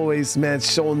as always, man,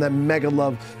 showing that mega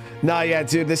love. Nah, yeah,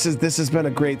 dude, this has been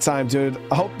a great time, dude.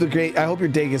 I hope your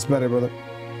day gets better, brother.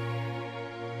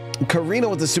 Karina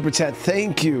with the super chat,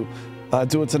 thank you.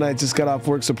 Doing tonight, just got off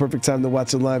work, so perfect time to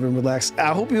watch it live and relax.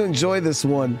 I hope you enjoy this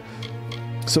one.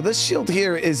 So this shield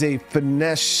here is a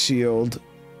finesse shield.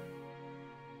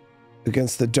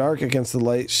 Against the dark, against the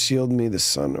light, shield me the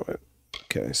sun.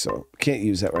 Okay, so can't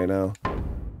use that right now.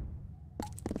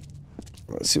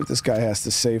 Let's see what this guy has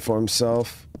to say for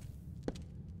himself.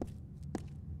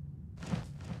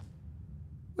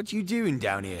 What you doing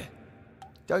down here?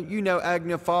 Don't you know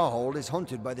Agna Farhold is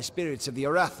haunted by the spirits of the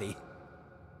Arathi?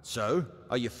 So,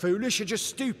 are you foolish or just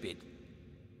stupid?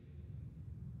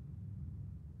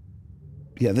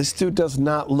 Yeah, this dude does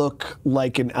not look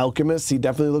like an alchemist. He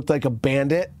definitely looked like a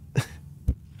bandit.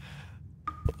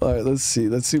 All right, let's see.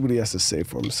 Let's see what he has to say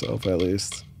for himself, at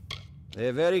least.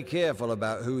 They're very careful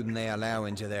about who they allow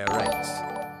into their ranks.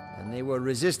 And they were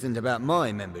resistant about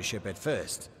my membership at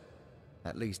first.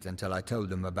 At least until I told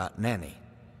them about Nanny.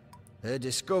 Her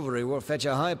discovery will fetch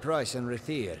a high price on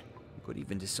Rathir. You could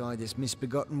even decide this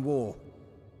misbegotten war.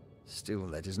 Still,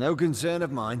 that is no concern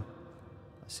of mine.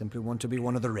 I simply want to be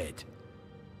one of the Red.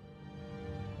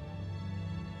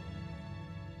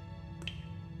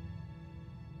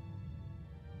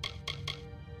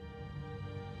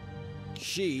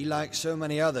 She, like so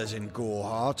many others in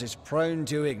Goreheart, is prone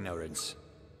to ignorance.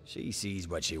 She sees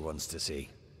what she wants to see.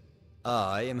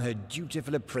 I am her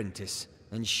dutiful apprentice,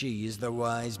 and she is the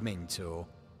wise mentor.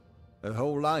 Her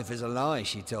whole life is a lie,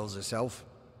 she tells herself.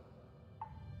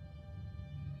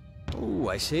 Oh,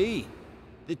 I see.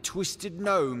 The twisted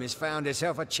gnome has found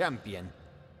herself a champion.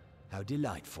 How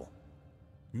delightful.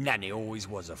 Nanny always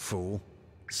was a fool.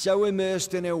 So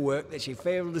immersed in her work that she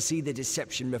failed to see the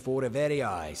deception before her very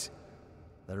eyes.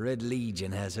 The Red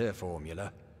Legion has her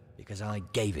formula, because I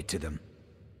gave it to them.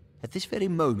 At this very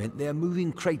moment, they are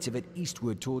moving crates of it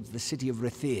eastward towards the city of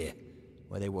Rathir,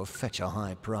 where they will fetch a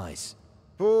high price.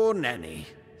 Poor Nanny.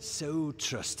 So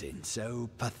trusting, so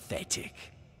pathetic.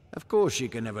 Of course she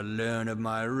can never learn of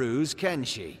my ruse, can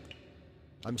she?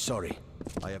 I'm sorry.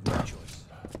 I have no choice.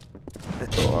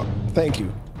 Thank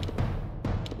you.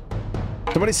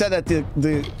 Somebody said that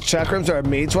the chakrams are a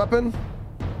mage weapon?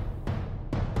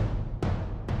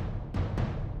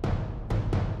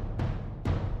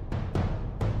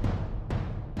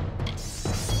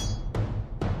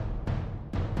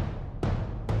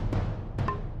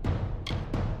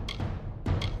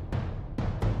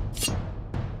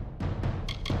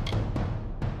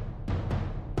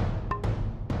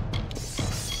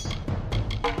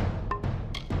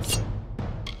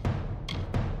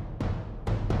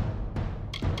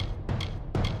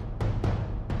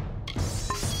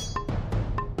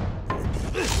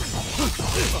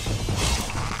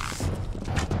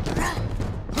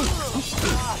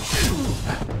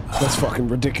 That's fucking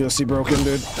ridiculously broken,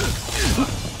 dude.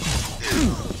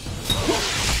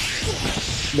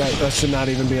 That should not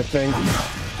even be a thing.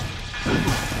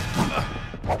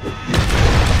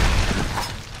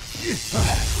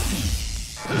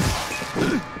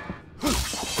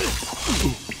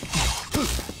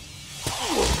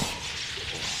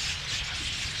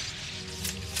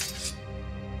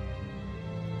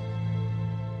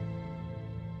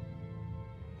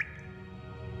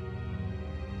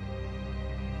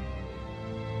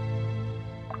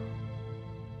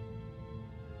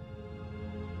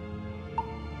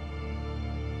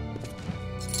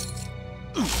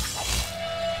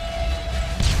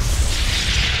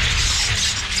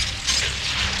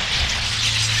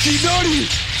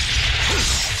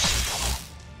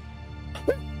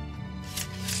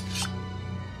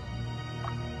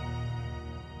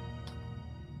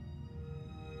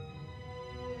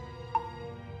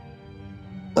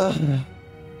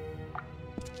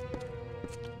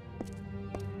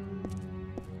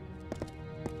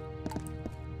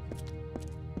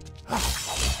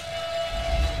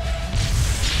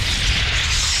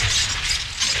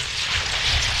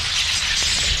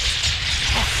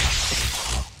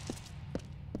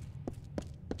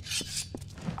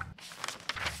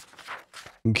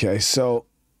 Okay, so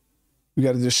we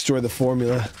got to destroy the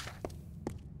formula.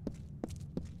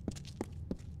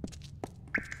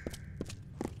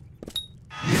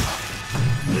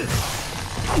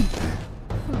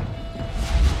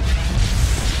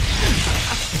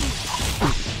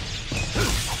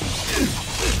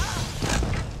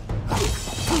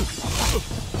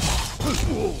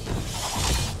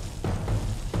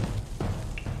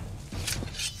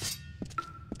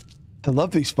 I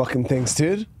love these fucking things,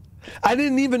 dude. I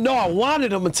didn't even know I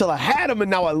wanted them until I had them, and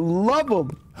now I love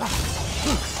them.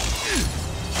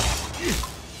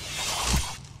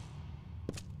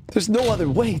 There's no other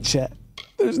way, chat.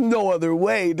 There's no other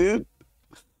way, dude.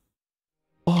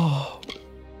 Oh.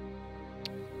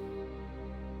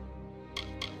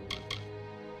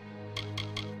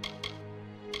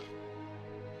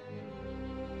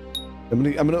 I'm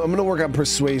gonna work on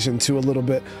persuasion too a little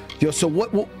bit. Yo, so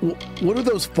what do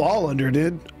those fall under,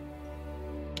 dude?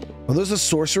 Are those a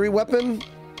sorcery weapon?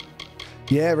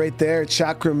 Yeah, right there,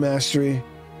 chakra mastery.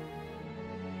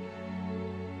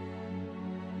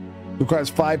 Requires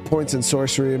 5 points in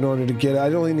sorcery in order to get it.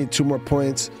 I only need 2 more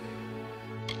points.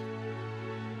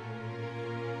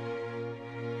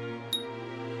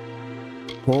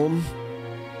 Boom.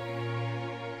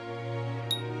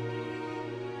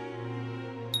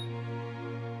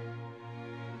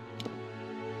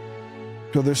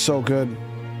 Yo, they're so good.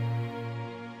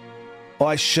 Oh,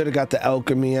 I should have got the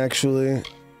alchemy, actually.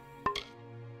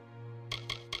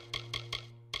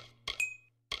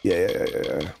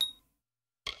 Yeah.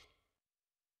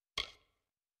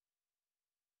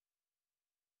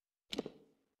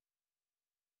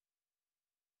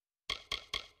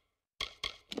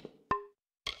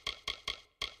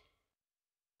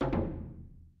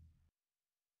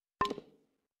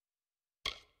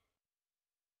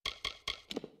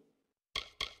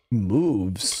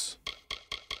 Moves.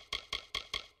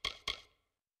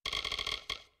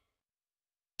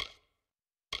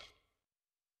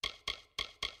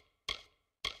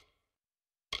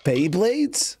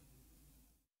 Beyblades?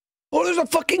 Oh, there's a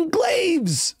fucking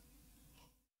glaives!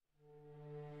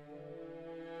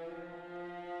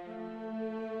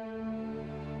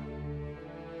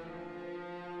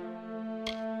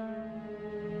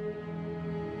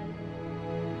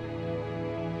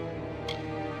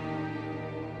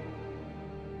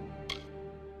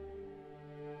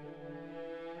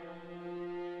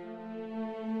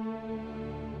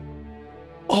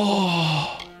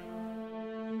 Oh.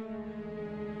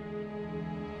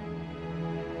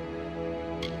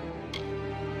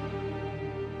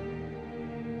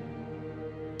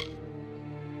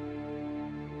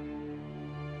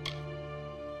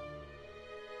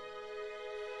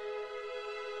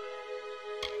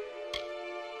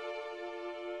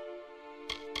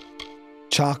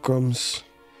 Chakrams.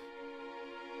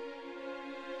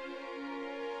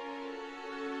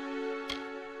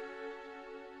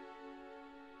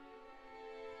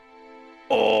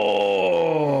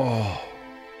 Oh.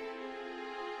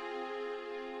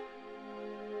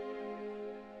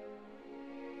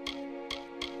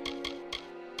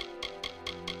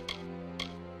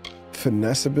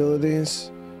 Finesse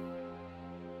abilities.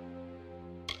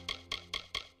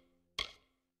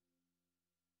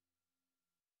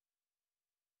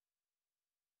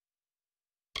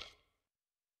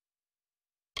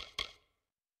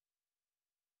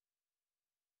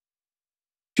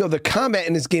 Yo, the combat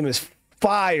in this game is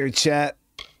fire, chat.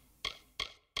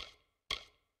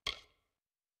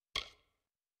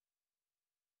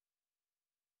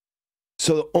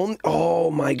 So the only,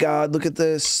 oh my God, look at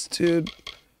this, dude.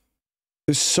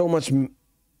 There's so much.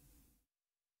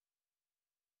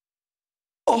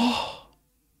 Oh.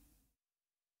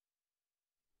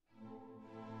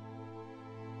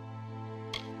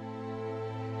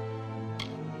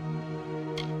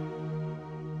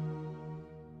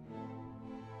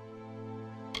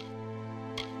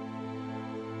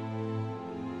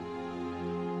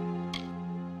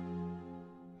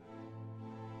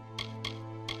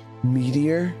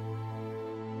 Meteor.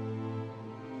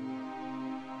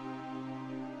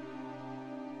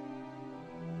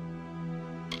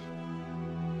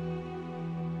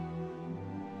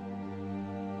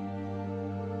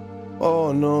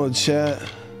 Oh no, chat.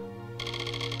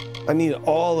 I need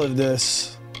all of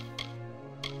this.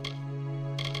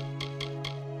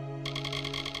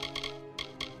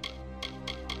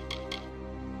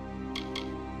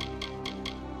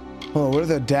 Oh, what are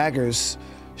the daggers?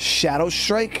 Shadow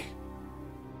Strike?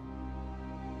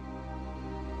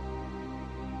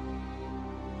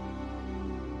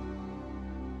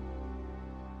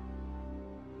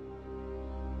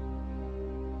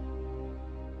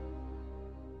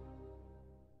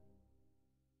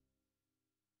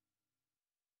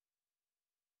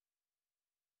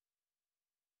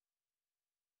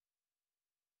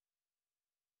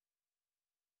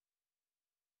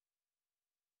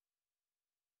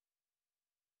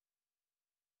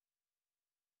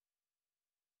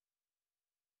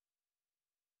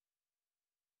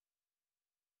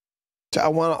 I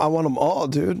want them all,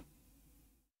 dude.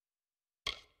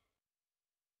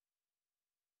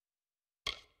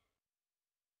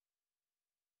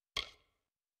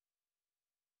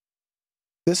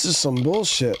 This is some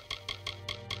bullshit.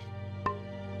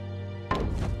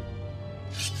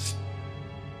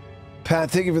 Pat,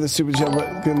 thank you for the super chat.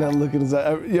 But not look at his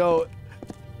eye. Yo,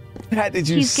 Pat, did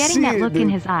you He's see getting that it, look dude? in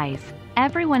his eyes.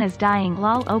 Everyone is dying,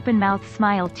 lol, open mouth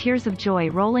smile, tears of joy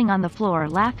rolling on the floor,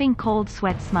 laughing cold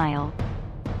sweat smile.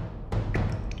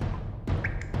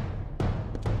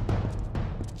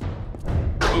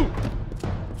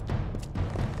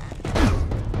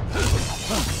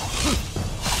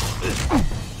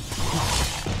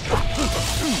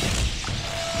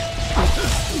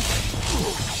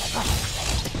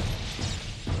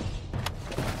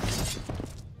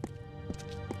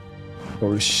 Or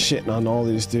we're shitting on all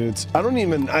these dudes. I don't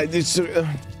even.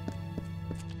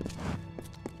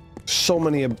 So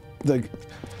many of the.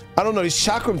 I don't know. These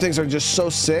chakram things are just so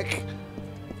sick.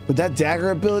 But that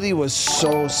dagger ability was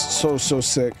so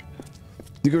sick.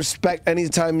 You can respect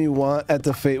anytime you want at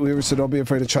the Fate Weaver, so don't be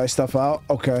afraid to try stuff out.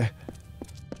 Okay.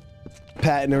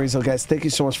 Pat and Arizel, guys, thank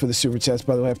you so much for the super chats,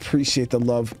 by the way. I appreciate the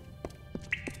love.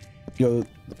 Yo,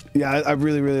 yeah, I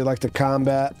really, really like the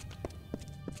combat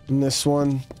in this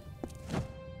one.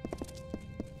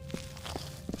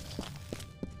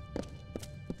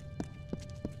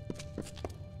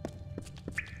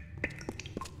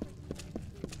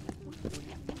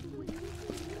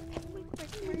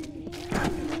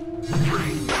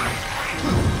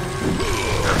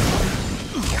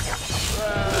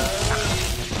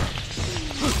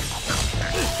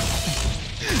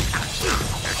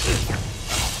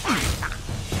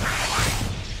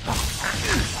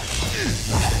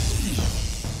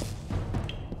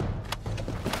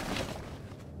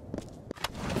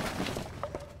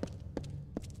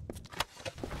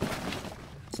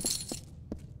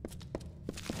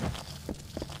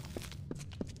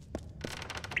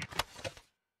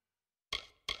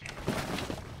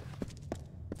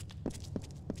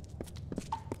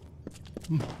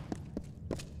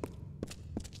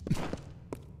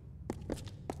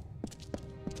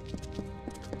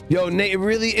 Yo, Nate, it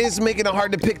really is making it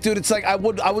hard to pick, dude. It's like I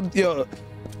would, yo,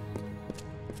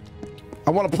 I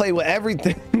want to play with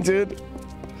everything, dude.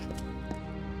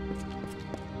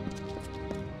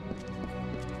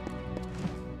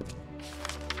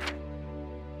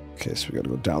 Okay, so we gotta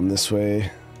go down this way.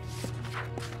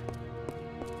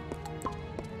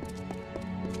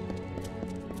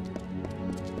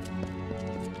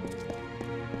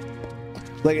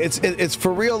 Like it's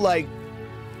for real. Like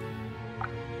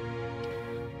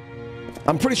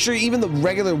I'm pretty sure even the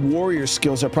regular warrior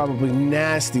skills are probably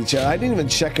nasty. Chat. I didn't even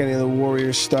check any of the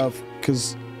warrior stuff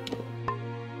because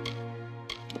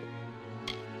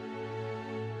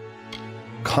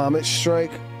Comet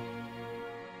Strike.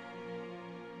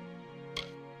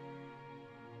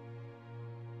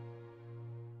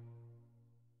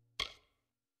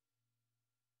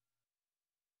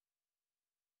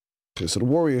 Okay, so the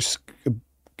warrior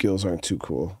skills aren't too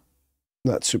cool.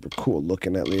 Not super cool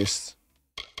looking, at least.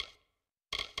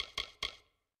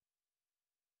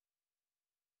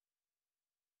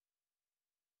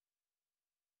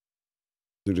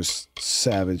 They're just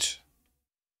savage.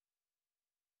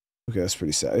 Okay, that's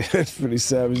pretty savage. That's pretty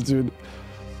savage, dude.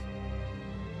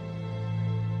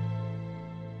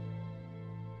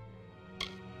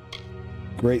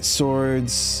 Great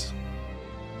swords.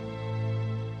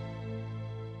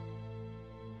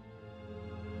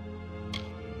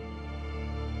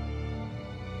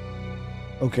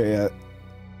 Okay, yeah.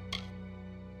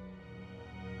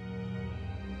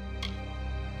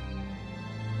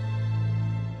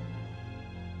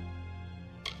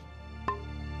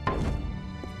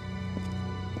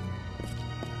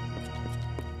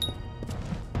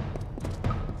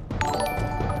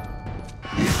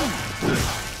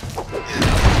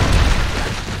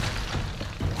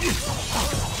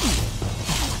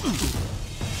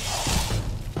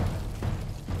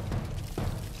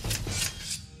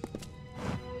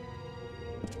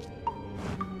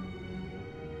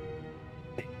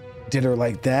 Did her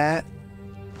like that?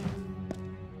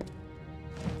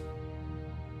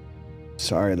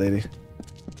 Sorry, lady.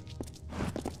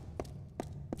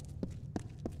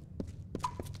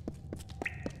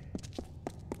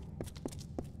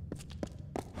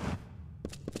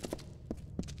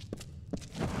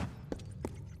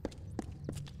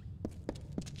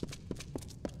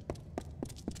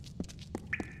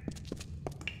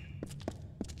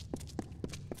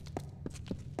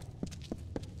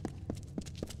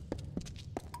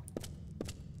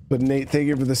 But Nate, thank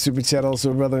you for the super chat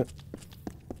also, brother.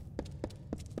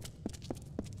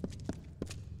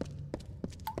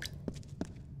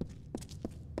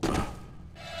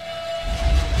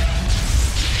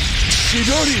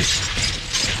 Shidori!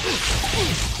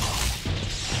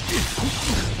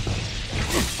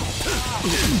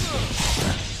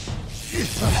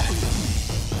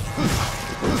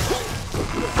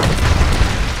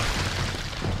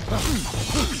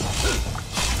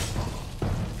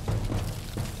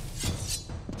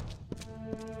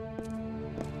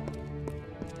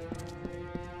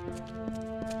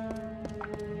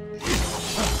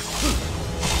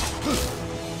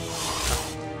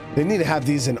 They need to have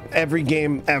these in every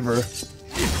game ever.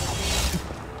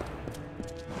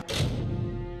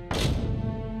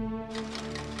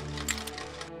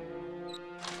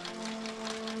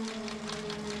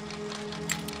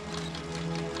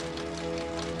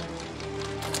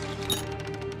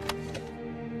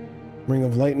 Ring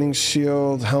of Lightning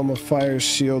Shield, Helm of Fire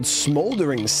Shield,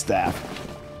 Smoldering Staff.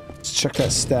 Let's check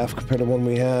that staff compared to one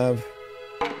we have.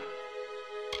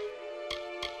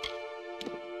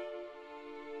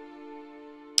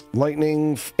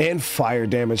 Lightning and fire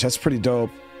damage. That's pretty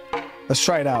dope. Let's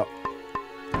try it out.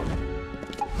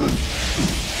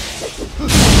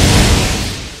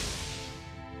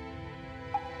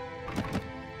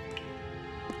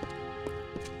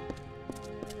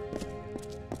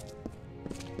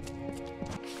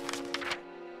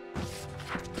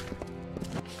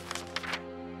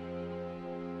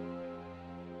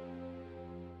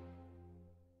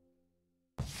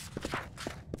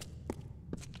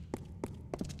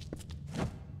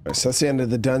 So that's the end of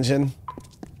the dungeon.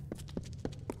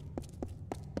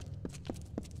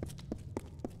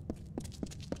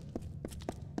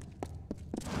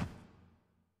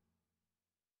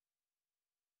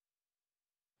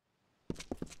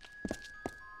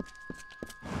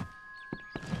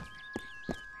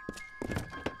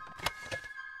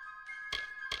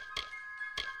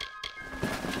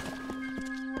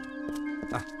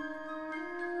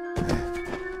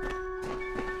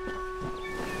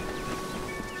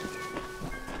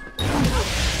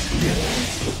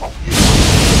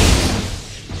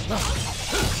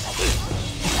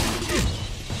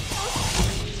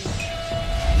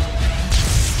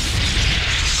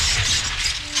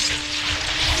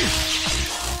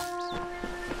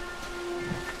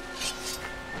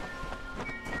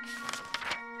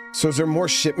 So is there more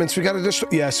shipments we gotta destroy?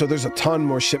 Yeah, so there's a ton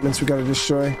more shipments we gotta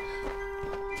destroy.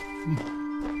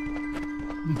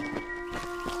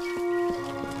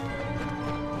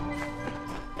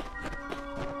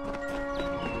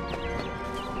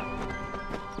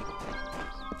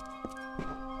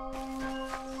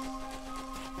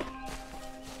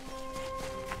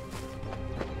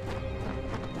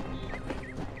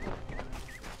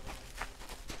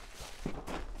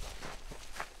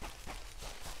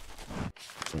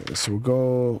 So we'll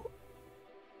go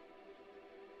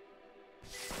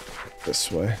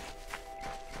this way.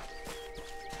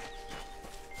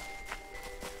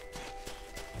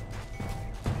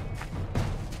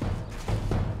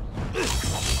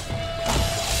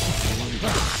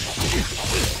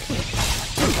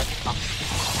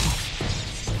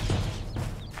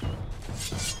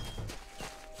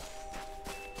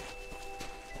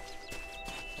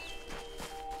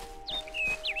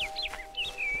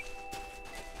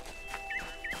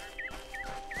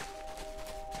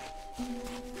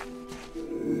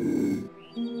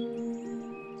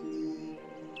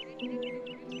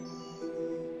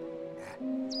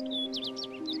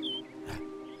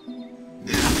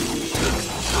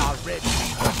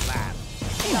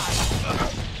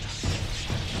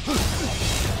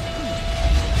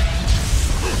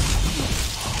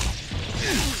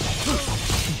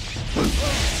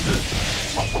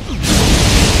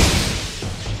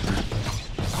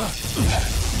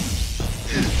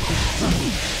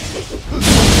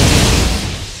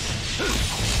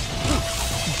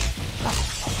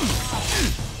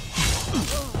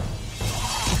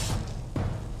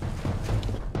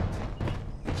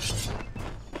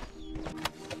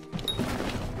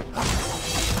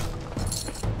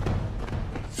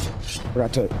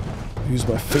 Forgot to use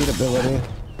my fate ability.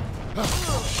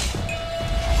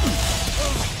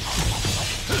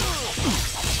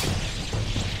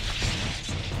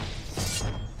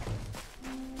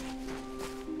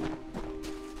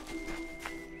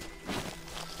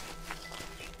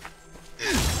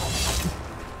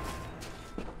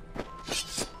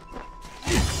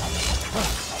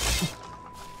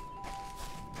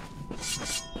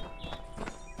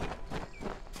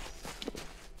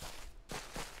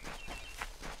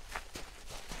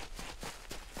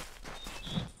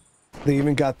 They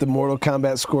even got the Mortal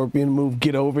Kombat Scorpion move,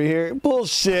 get over here.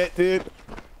 Bullshit, dude.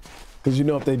 Because you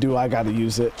know if they do, I gotta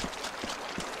use it.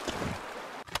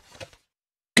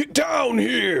 Get down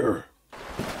here!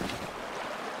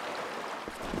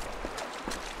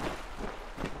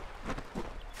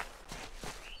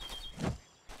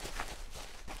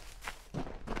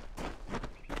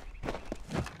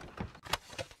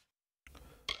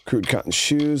 Crude cotton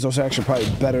shoes. Those are actually probably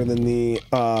better than the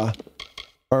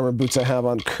armor boots I have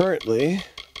on currently.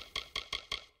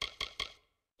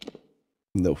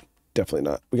 No, definitely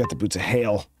not. We got the boots of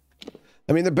hail.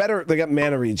 I mean, they're better. They got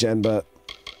mana regen, but...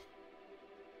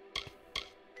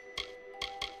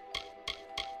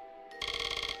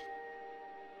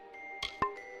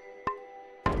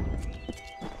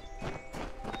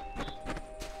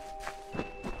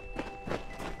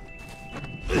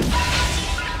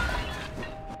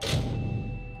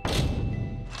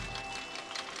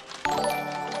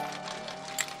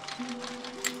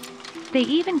 They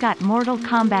even got Mortal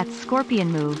Kombat's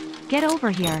Scorpion move. Get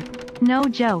over here. No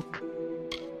joke.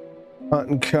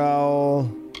 Hunting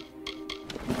cowl.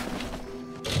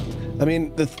 I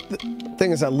mean, the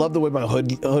thing is, I love the way my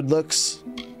hood looks.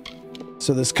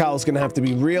 So this cowl's gonna have to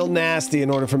be real nasty in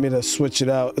order for me to switch it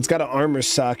out. It's got an armor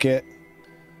socket.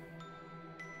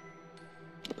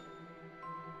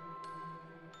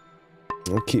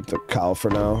 I'll keep the cowl for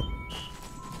now.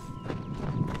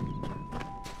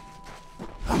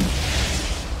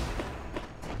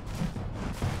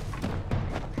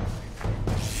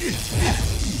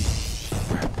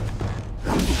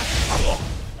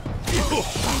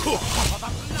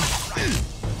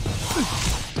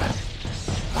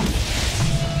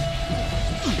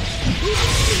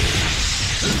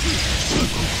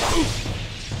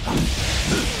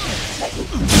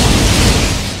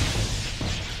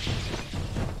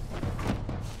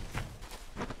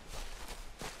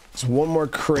 There's one more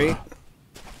crate.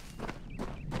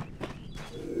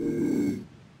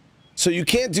 So you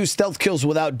can't do stealth kills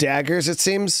without daggers, it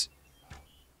seems.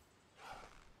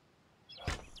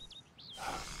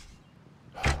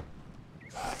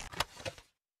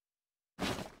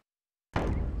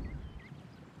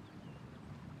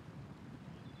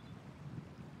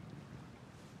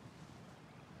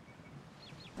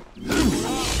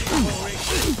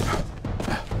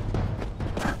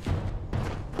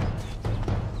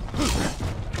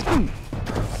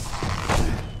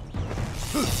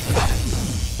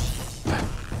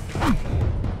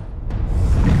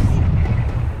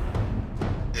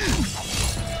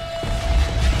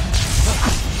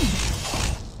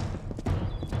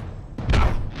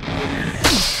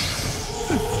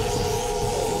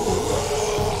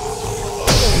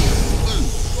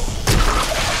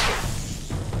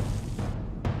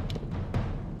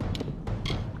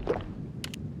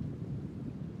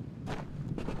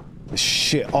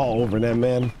 Shit all over that,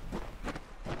 man.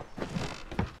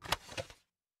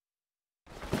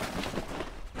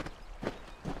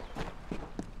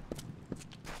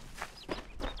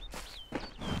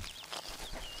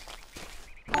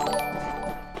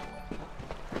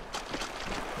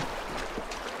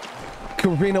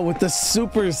 Karina with the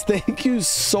supers, thank you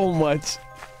so much.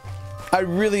 I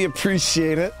really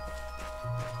appreciate it.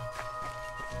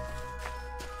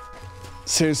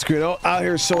 Seriously, out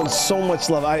here showing so much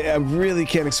love. I really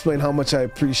can't explain how much I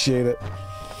appreciate it.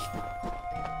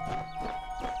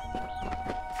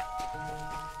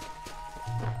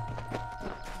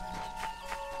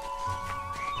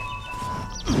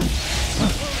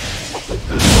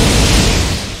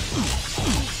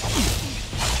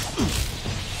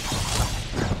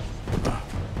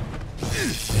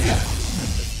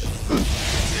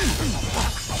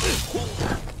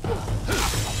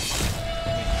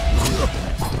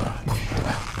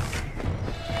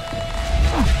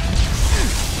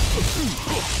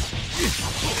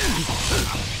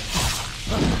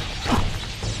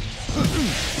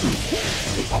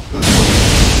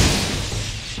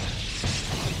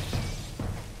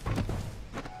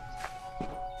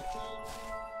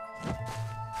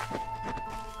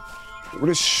 We're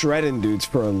just shredding dudes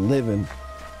for a living.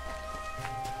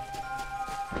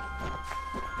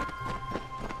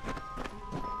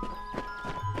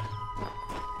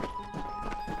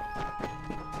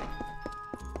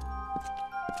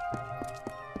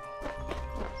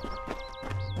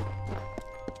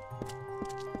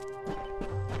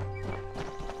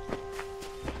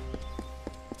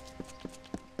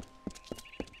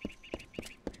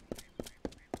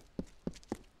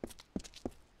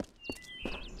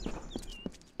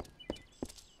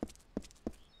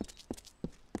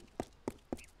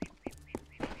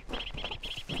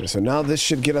 So now this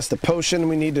should get us the potion.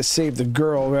 We need to save the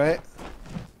girl, right?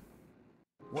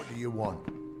 What do you want?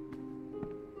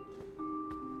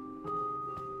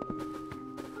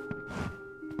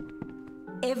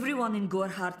 Everyone in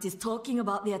Gorhart is talking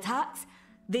about the attacks.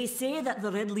 They say that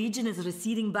the Red Legion is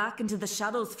receding back into the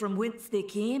shadows from whence they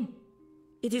came.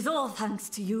 It is all thanks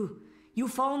to you. You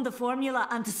found the formula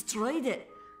and destroyed it.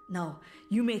 Now,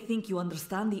 you may think you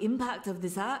understand the impact of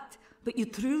this act, but you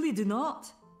truly do not.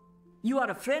 You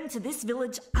are a friend to this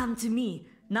village and to me,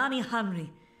 Nanny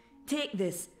Henry. Take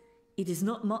this. It is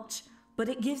not much, but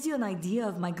it gives you an idea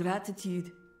of my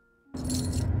gratitude.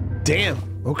 Damn.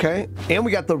 Okay. And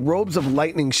we got the robes of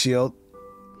lightning shield.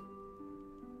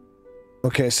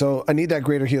 Okay, so I need that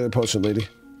greater healer potion, lady.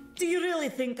 Do you really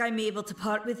think I'm able to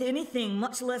part with anything,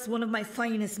 much less one of my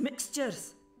finest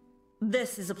mixtures?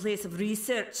 This is a place of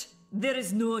research. There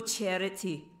is no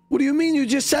charity. What do you mean? You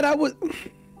just said I would...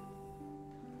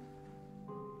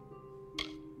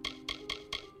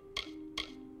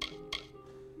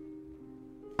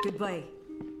 Goodbye.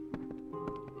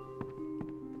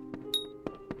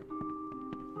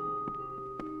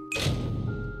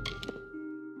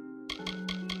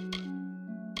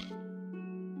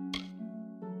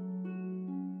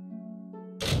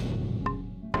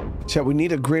 Chat, we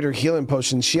need a greater healing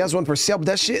potion. She has one for sale, but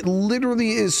that shit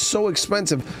literally is so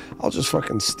expensive. I'll just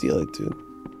fucking steal it, dude.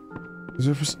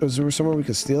 Is there somewhere we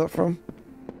could steal it from?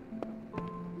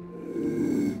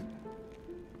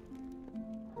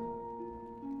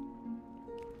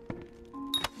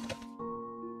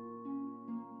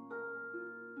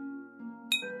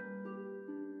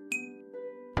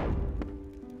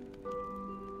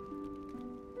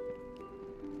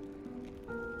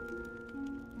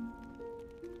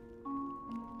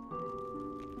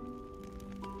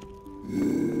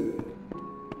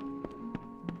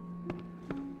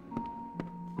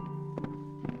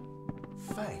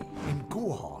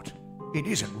 It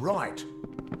isn't right.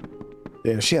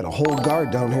 Yeah, she had a whole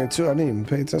guard down here too. I didn't even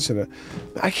pay attention to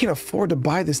that. I can't afford to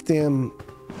buy this damn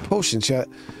potion, chat.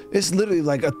 It's literally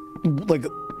like a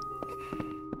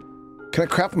Can I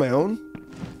craft my own?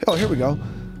 Oh, here we go.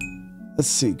 Let's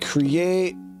see.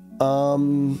 Create.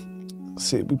 Let's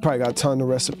see. We probably got a ton of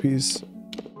recipes.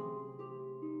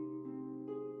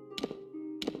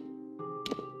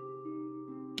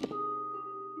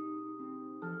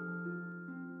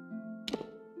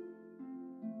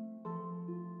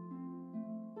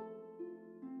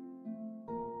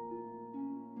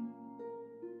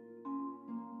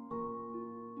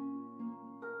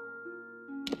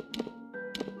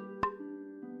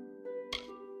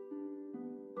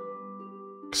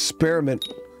 Experiment.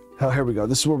 Oh, here we go.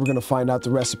 This is where we're gonna find out the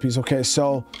recipes. Okay,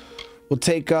 so we'll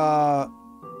take raw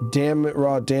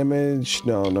damage.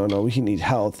 No. We need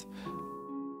health.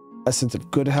 Essence of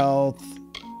good health.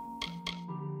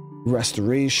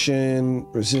 Restoration.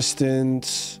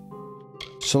 Resistance.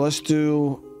 So let's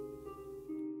do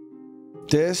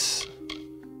this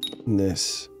and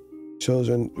this.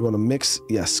 Children, you want to mix?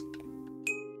 Yes.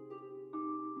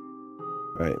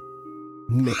 All right.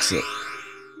 Mix it.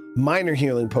 Minor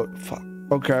healing fuck.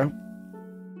 Okay.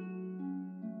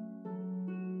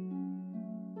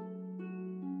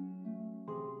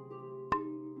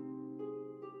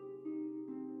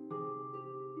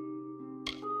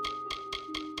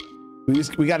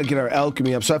 We got to get our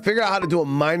alchemy up. So I figured out how to do a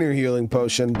minor healing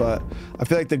potion, but I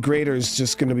feel like the greater is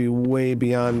just going to be way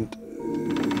beyond.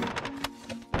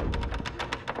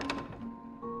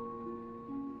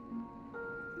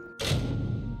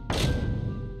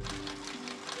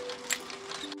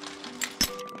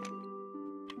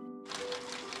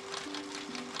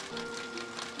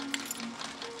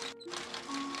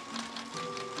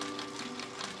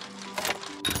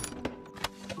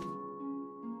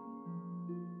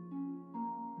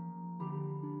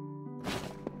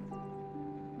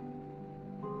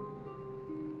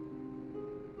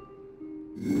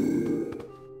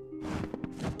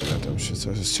 So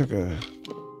I just took we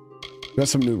got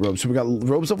some new robes. So we got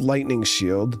robes of lightning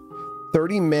shield,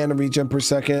 30 mana regen per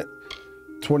second,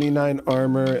 29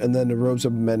 armor, and then the robes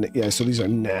of men. Yeah, so these are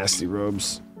nasty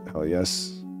robes. Hell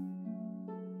yes.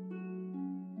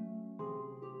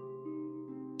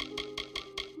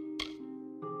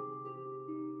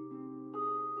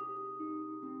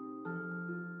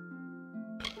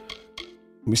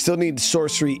 We still need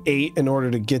sorcery 8 in order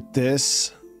to get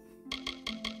this.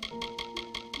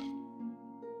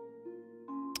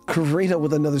 Karina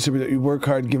with another super. You work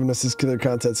hard giving us this killer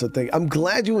content, so thank you. I'm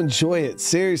glad you enjoy it.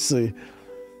 Seriously.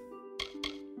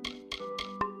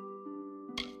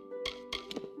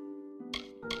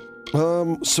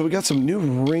 So we got some new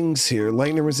rings here.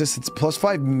 Lightning resistance,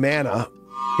 +5 mana.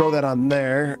 Throw that on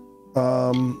there.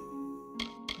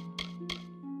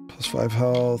 +5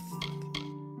 health.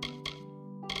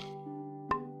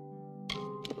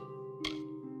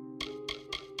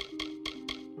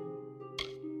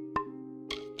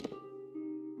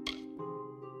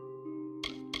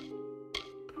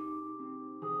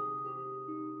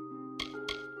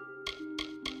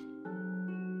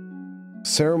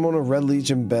 Ceremonial Red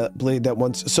Legion blade that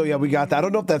once. So yeah, we got that. I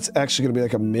don't know if that's actually gonna be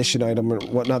like a mission item or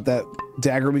whatnot. That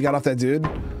dagger we got off that dude.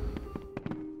 Okay,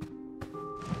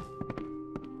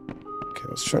 I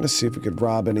was trying to see if we could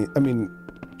rob any. I mean,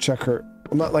 check her.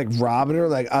 I'm not like robbing her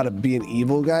like out of being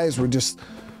evil, guys. We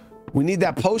need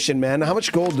that potion, man. How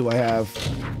much gold do I have?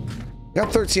 I got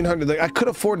 1,300. Like I could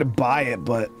afford to buy it,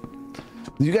 but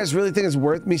do you guys really think it's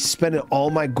worth me spending all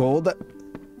my gold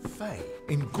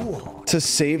to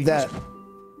save that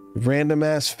random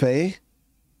ass Fae?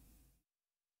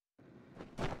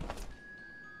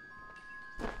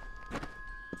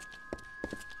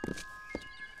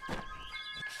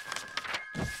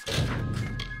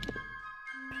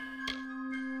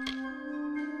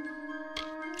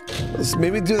 Let's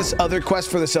maybe do this other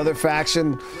quest for this other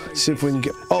faction. See if we can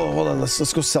get. Oh, hold on.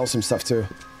 Let's go sell some stuff too.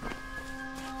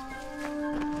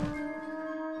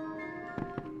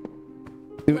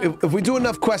 If we do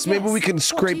enough quests, maybe we can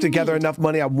scrape together enough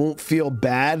money I won't feel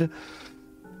bad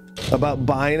about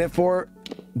buying it for.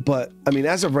 But, I mean,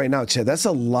 as of right now, Chad, that's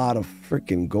a lot of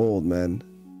freaking gold, man.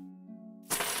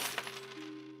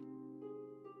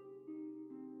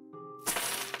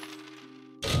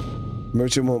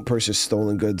 Merchant won't purchase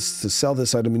stolen goods. To sell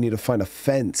this item, you need to find a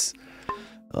fence.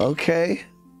 Okay.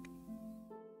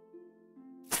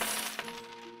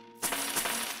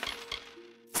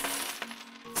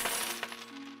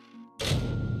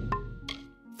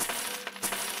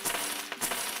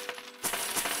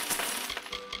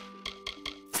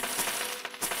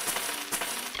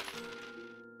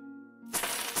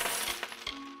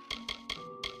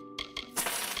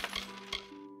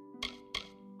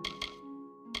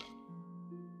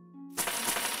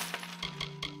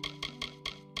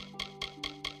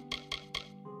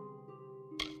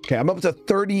 Okay, I'm up to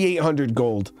 3,800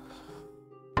 gold.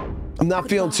 I'm not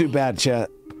feeling too bad, chat.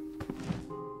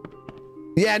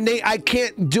 Yeah, Nate, I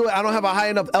can't do it. I don't have a high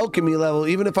enough alchemy level.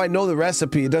 Even if I know the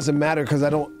recipe, it doesn't matter because I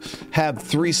don't have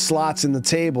 3 slots in the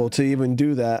table to even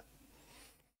do that.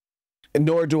 And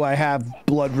nor do I have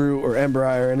Bloodroot or Ember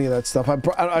Eye or any of that stuff. I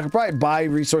could probably buy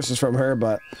resources from her,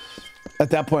 but at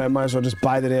that point, I might as well just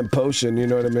buy the damn potion. You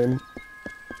know what I mean?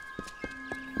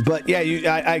 But yeah,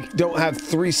 I don't have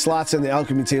 3 slots in the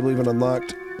alchemy table even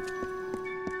unlocked.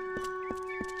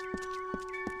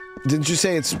 Didn't you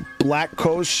say it's Black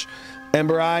Kosh,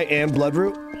 Ember Eye, and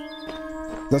Bloodroot?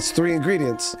 That's 3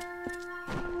 ingredients.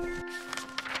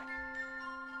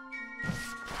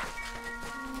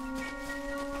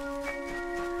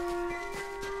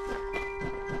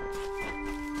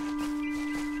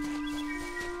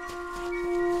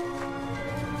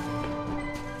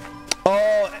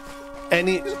 Oh,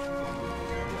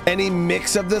 any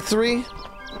mix of the 3?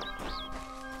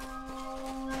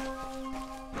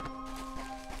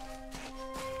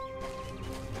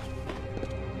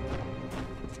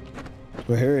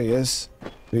 Well, here he is.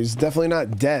 He's definitely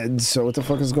not dead, so what the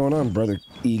fuck is going on, brother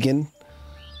Egan?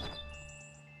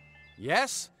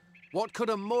 Yes? What could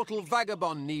a mortal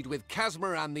vagabond need with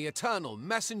Casmaran the Eternal,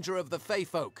 messenger of the Fey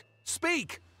folk?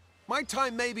 Speak! My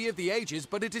time may be of the ages,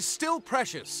 but it is still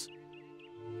precious.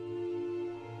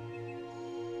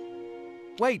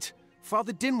 Wait,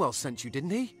 Father Dinwell sent you,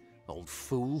 didn't he? Old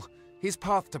fool. His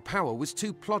path to power was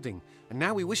too plodding, and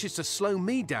now he wishes to slow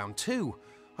me down too.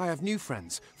 I have new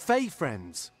friends, Fey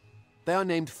friends. They are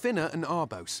named Finna and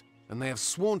Arbos, and they have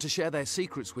sworn to share their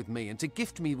secrets with me and to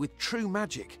gift me with true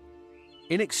magic.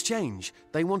 In exchange,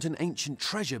 they want an ancient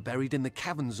treasure buried in the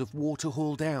caverns of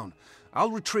Waterhall Down.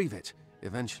 I'll retrieve it,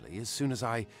 eventually, as soon as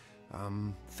I,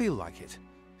 feel like it.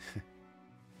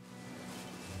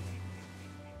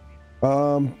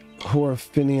 Who are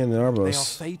Finny and Arbos? They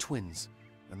are Fey twins,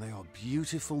 and they are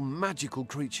beautiful, magical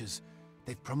creatures.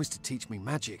 They've promised to teach me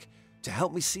magic, to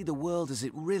help me see the world as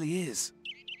it really is.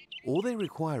 All they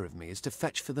require of me is to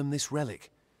fetch for them this relic.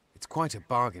 It's quite a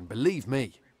bargain, believe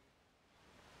me.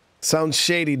 Sounds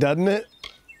shady, doesn't it?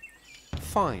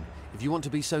 Fine, if you want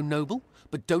to be so noble,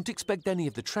 but don't expect any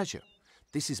of the treasure.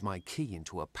 This is my key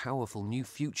into a powerful new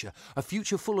future, a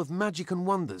future full of magic and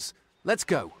wonders. Let's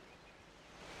go.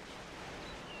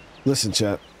 Listen,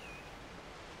 chat.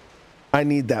 I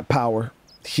need that power.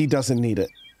 He doesn't need it.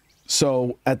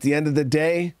 So, at the end of the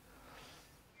day...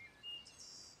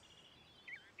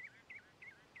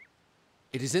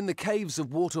 It is in the caves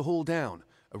of Waterhall Down,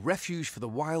 a refuge for the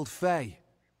wild Fey.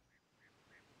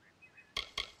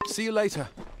 See you later.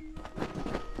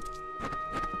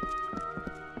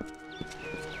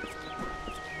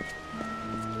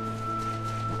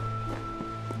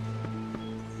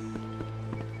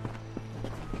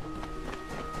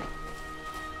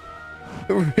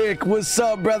 Rick, what's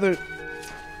up, brother?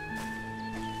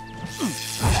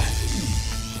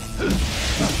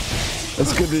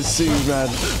 It's good to see you, man.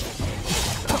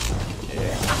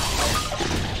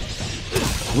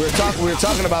 We were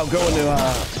talking about going to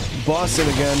Boston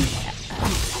again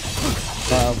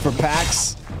for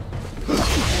PAX.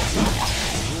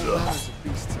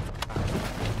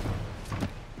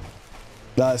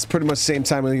 It's pretty much the same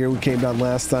time of the year we came down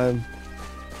last time.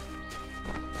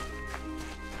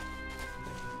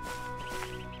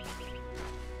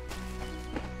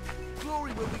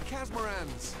 Glory will be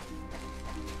Casmaran's.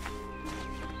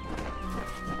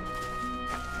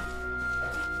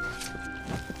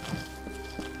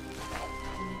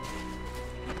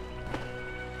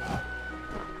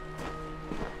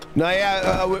 No,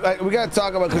 yeah, we gotta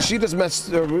talk about, because she just messed,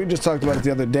 we just talked about it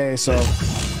the other day, so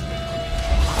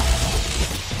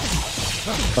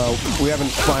we haven't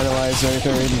finalized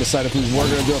anything or even decided if we're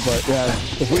gonna do it, but yeah,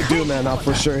 if we do, man, I'll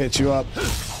for sure hit you up.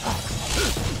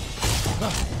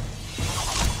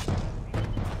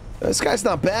 This guy's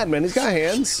not bad, man. He's got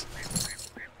hands.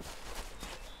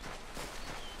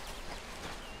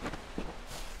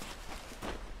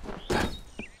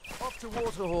 Off to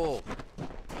Waterhall.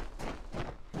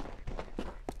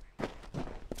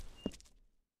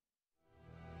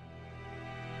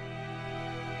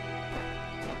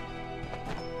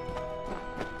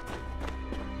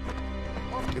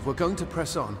 If we're going to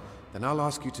press on, then I'll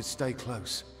ask you to stay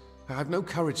close. I have no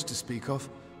courage to speak of.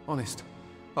 Honest.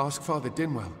 Ask Father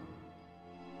Dinwell.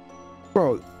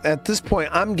 Bro, at this point,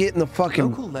 I'm getting the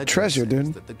fucking treasure,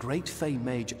 dude. That the great Fey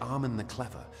mage Armin the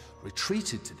Clever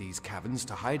retreated to these caverns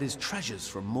to hide his treasures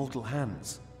from mortal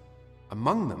hands.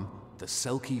 Among them, the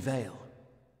Selkie Veil.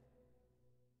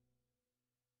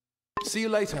 See you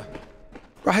later.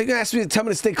 Bro, how you gonna ask me to tell me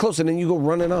to stay close and then you go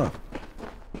running off?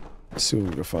 Let's see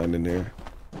what we can find in there.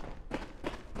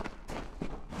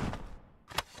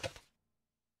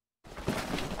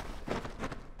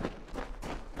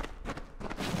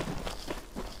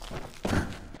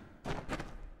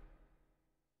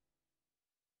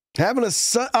 Having a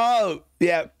son. Oh,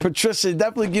 yeah. Patricia,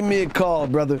 definitely give me a call,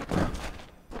 brother.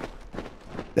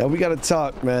 Yeah, we got to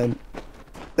talk, man.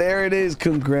 There it is.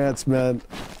 Congrats, man.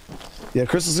 Yeah,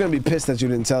 Crystal's going to be pissed that you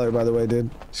didn't tell her, by the way, dude.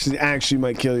 She actually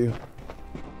might kill you.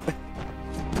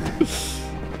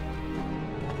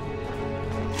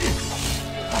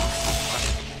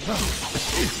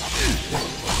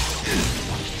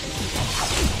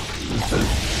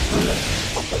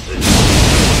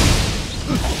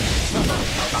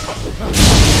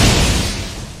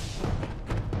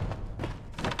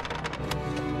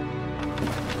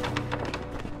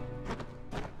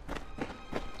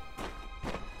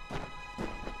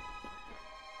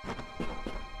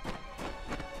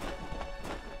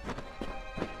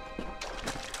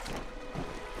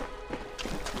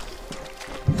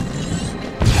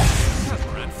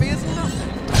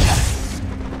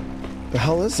 The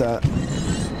hell is that?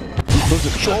 Those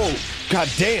are, oh, god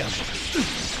damn.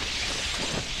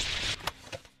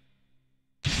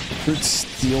 Fruit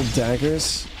steel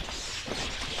daggers.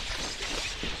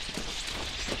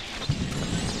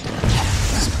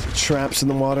 Traps in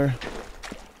the water.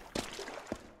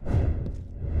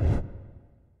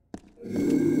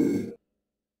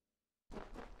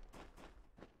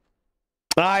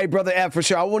 Alright, brother F, for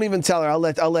sure. I won't even tell her. I'll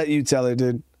let you tell her,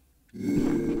 dude.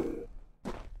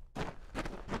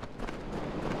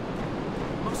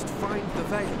 Must find the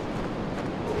veil.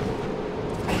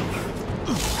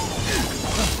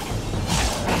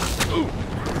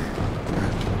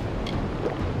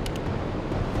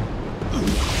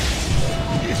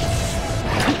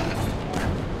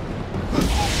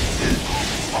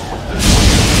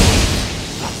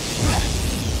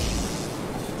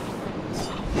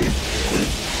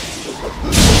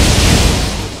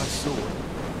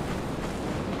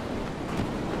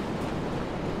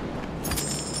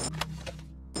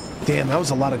 Damn, that was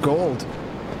a lot of gold.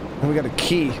 And we got a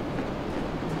key.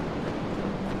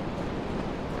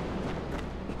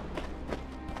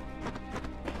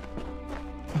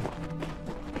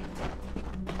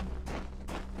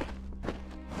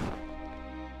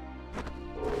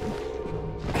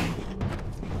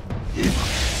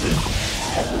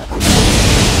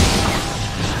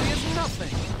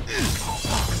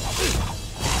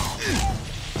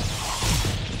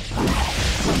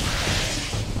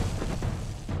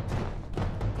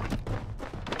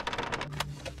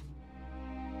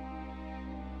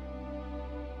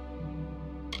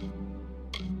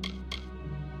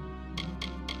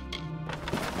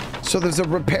 So there's a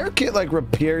repair kit, like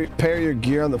repair your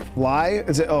gear on the fly.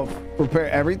 Is it, oh, repair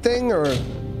everything, or?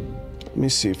 Let me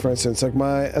see, for instance, like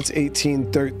that's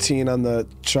 1813 on the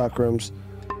chakrams.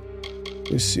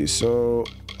 Let me see, so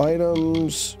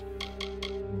items,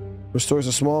 restores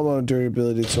a small amount of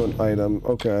durability to an item.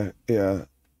 Okay, yeah.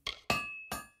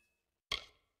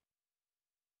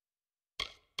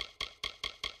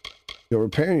 Yo,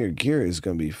 repairing your gear is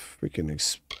gonna be freaking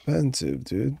expensive,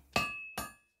 dude.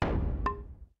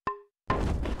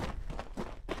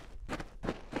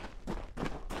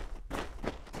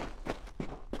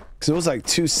 Cause it was like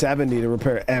 $270 to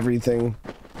repair everything.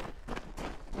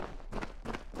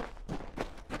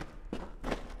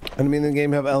 I mean, the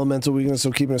game have elemental weakness, so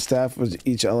keeping a staff with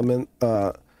each element.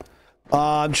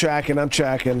 I'm tracking.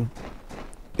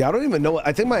 Yeah, I don't even know.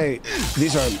 I think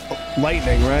these are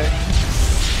lightning, right?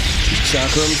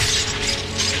 Chakrams.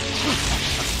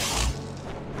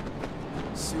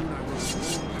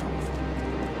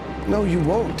 No, you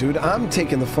won't, dude. I'm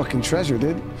taking the fucking treasure,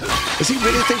 dude. Does he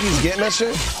really think he's getting that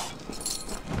shit?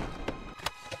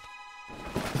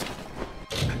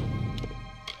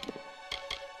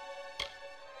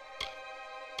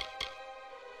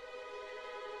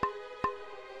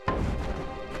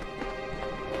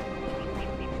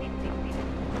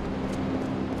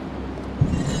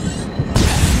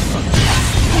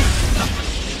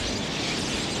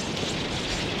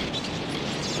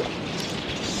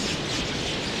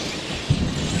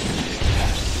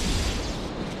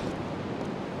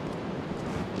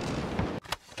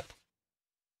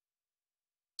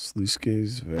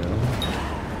 Sluice's Vale.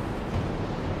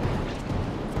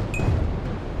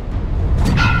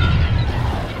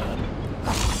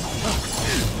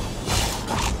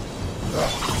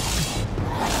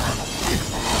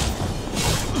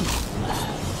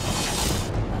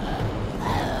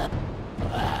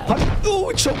 Oh,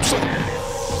 it chokes up.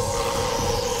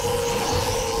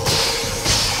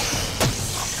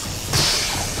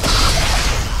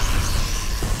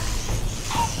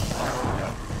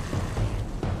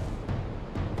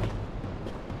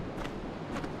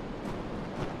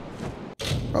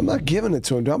 I'm not giving it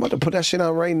to him, dude. I'm about to put that shit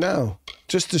on right now.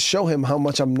 Just to show him how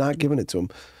much I'm not giving it to him.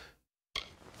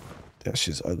 That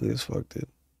shit's ugly as fuck, dude.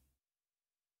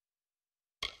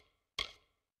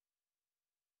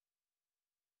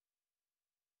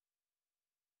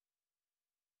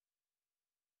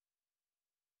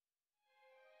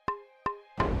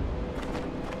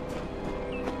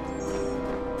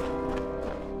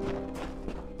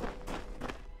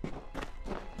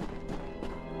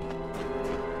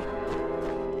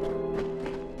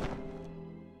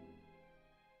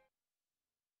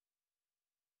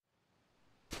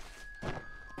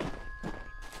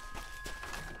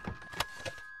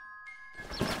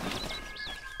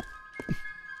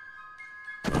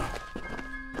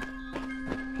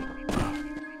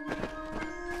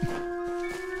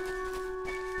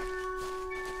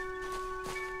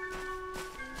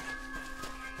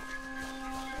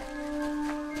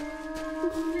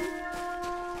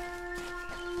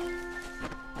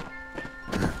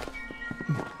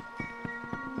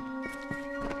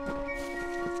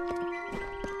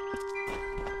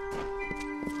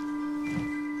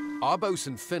 Arbos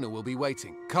and Finna will be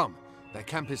waiting. Come, their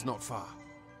camp is not far.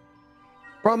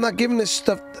 Bro, I'm not giving this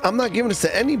stuff. I'm not giving this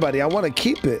to anybody. I want to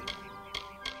keep it.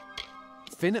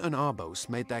 Finna and Arbos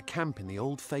made their camp in the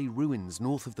old Fey ruins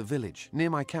north of the village, near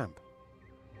my camp.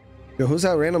 Yo, who's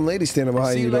that random lady standing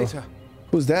behind See you though? later.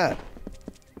 Who's that?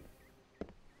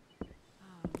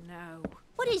 No.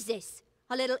 What is this?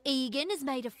 Our little Egan has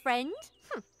made a friend?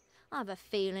 I have a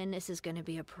feeling this is going to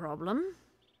be a problem.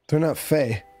 They're not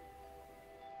Fae.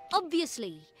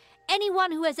 Obviously.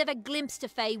 Anyone who has ever glimpsed a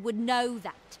Fae would know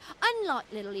that. Unlike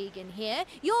little Egan here,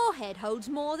 your head holds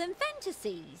more than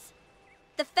fantasies.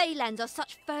 The Feylands are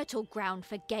such fertile ground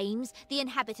for games. The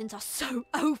inhabitants are so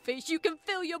oafish you can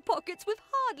fill your pockets with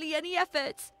hardly any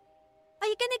effort. Are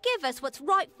you going to give us what's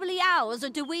rightfully ours, or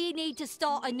do we need to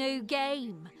start a new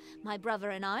game? My brother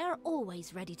and I are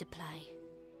always ready to play.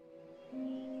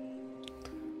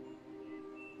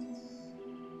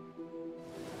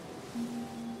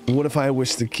 What if I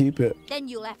wish to keep it? Then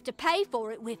you'll have to pay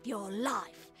for it with your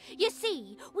life. You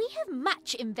see, we have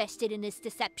much invested in this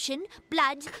deception.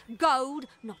 Blood, gold,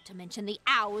 not to mention the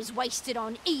hours wasted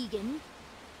on Egan.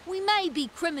 We may be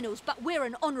criminals, but we're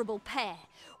an honourable pair.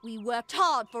 We worked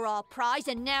hard for our prize,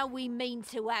 and now we mean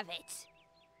to have it.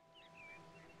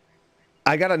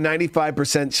 I got a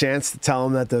 95% chance to tell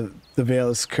him that the veil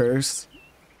is cursed.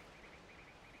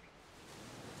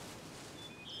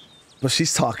 But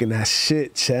she's talking that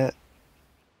shit, chat.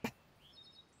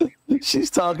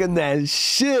 She's talking that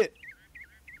shit.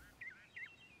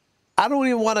 I don't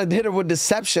even want to hit her with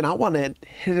deception. I want to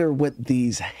hit her with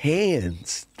these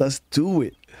hands. Let's do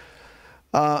it.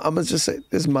 I'm going to just say,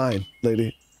 this is mine,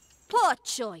 lady. Poor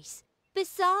choice.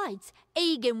 Besides,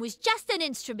 Egan was just an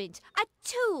instrument, a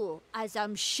tool, as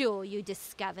I'm sure you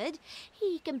discovered.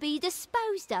 He can be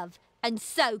disposed of, and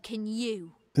so can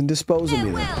you. Then dispose of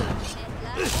me then.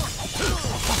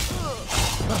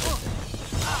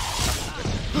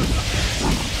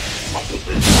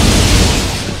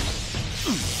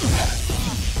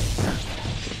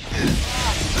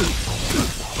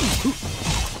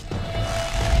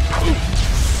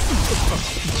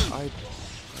 I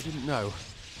didn't know.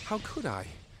 How could I?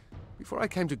 Before I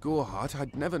came to Gorehart,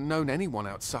 I'd never known anyone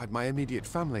outside my immediate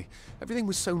family. Everything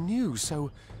was so new,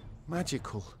 so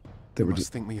magical. They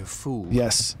must think me a fool.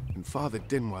 Yes. And Father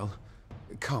Dinwell.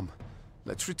 Come,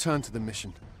 let's return to the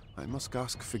mission. I must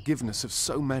ask forgiveness of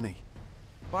so many.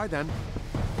 Bye then.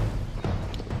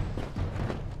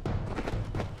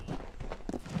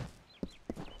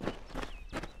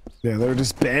 Yeah, they were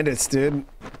just bandits, dude.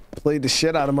 Played the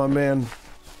shit out of my man.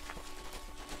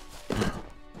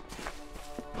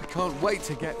 I can't wait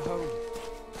to get home.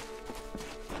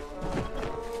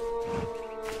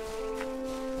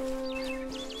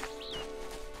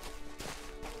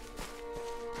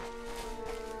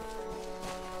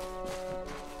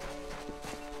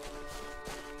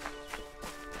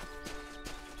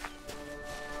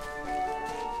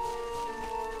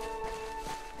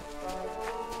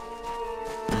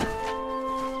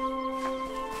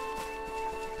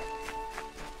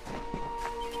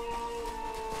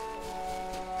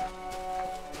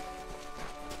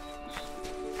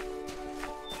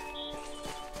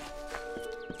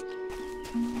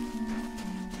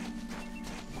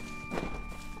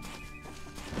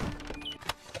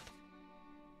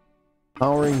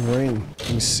 Powering ring.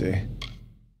 Let me see.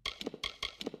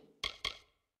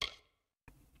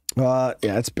 Yeah,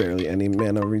 it's barely any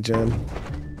mana regen.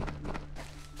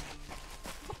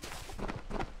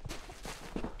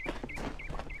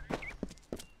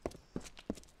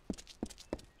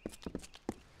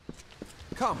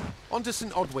 Come, on to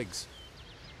St. Odwig's.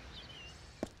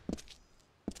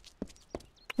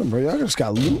 Bro, y'all just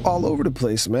got loot all over the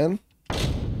place, man.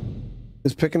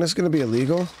 Is picking us gonna be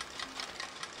illegal?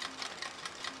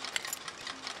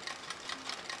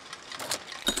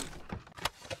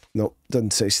 Nope,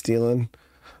 doesn't say stealing.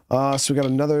 So we got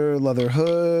another leather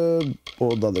hood,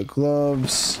 old leather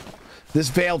gloves. This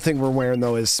veil thing we're wearing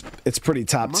though it's pretty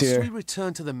top tier. Must we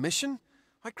return to the mission?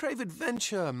 I crave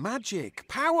adventure, magic,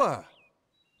 power.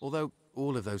 Although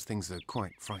all of those things are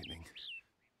quite frightening.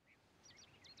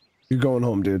 You're going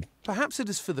home, dude. Perhaps it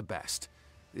is for the best.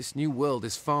 This new world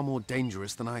is far more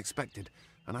dangerous than I expected,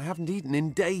 and I haven't eaten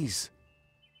in days.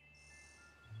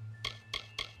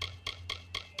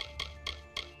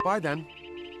 Bye then.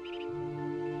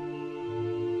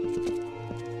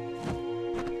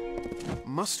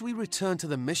 Must we return to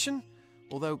the mission?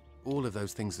 Although all of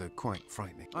those things are quite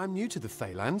frightening. I'm new to the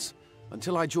Feylands.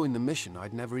 Until I joined the mission,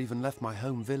 I'd never even left my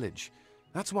home village.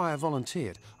 That's why I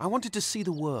volunteered. I wanted to see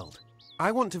the world.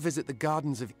 I want to visit the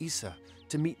gardens of Issa,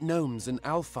 to meet gnomes and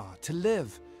Alfar, to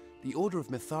live. The Order of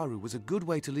Mitharu was a good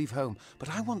way to leave home, but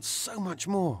I want so much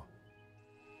more.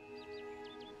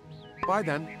 Bye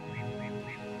then.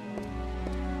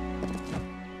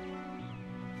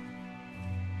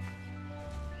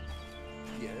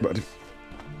 But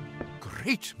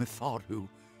Great Mitharu,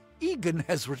 Egan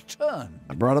has returned.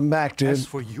 I brought him back, dude. As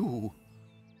for you,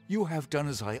 you have done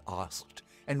as I asked,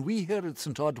 and we here at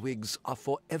St. Odwig's are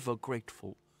forever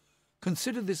grateful.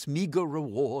 Consider this meager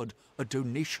reward a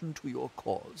donation to your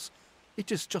cause.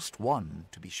 It is just one,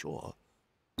 to be sure.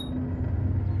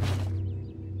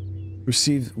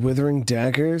 Received withering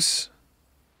daggers.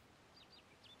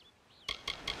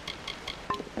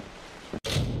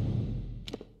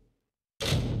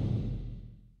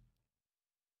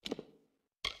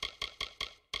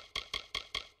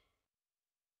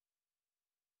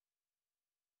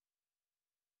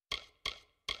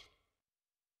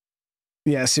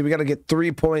 Yeah, see, we got to get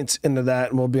 3 points into that,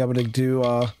 and we'll be able to do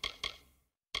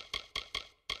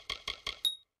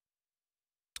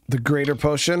the greater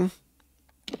potion.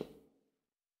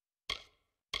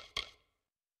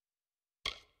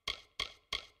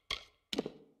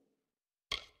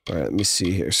 All right, let me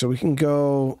see here. So we can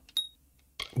go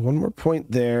one more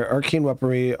point there. Arcane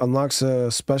weaponry unlocks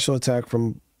a special attack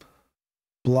from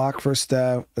block for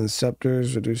staff and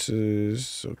scepters,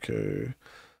 reduces, okay.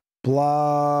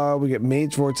 Blah, we get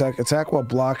mage vortex, attack while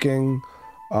blocking.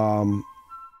 To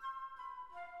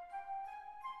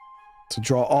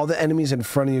draw all the enemies in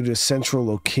front of you to a central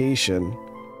location.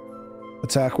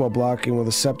 Attack while blocking, while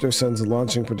the scepter sends a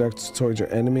launching projectile towards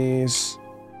your enemies.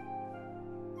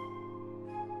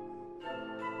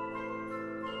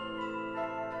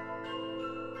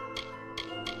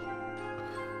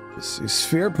 Let's see,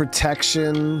 sphere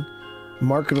protection,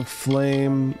 market of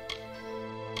flame.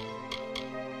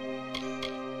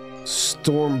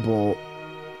 Stormbolt.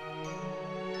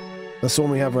 That's the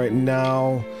one we have right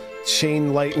now.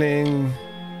 Chain lightning.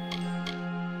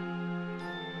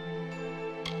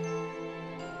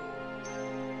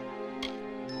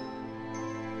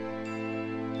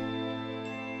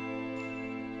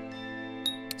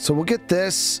 So we'll get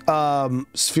this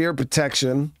sphere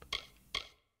protection.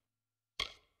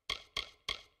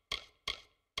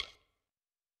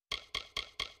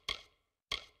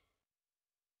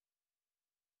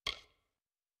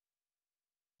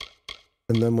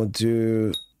 And then we'll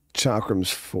do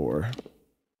Chakrams 4.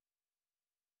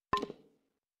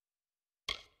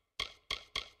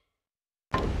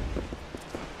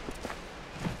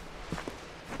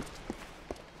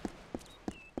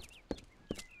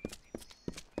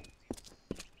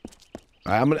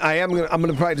 I'm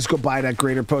gonna probably just go buy that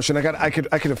greater potion. I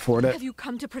can afford it. Have you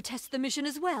come to protest the mission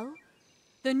as well?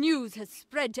 The news has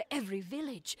spread to every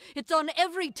village. It's on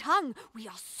every tongue. We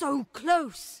are so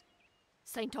close.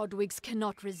 St. Odwig's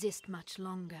cannot resist much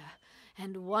longer,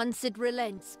 and once it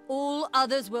relents, all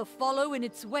others will follow in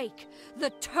its wake.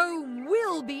 The tome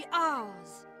will be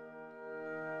ours.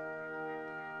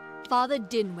 Father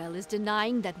Dinwell is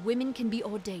denying that women can be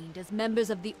ordained as members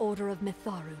of the Order of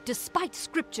Mitharu, despite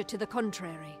scripture to the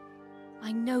contrary.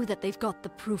 I know that they've got the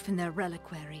proof in their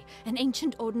reliquary, an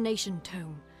ancient ordination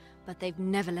tome, but they've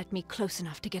never let me close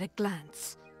enough to get a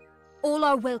glance. All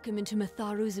are welcome into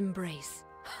Mitharu's embrace.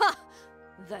 Ha!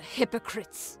 The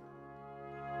hypocrites.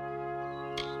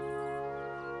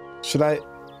 Should I?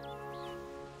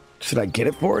 Should I get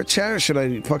it for it, chat, or should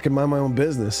I fucking mind my own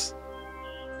business?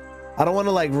 I don't want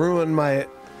to like ruin my...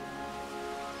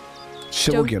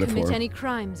 Shit, we'll get it for Don't commit her. any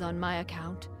crimes on my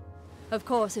account. Of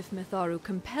course, if Mitharu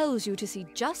compels you to see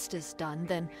justice done,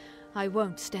 then I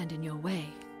won't stand in your way.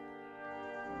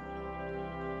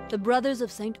 The Brothers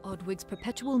of St. Odwig's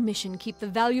perpetual mission keep the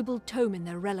valuable tome in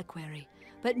their reliquary,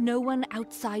 but no one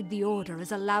outside the Order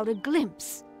is allowed a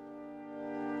glimpse.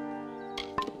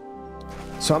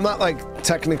 So I'm not like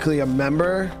technically a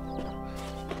member.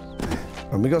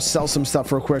 Let me go sell some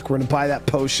stuff real quick. We're gonna buy that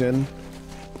potion.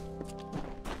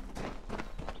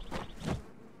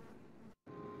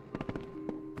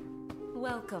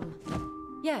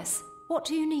 Welcome. Yes, what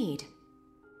do you need?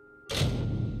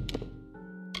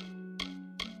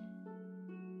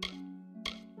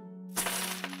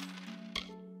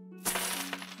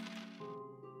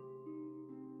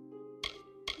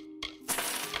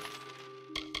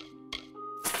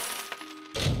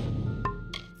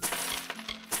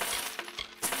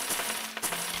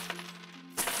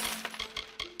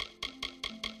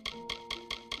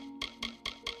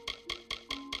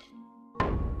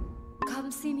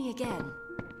 Come see me again.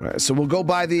 All right, so we'll go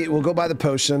buy the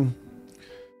potion.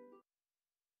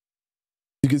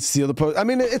 You could steal the potion. I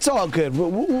mean, it's all good.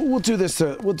 We'll do this.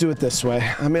 We'll do it this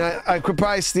way. I mean, I could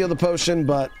probably steal the potion,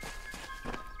 but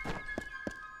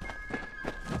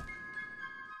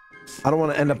I don't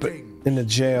want to end up in the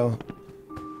jail.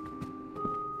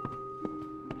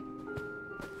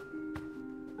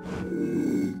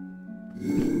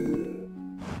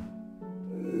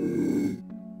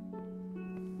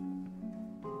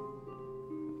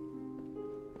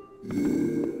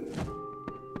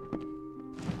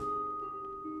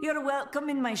 You're welcome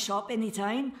in my shop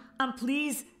anytime, and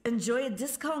please enjoy a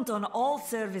discount on all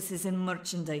services and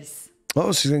merchandise.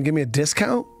 Oh, she's gonna give me a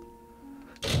discount?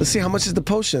 Let's see, how much is the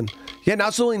potion? Yeah, now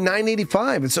it's only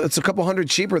 $9.85. It's a couple hundred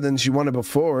cheaper than she wanted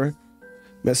before.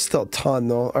 That's still a ton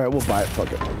though. All right, we'll buy it.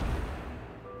 Fuck it.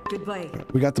 Goodbye.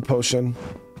 We got the potion.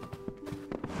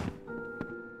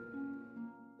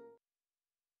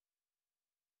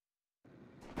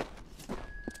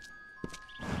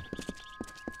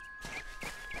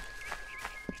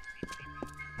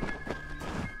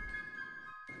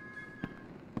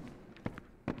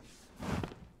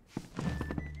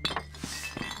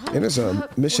 And there's a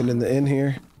mission in the inn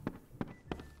here.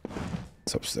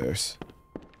 It's upstairs.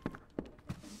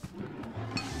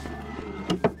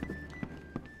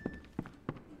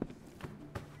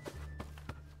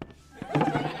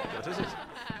 What is it?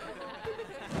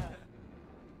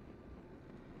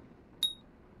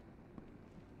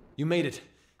 You made it.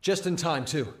 Just in time,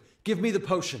 too. Give me the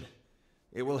potion.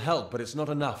 It will help, but it's not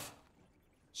enough.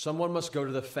 Someone must go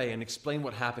to the Fae and explain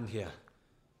what happened here.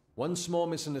 One small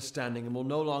misunderstanding and we'll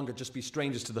no longer just be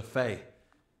strangers to the Fae.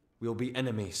 We'll be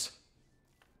enemies.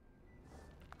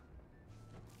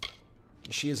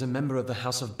 She is a member of the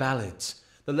House of Ballads,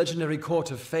 the legendary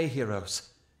court of Fae heroes.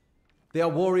 They are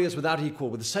warriors without equal,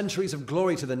 with centuries of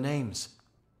glory to their names.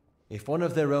 If one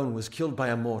of their own was killed by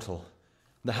a mortal,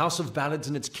 the House of Ballads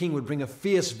and its king would bring a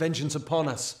fierce vengeance upon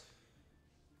us.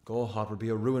 Gorehart would be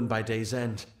a ruin by day's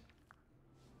end.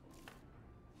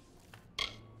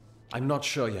 I'm not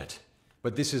sure yet,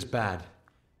 but this is bad.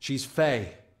 She's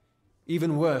Fae.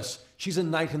 Even worse, she's a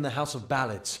knight in the House of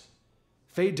Ballads.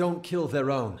 Fae don't kill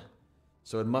their own,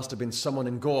 so it must have been someone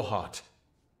in Gorehart.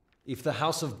 If the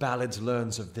House of Ballads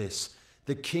learns of this,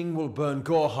 the king will burn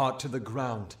Gorehart to the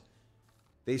ground.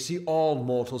 They see all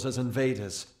mortals as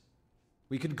invaders.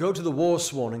 We could go to the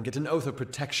Warsworn and get an oath of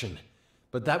protection,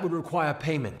 but that would require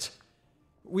payment.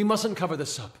 We mustn't cover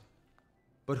this up.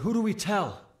 But who do we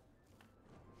tell?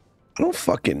 I don't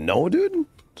fucking know, dude.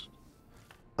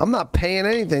 I'm not paying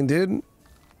anything, dude.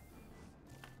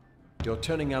 You're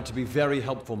turning out to be very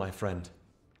helpful, my friend.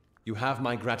 You have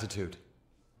my gratitude.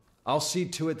 I'll see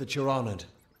to it that you're honored.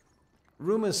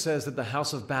 Rumor says that the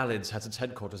House of Ballads has its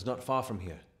headquarters not far from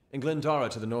here, in Glendara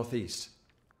to the northeast.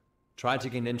 Try to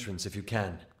gain entrance if you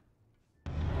can.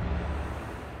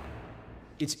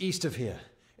 It's east of here,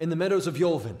 in the meadows of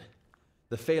Yolvin.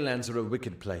 The Feylands are a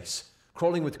wicked place,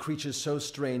 crawling with creatures so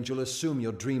strange you'll assume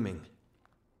you're dreaming.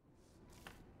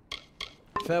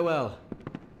 Farewell.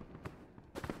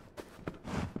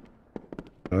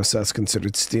 Oh, so that's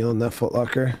considered stealing that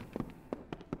footlocker.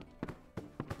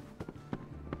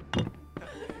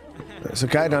 There's a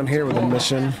guy down here with a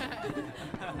mission.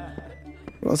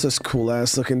 What's this cool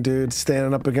ass looking dude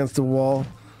standing up against the wall?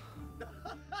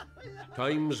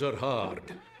 Times are hard,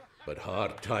 but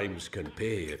hard times can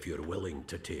pay if you're willing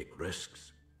to take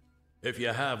risks. If you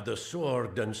have the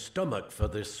sword and stomach for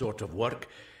this sort of work,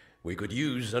 we could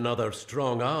use another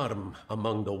strong arm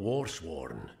among the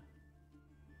Warsworn.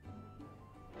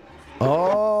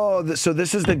 Oh, so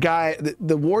this is the guy.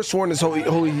 The Warsworn is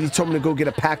who he told me to go get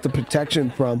a pact of protection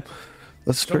from.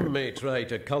 Some may try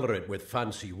to color it with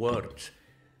fancy words,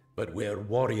 but we're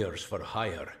warriors for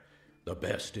hire, the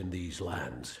best in these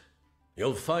lands.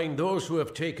 You'll find those who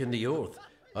have taken the oath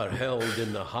are held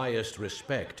in the highest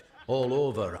respect all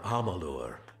over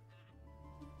Amalur.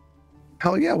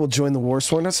 Hell yeah, we'll join the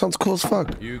Warsworn. That sounds cool as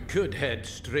fuck. You could head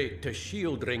straight to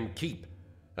Shieldring Keep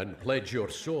and pledge your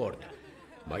sword.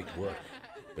 Might work,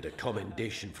 but a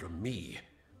commendation from me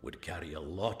would carry a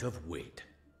lot of weight.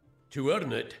 To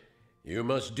earn it, you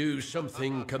must do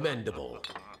something commendable.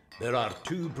 There are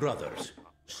two brothers,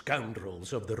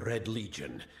 scoundrels of the Red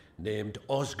Legion, named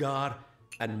Osgar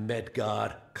and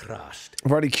Medgar Krast.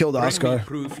 I've already killed Oscar. Bring me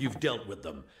proof you've dealt with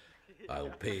them. I'll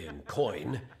pay in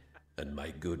coin and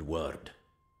my good word.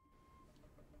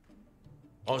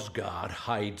 Osgar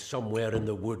hides somewhere in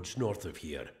the woods north of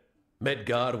here.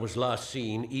 Medgar was last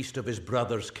seen east of his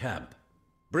brother's camp.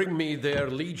 Bring me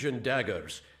their Legion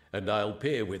daggers, and I'll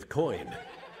pay with coin,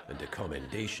 and a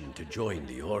commendation to join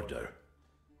the order.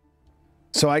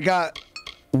 So I got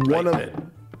one of...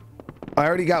 I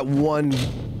already got one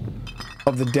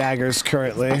of the daggers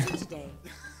currently.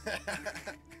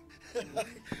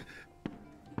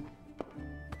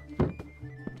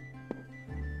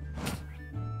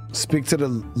 Speak to the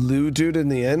Lou dude in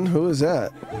the inn? Who is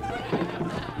that?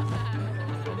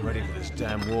 I'm ready for this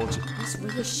damn water.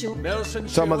 Nelson,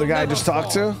 Some other guy I just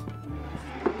talked to?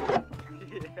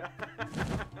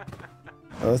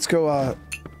 Let's go,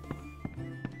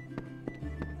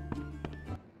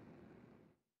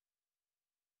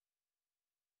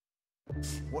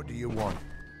 What do you want?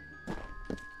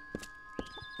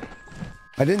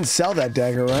 I didn't sell that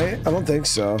dagger, right? I don't think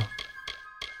so.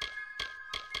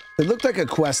 It looked like a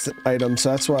quest item,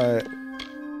 so that's why.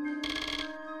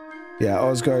 Yeah,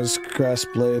 Osgar's grass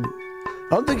blade.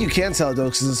 I don't think you can sell it though,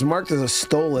 because it's marked as a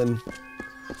stolen.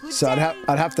 So I'd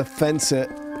have to fence it.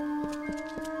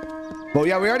 But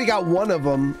yeah, we already got one of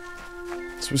them,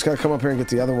 so we just gotta come up here and get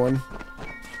the other one.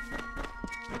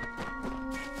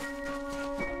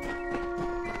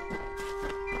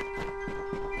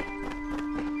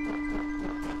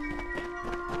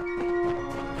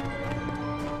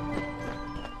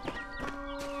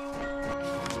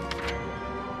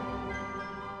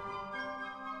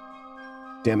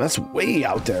 Damn, that's way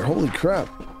out there. Holy crap.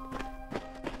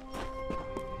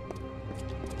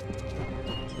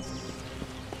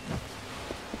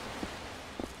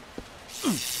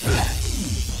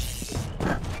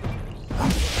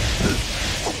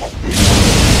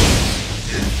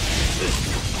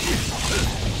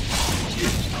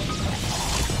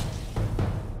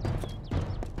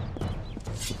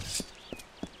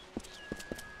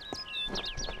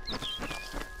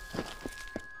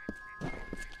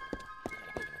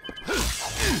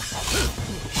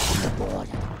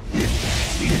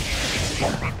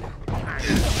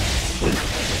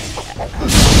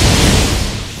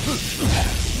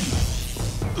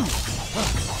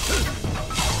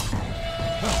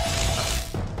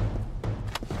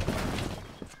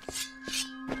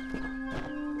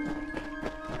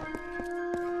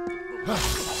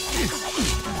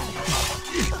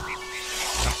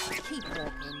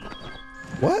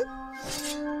 What?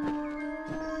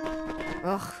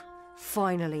 Ugh,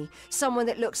 finally. Someone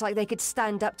that looks like they could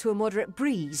stand up to a moderate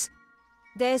breeze.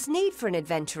 There's need for an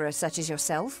adventurer such as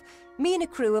yourself. Me and a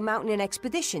crew are mounting an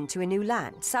expedition to a new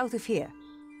land, south of here.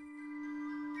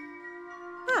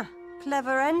 Ah,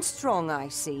 clever and strong, I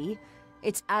see.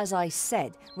 It's as I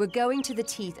said, we're going to the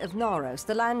teeth of Naros,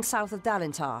 the land south of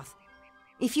Dalentarth.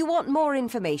 If you want more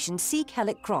information, seek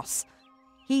Hellick Cross.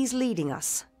 He's leading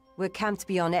us. We're camped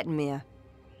beyond Ettenmere.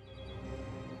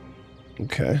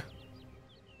 Okay.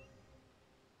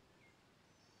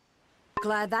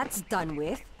 Glad that's done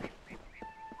with.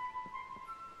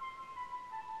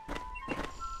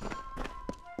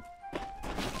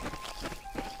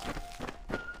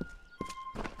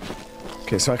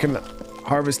 Okay, so I can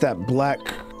harvest that black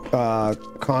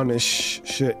Cornish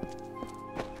shit.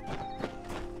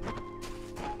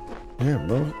 Yeah,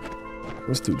 bro.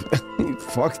 This dude, he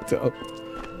fucked up.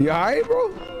 You alright,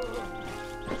 bro?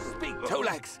 Speak, Two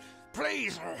Legs.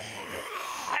 Please,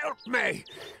 help me.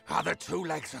 Other Two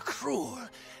Legs are cruel.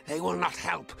 They will not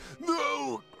help.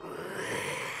 No!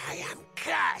 I am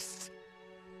cursed.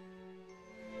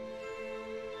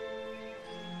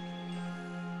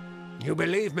 You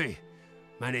believe me?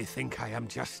 Many think I am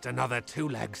just another Two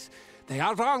Legs. They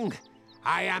are wrong.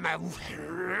 I am a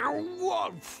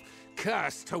wolf,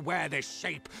 cursed to wear this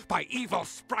shape by evil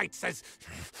sprites as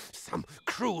some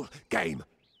cruel game.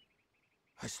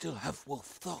 I still have wolf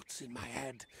thoughts in my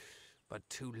head. But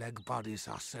two-leg bodies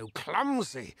are so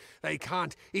clumsy, they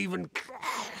can't even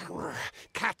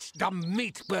catch dumb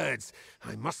meat birds.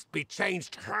 I must be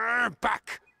changed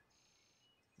back.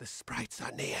 The sprites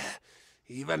are near.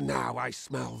 Even now I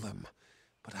smell them.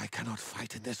 But I cannot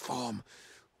fight in this form.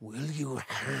 Will you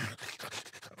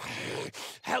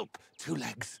help, Two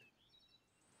Legs?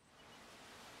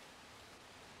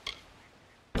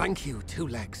 Thank you, Two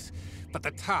Legs. But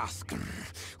the task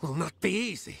will not be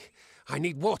easy. I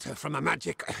need water from a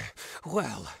magic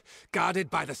well, guarded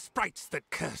by the sprites that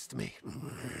cursed me.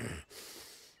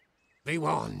 Be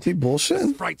warned. He bullshit? The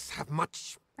sprites have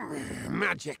much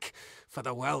magic, for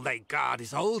the well they guard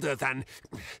is older than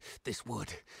this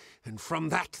wood, and from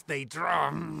that they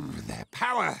draw their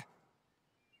power.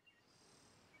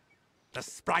 The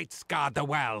sprites guard the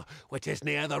well, which is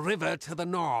near the river to the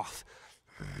north.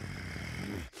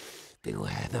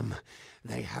 Beware them.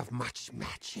 They have much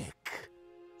magic.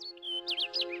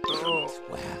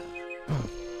 Well.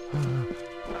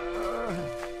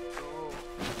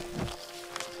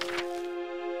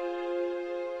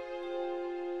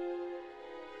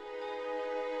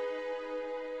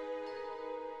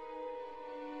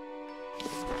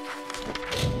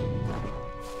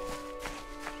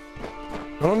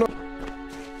 I don't know.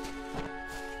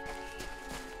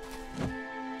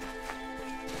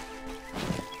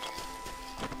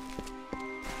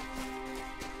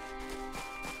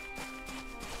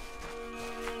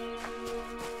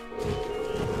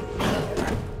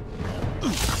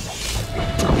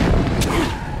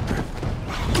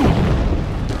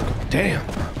 Damn.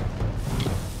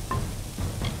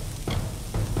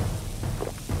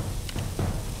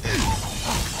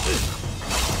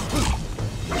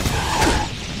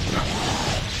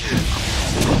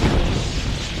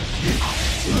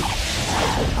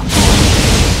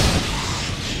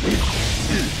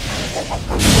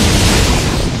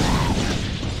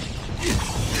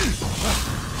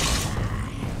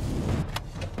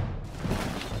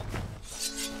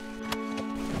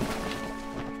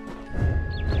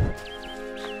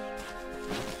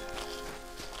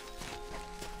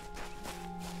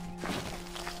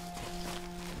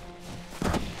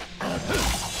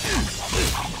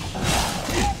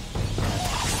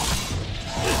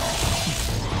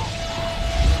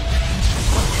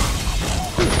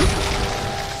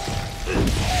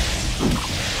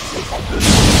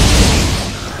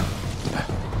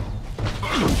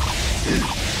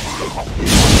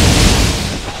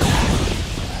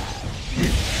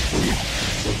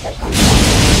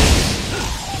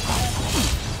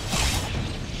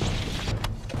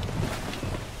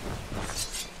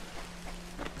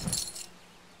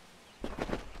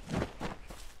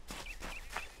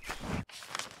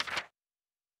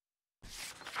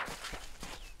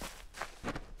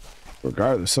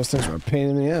 Regardless, those things are a pain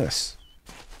in the ass.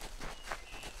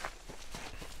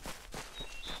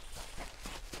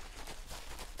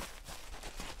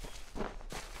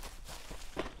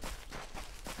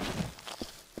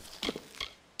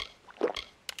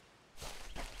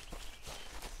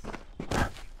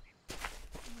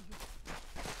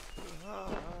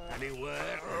 Any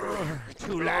word?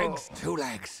 Two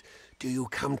legs. Do you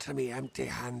come to me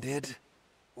empty-handed?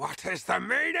 What is the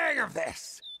meaning of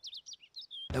this?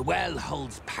 The well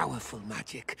holds powerful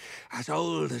magic, as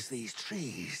old as these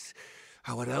trees.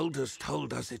 Our elders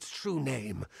told us its true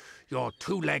name. Your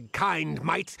two-leg kind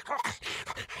might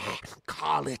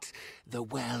call it the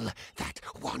well that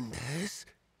wanders.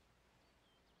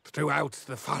 Throughout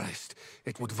the forest,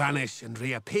 it would vanish and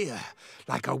reappear,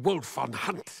 like a wolf on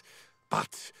hunt.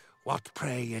 But what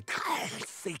prey it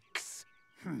seeks.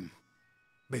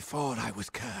 Before I was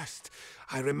cursed,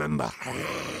 I remember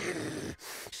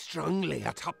strongly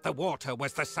atop the water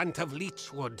was the scent of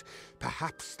leechwood.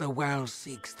 Perhaps the well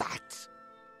seeks that.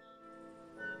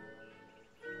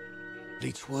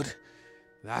 Leechwood?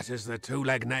 That is the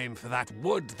two-leg name for that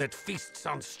wood that feasts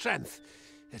on strength.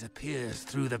 It appears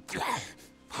through the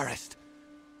forest.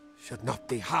 Should not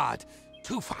be hard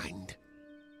to find.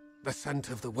 The scent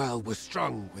of the well was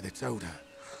strong with its odor.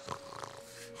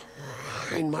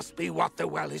 It must be what the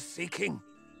well is seeking.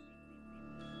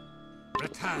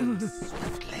 Return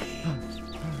swiftly.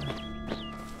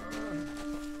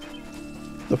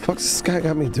 The fuck's this guy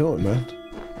got me doing, man?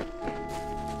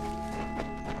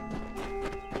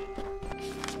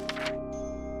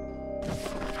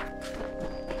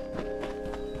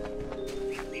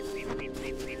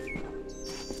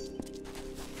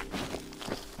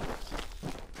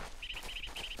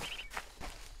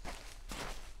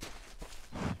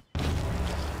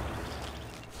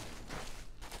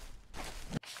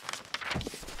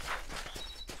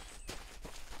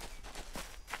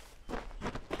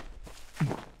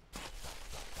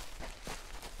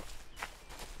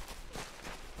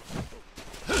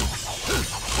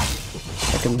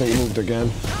 something moved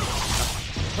again.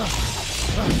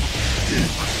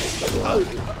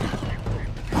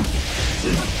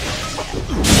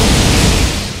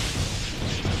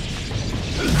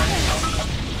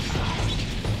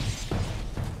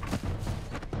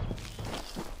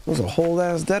 There's a whole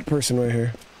ass dead person right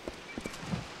here.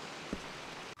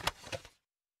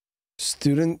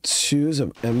 Student shoes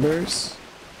of embers.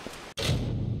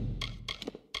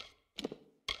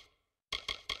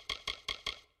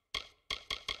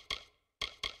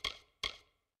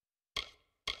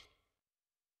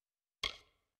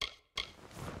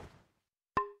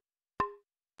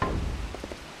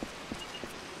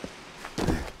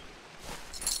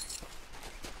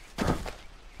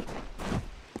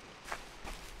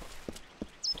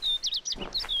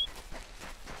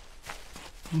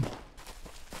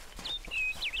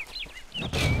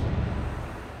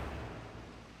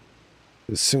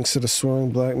 It sinks to the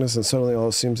swirling blackness and suddenly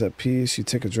all seems at peace. You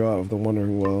take a draw of the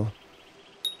wandering well.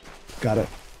 Got it.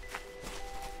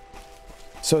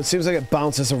 So it seems like it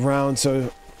bounces around,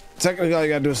 so technically all you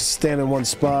gotta do is stand in one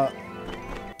spot.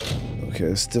 Okay,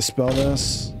 let's dispel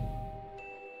this.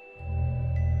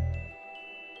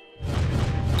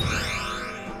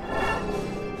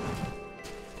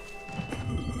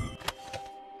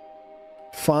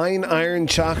 Fine iron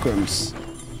chakrams.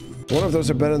 One of those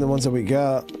are better than the ones that we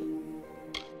got.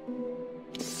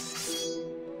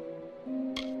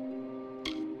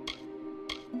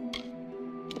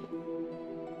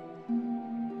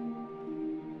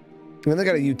 And then they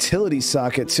got a utility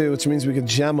socket too, which means we can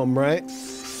gem them, right?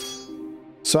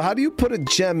 So how do you put a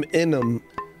gem in them?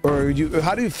 Or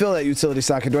how do you fill that utility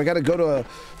socket? Do I got to go to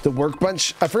the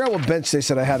workbench? I forgot what bench they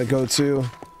said I had to go to.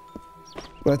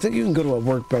 But I think you can go to a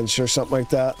workbench or something like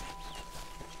that.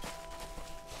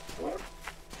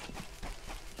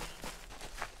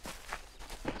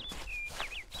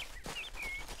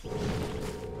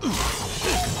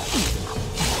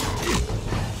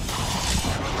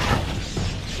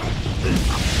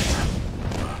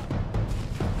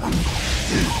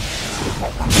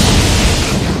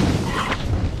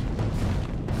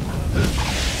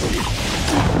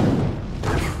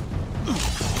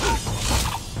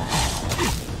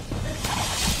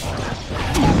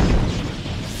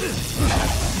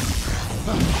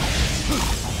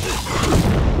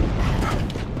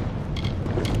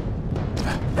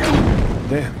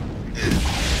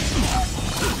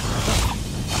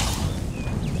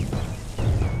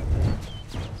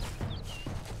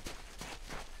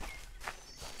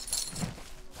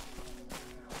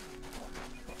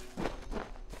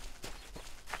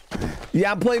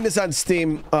 Yeah, I'm playing this on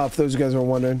Steam, if those guys are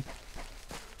wondering.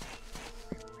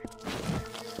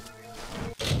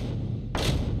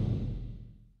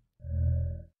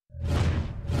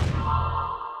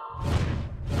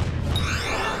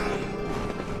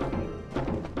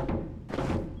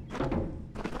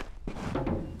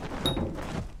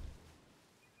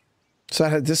 So I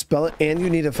had to dispel it, and you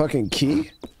need a fucking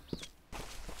key?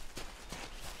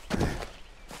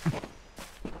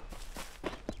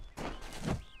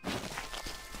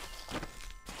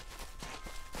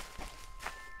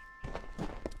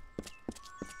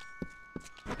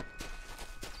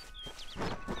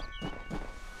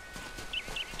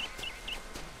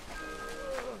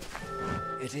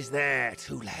 It is there,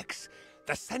 Two Legs.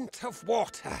 The scent of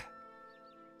water.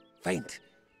 Faint,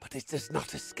 but it does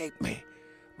not escape me.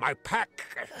 My pack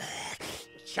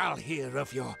shall hear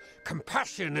of your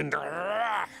compassion and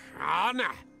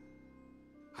honor.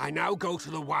 I now go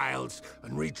to the wilds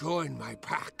and rejoin my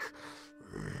pack.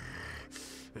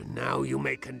 And now you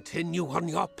may continue on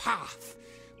your path,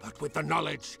 but with the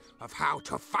knowledge of how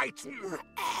to fight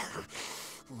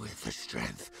with the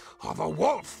strength of a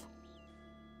wolf.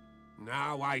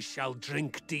 Now I shall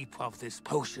drink deep of this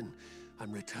potion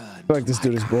and return. I feel like this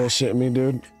dude is bullshitting me,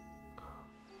 dude.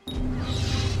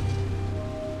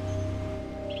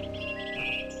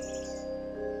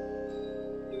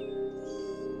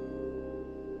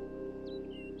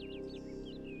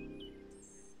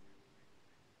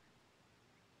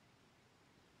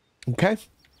 Okay.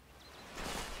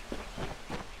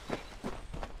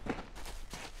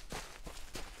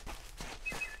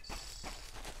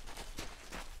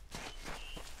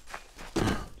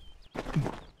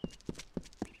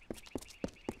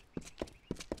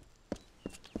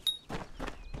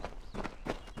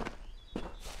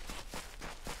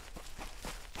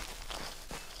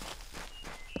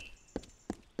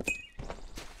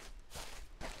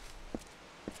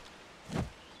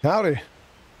 Howdy.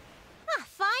 Ah,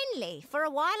 finally! For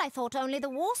a while I thought only the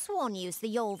Warsworn used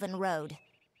the Yolven Road.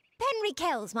 Penry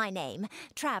Kell's my name.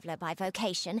 Traveller by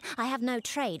vocation. I have no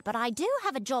trade, but I do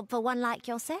have a job for one like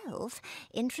yourself.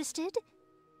 Interested?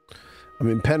 I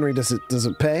mean, Penry, does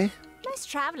it pay? Most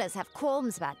travellers have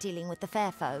qualms about dealing with the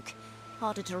fair folk.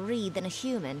 Harder to read than a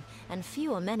human, and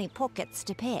many pockets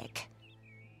to pick.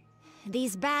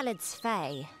 These ballads,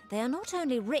 Fae, they are not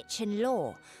only rich in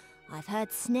lore. I've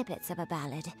heard snippets of a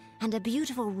ballad, and a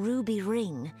beautiful ruby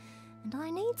ring, and I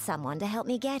need someone to help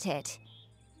me get it.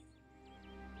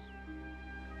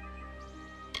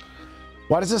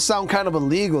 Why does this sound kind of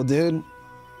illegal, dude?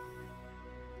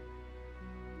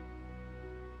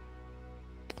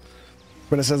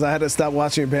 Brenda says, I had to stop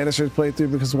watching your Banishers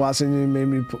playthrough because watching you made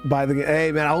me buy the game.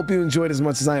 Hey, man, I hope you enjoyed it as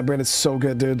much as I am. Brenda, it's so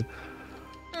good, dude.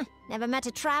 Never met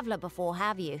a traveller before,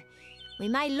 have you? We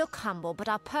may look humble, but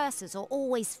our purses are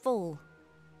always full.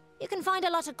 You can find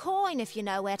a lot of coin if you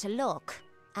know where to look.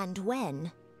 And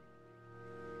when.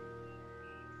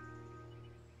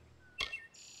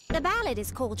 The ballad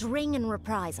is called Ring and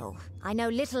Reprisal. I know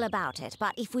little about it,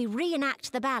 but if we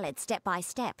reenact the ballad step by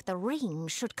step, the ring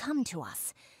should come to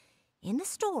us. In the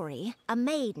story, a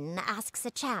maiden asks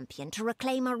a champion to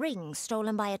reclaim a ring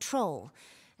stolen by a troll.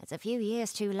 It's a few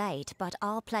years too late, but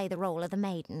I'll play the role of the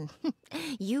maiden.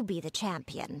 You be the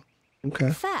champion. Okay.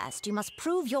 First, you must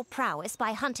prove your prowess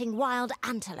by hunting wild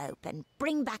antelope and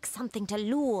bring back something to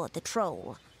lure the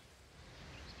troll.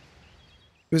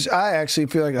 Because I actually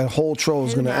feel like a whole troll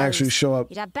is going to actually show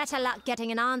up. You'd have better luck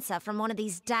getting an answer from one of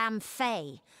these damn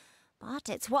Fae. But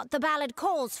it's what the ballad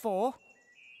calls for.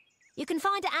 You can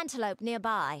find an antelope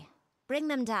nearby. Bring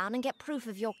them down and get proof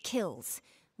of your kills.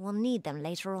 We'll need them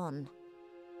later on.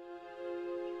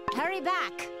 Hurry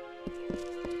back!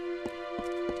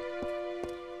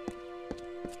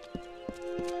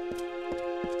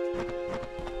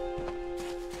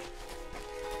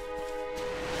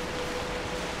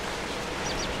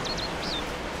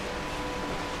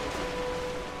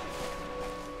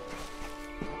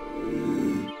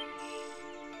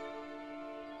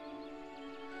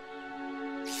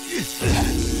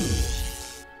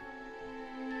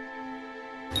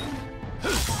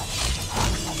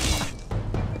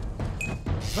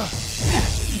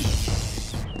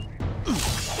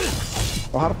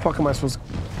 Oh, how the fuck am I supposed to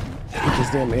get this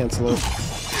damn antelope?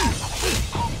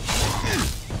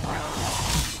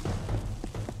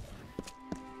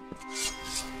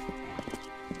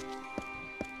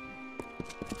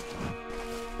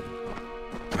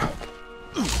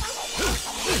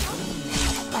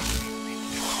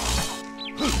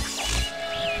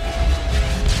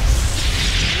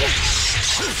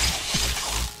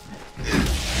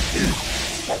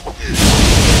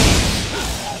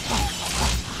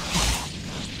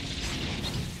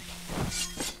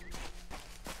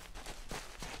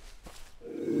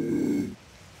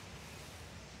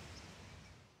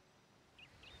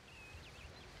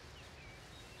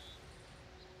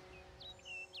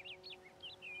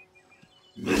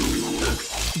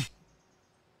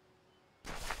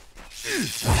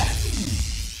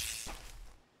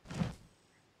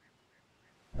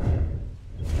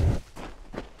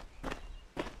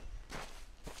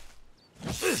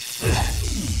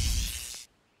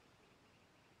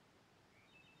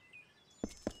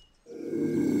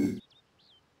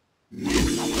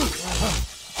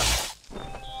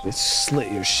 It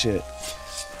slit your shit.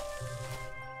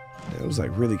 It was like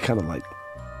really kind of like.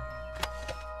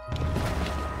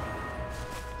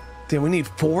 Damn, we need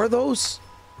 4 of those?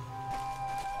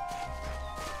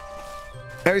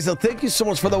 Arizel, thank you so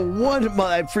much for the 1 month.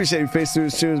 I appreciate you face through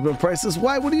the streams, but priceless.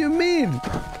 Why? What do you mean?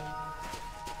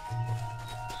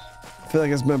 I feel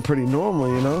like it's been pretty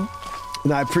normal, you know?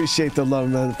 And I appreciate the love,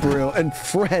 man, for real. And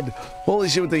Fred, holy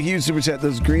shit, with the huge super chat.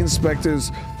 Those green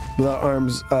specters without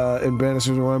arms and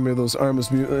banishers remind me of those armless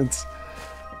mutants.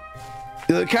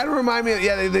 They kind of remind me of,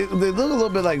 yeah, they look a little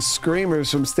bit like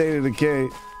screamers from State of Decay.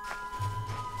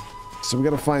 So we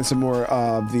gotta find some more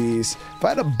of these. If I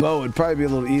had a bow, it'd probably be a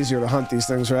little easier to hunt these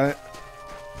things, right?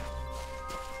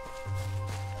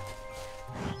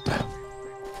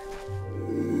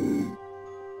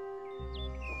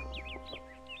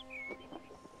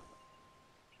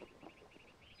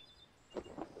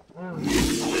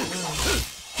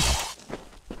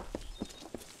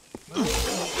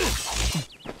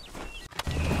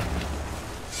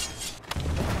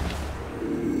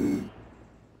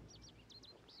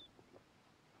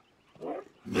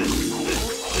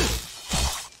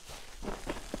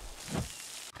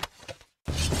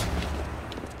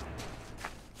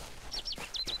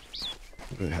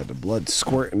 Had the blood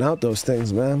squirting out those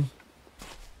things, man.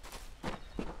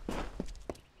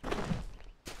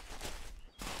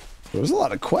 There's a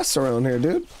lot of quests around here,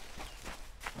 dude.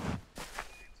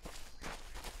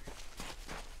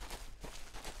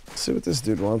 Let's see what this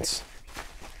dude wants.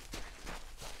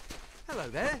 Hello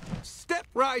there. Step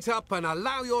Right up and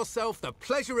allow yourself the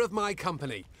pleasure of my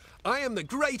company. I am the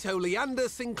great Oleander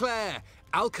Sinclair,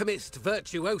 alchemist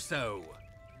virtuoso.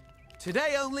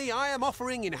 Today only I am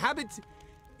offering the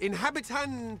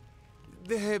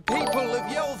people of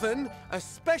Yelvan a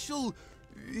special...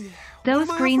 Those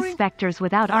green specters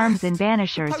without arms and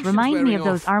banishers remind me of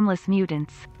those armless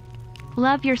mutants.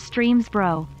 Love your streams,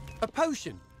 bro. A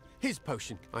potion. His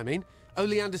potion, I mean.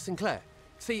 Oleander Sinclair.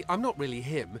 See, I'm not really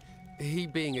him. He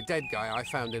being a dead guy I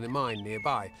found in a mine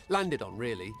nearby. Landed on,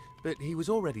 really, but he was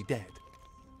already dead.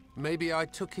 Maybe I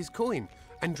took his coin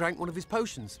and drank one of his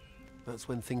potions. That's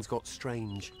when things got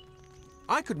strange.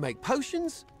 I could make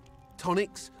potions,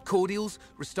 tonics, cordials,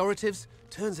 restoratives.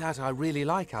 Turns out I really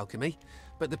like alchemy,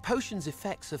 but the potion's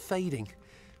effects are fading.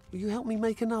 Will you help me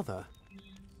make another?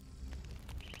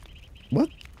 What?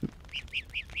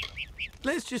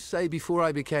 Let's just say before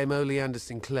I became Oleander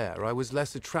Sinclair, I was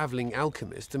less a travelling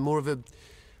alchemist and more of a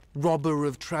robber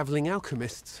of travelling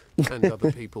alchemists and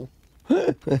other people.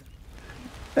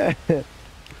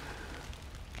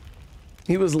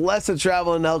 He was less a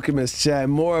traveling alchemist, Chad,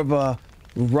 more of a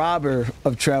robber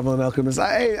of traveling alchemists.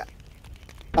 I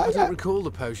don't recall the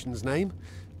potion's name.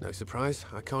 No surprise,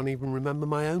 I can't even remember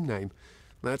my own name.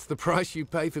 That's the price you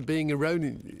pay for being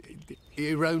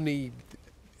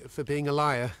for being a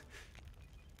liar.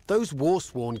 Those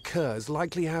war-sworn curs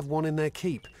likely have one in their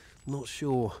keep. Not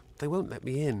sure. They won't let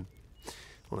me in,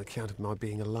 on account of my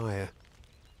being a liar.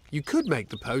 You could make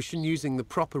the potion using the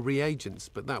proper reagents,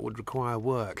 but that would require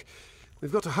work.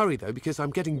 We've got to hurry, though, because I'm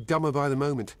getting dumber by the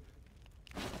moment.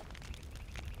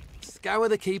 Scour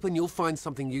the keep and you'll find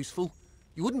something useful.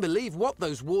 You wouldn't believe what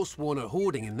those war-sworn are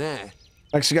hoarding in there.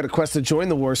 I actually got a quest to join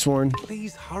the war-sworn.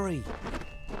 Please hurry.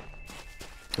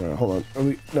 All right, hold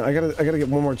on. No, I gotta get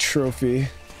one more trophy.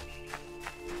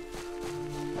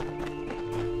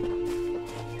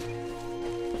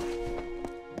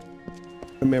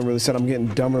 The man really said I'm getting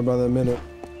dumber by the minute.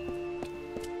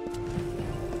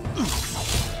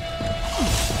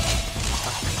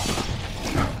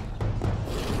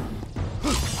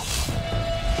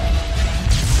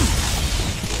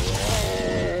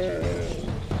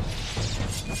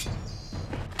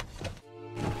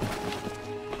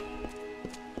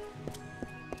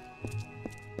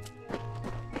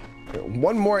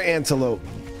 One more antelope.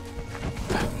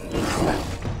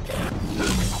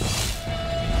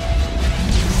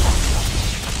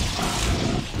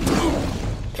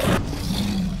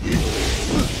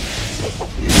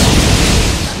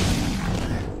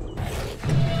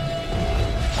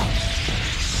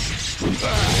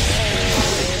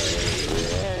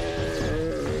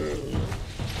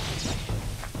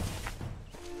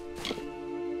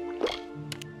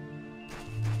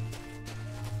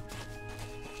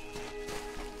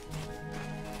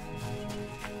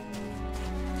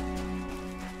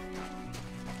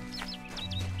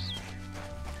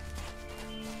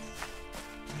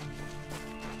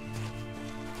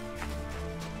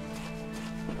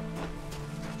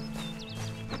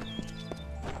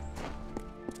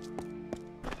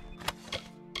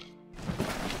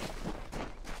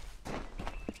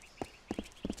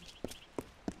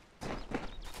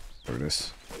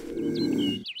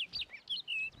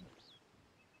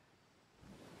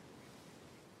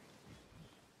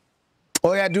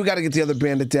 Oh yeah, I do gotta get the other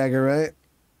bandit dagger, right?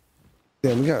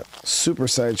 Yeah, we got super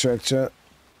sidetracked, chat.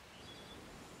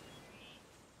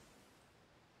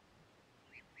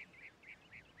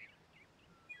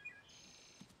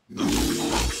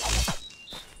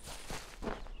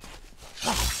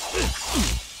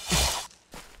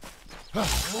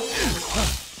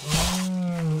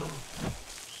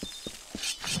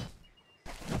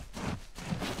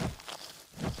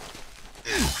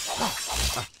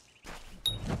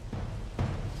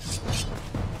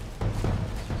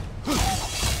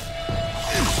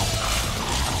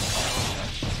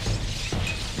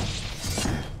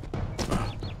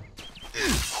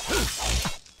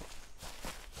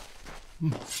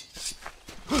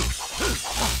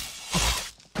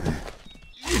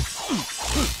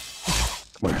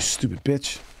 Come on, you stupid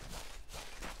bitch.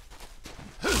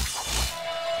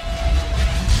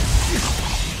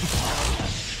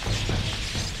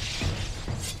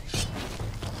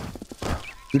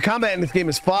 The combat in this game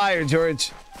is fire,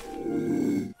 George.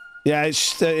 Yeah,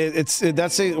 that's one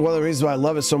of the reasons why I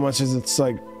love it so much. Is it's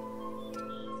like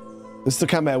this is the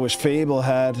combat I wish Fable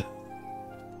had.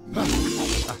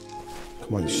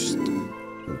 Come on,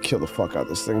 you kill the fuck out of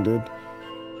this thing, dude.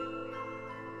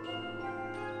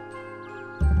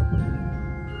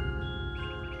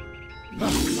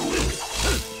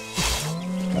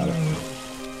 Got it.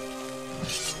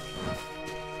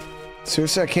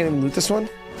 Seriously, I can't even loot this one?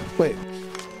 Wait.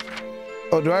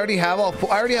 Oh, do I already have all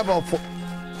 4? I already have all 4.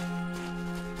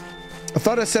 I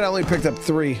thought I said I only picked up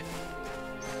 3.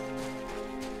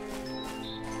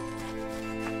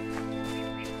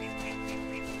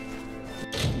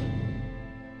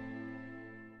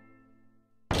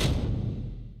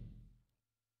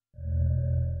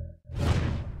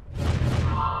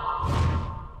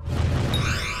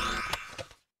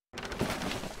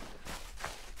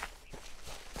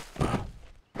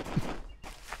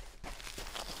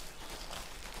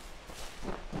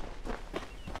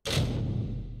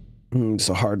 It's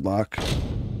a hard lock.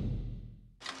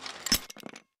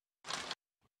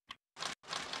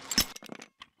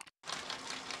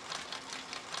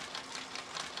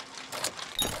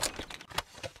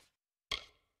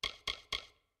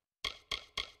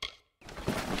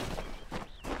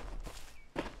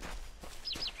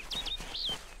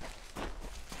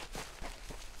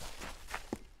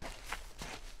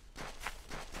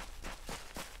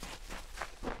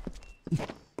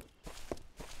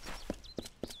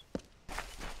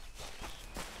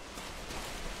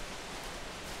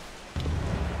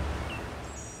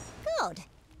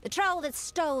 The troll that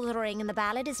stole the ring in the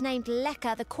ballad is named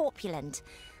Lecker the Corpulent.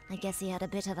 I guess he had a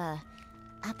bit of a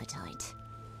appetite.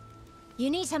 You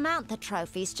need to mount the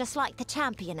trophies just like the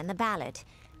champion in the ballad.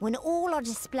 When all are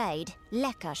displayed,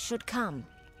 Lecker should come.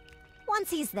 Once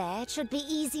he's there, it should be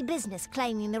easy business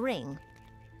claiming the ring.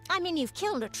 I mean, you've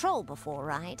killed a troll before,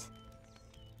 right?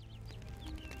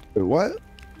 What?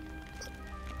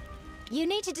 You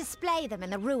need to display them in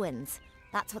the ruins.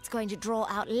 That's what's going to draw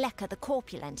out Lecker the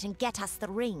Corpulent and get us the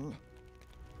ring.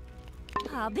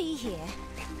 I'll be here.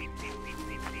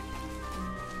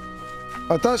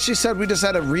 I thought she said we just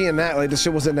had to reenact, like this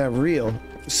shit wasn't that real.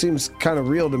 It seems kind of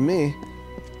real to me.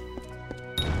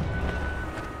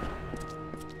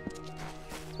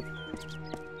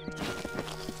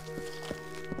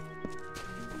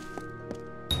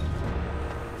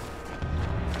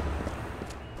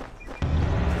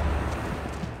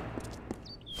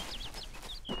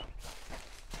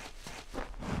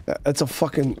 That's a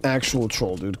fucking actual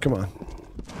troll, dude. Come on.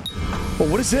 Oh,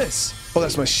 what is this? Oh,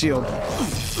 that's my shield.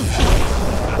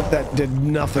 But that did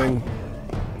nothing.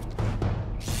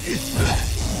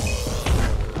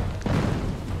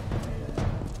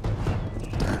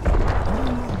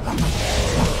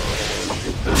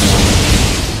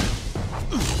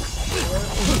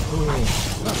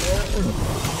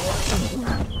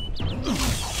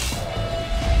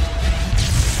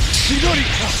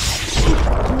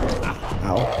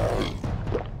 Ow.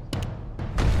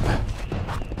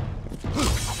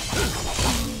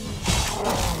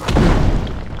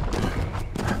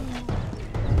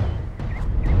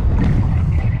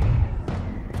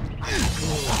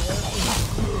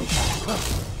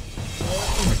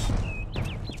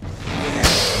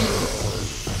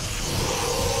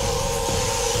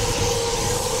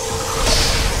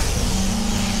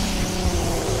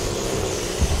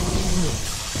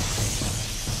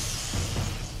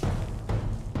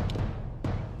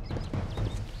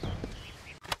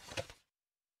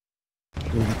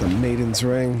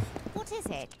 Ring. What is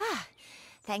it?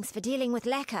 Thanks for dealing with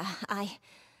Lecker.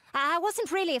 I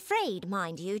wasn't really afraid,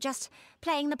 mind you, just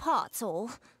playing the parts all.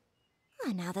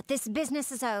 Now that this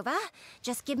business is over,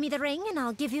 just give me the ring and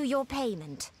I'll give you your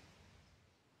payment.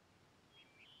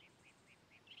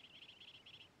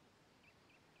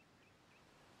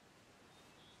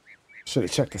 Should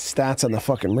have checked the stats on the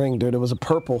fucking ring, dude. It was a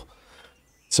purple.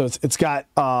 So it's got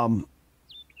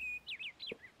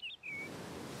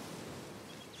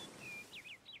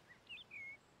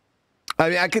I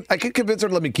mean, I could convince her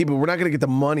to let me keep it. We're not gonna get the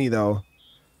money though.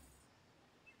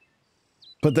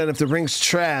 But then if the ring's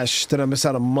trash, then I miss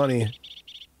out on money.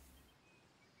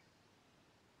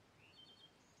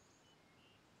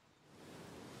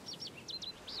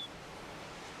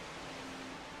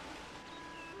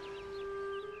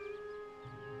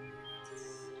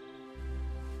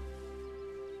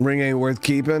 Ring ain't worth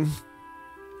keeping.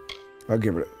 I'll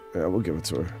give it. Yeah, we'll give it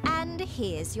to her. And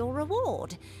here's your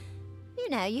reward. You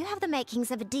know, you have the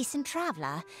makings of a decent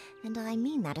traveler, and I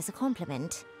mean that as a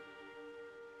compliment.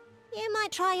 You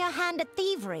might try your hand at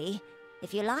thievery.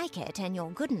 If you like it and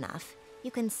you're good enough, you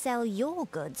can sell your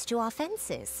goods to our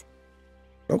fences.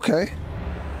 Okay.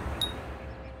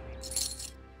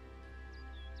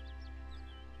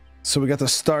 So we got the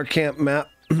Star Camp map.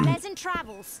 Pleasant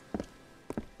travels.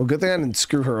 Well, good thing I didn't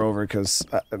screw her over, because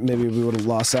maybe we would have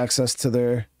lost access to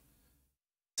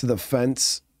the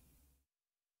fence.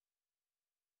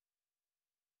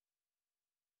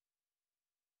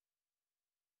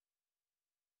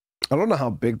 I don't know how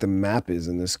big the map is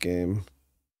in this game.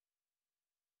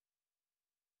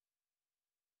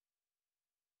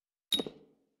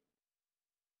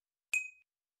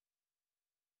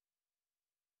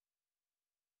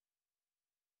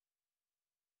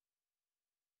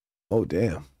 Oh,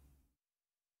 damn.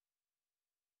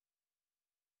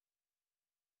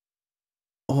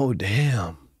 Oh,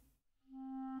 damn.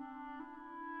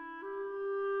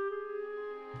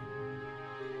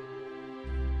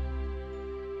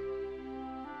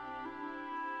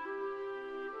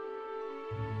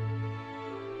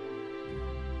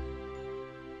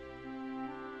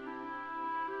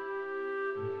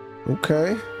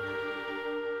 Okay.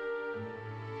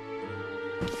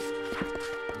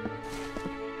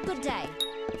 Good day.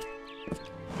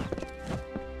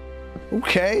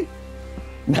 Okay.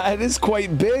 That is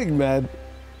quite big, man.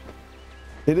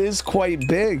 It is quite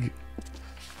big.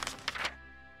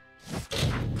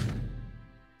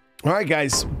 All right,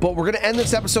 guys, but we're going to end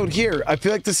this episode here. I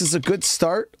feel like this is a good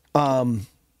start. Drop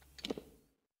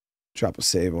a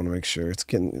save. I want to make sure. It's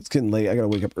getting late. I got to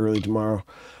wake up early tomorrow.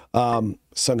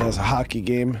 Son has a hockey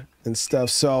game and stuff.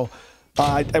 So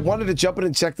I wanted to jump in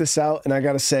and check this out. And I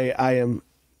got to say, I am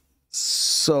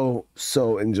so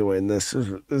enjoying this.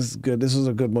 This is good. This was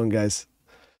a good one, guys.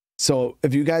 So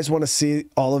if you guys want to see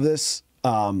all of this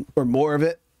or more of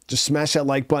it, just smash that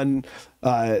like button.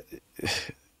 Yeah,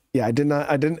 I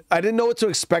didn't know what to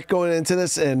expect going into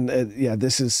this. And yeah,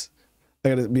 this is, I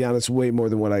got to be honest, way more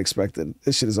than what I expected.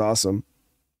 This shit is awesome.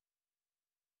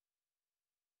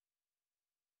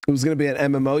 It was going to be an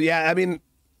MMO. Yeah, I mean,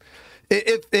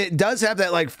 it does have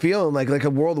that like feeling like a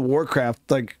World of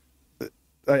Warcraft. Like,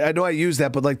 I know I use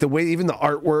that, but like the way, even the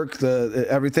artwork, the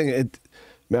everything,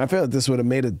 man, I feel like this would have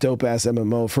made a dope ass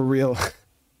MMO for real.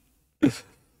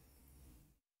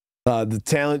 The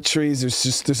talent trees,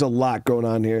 there's a lot going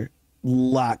on here.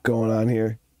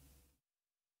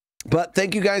 But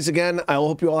thank you guys again. I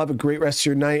hope you all have a great rest of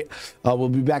your night. We'll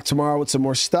be back tomorrow with some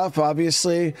more stuff,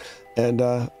 obviously. And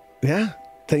yeah,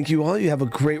 thank you all. You have a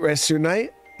great rest of your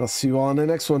night. I'll see you all in the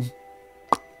next one.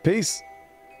 Peace.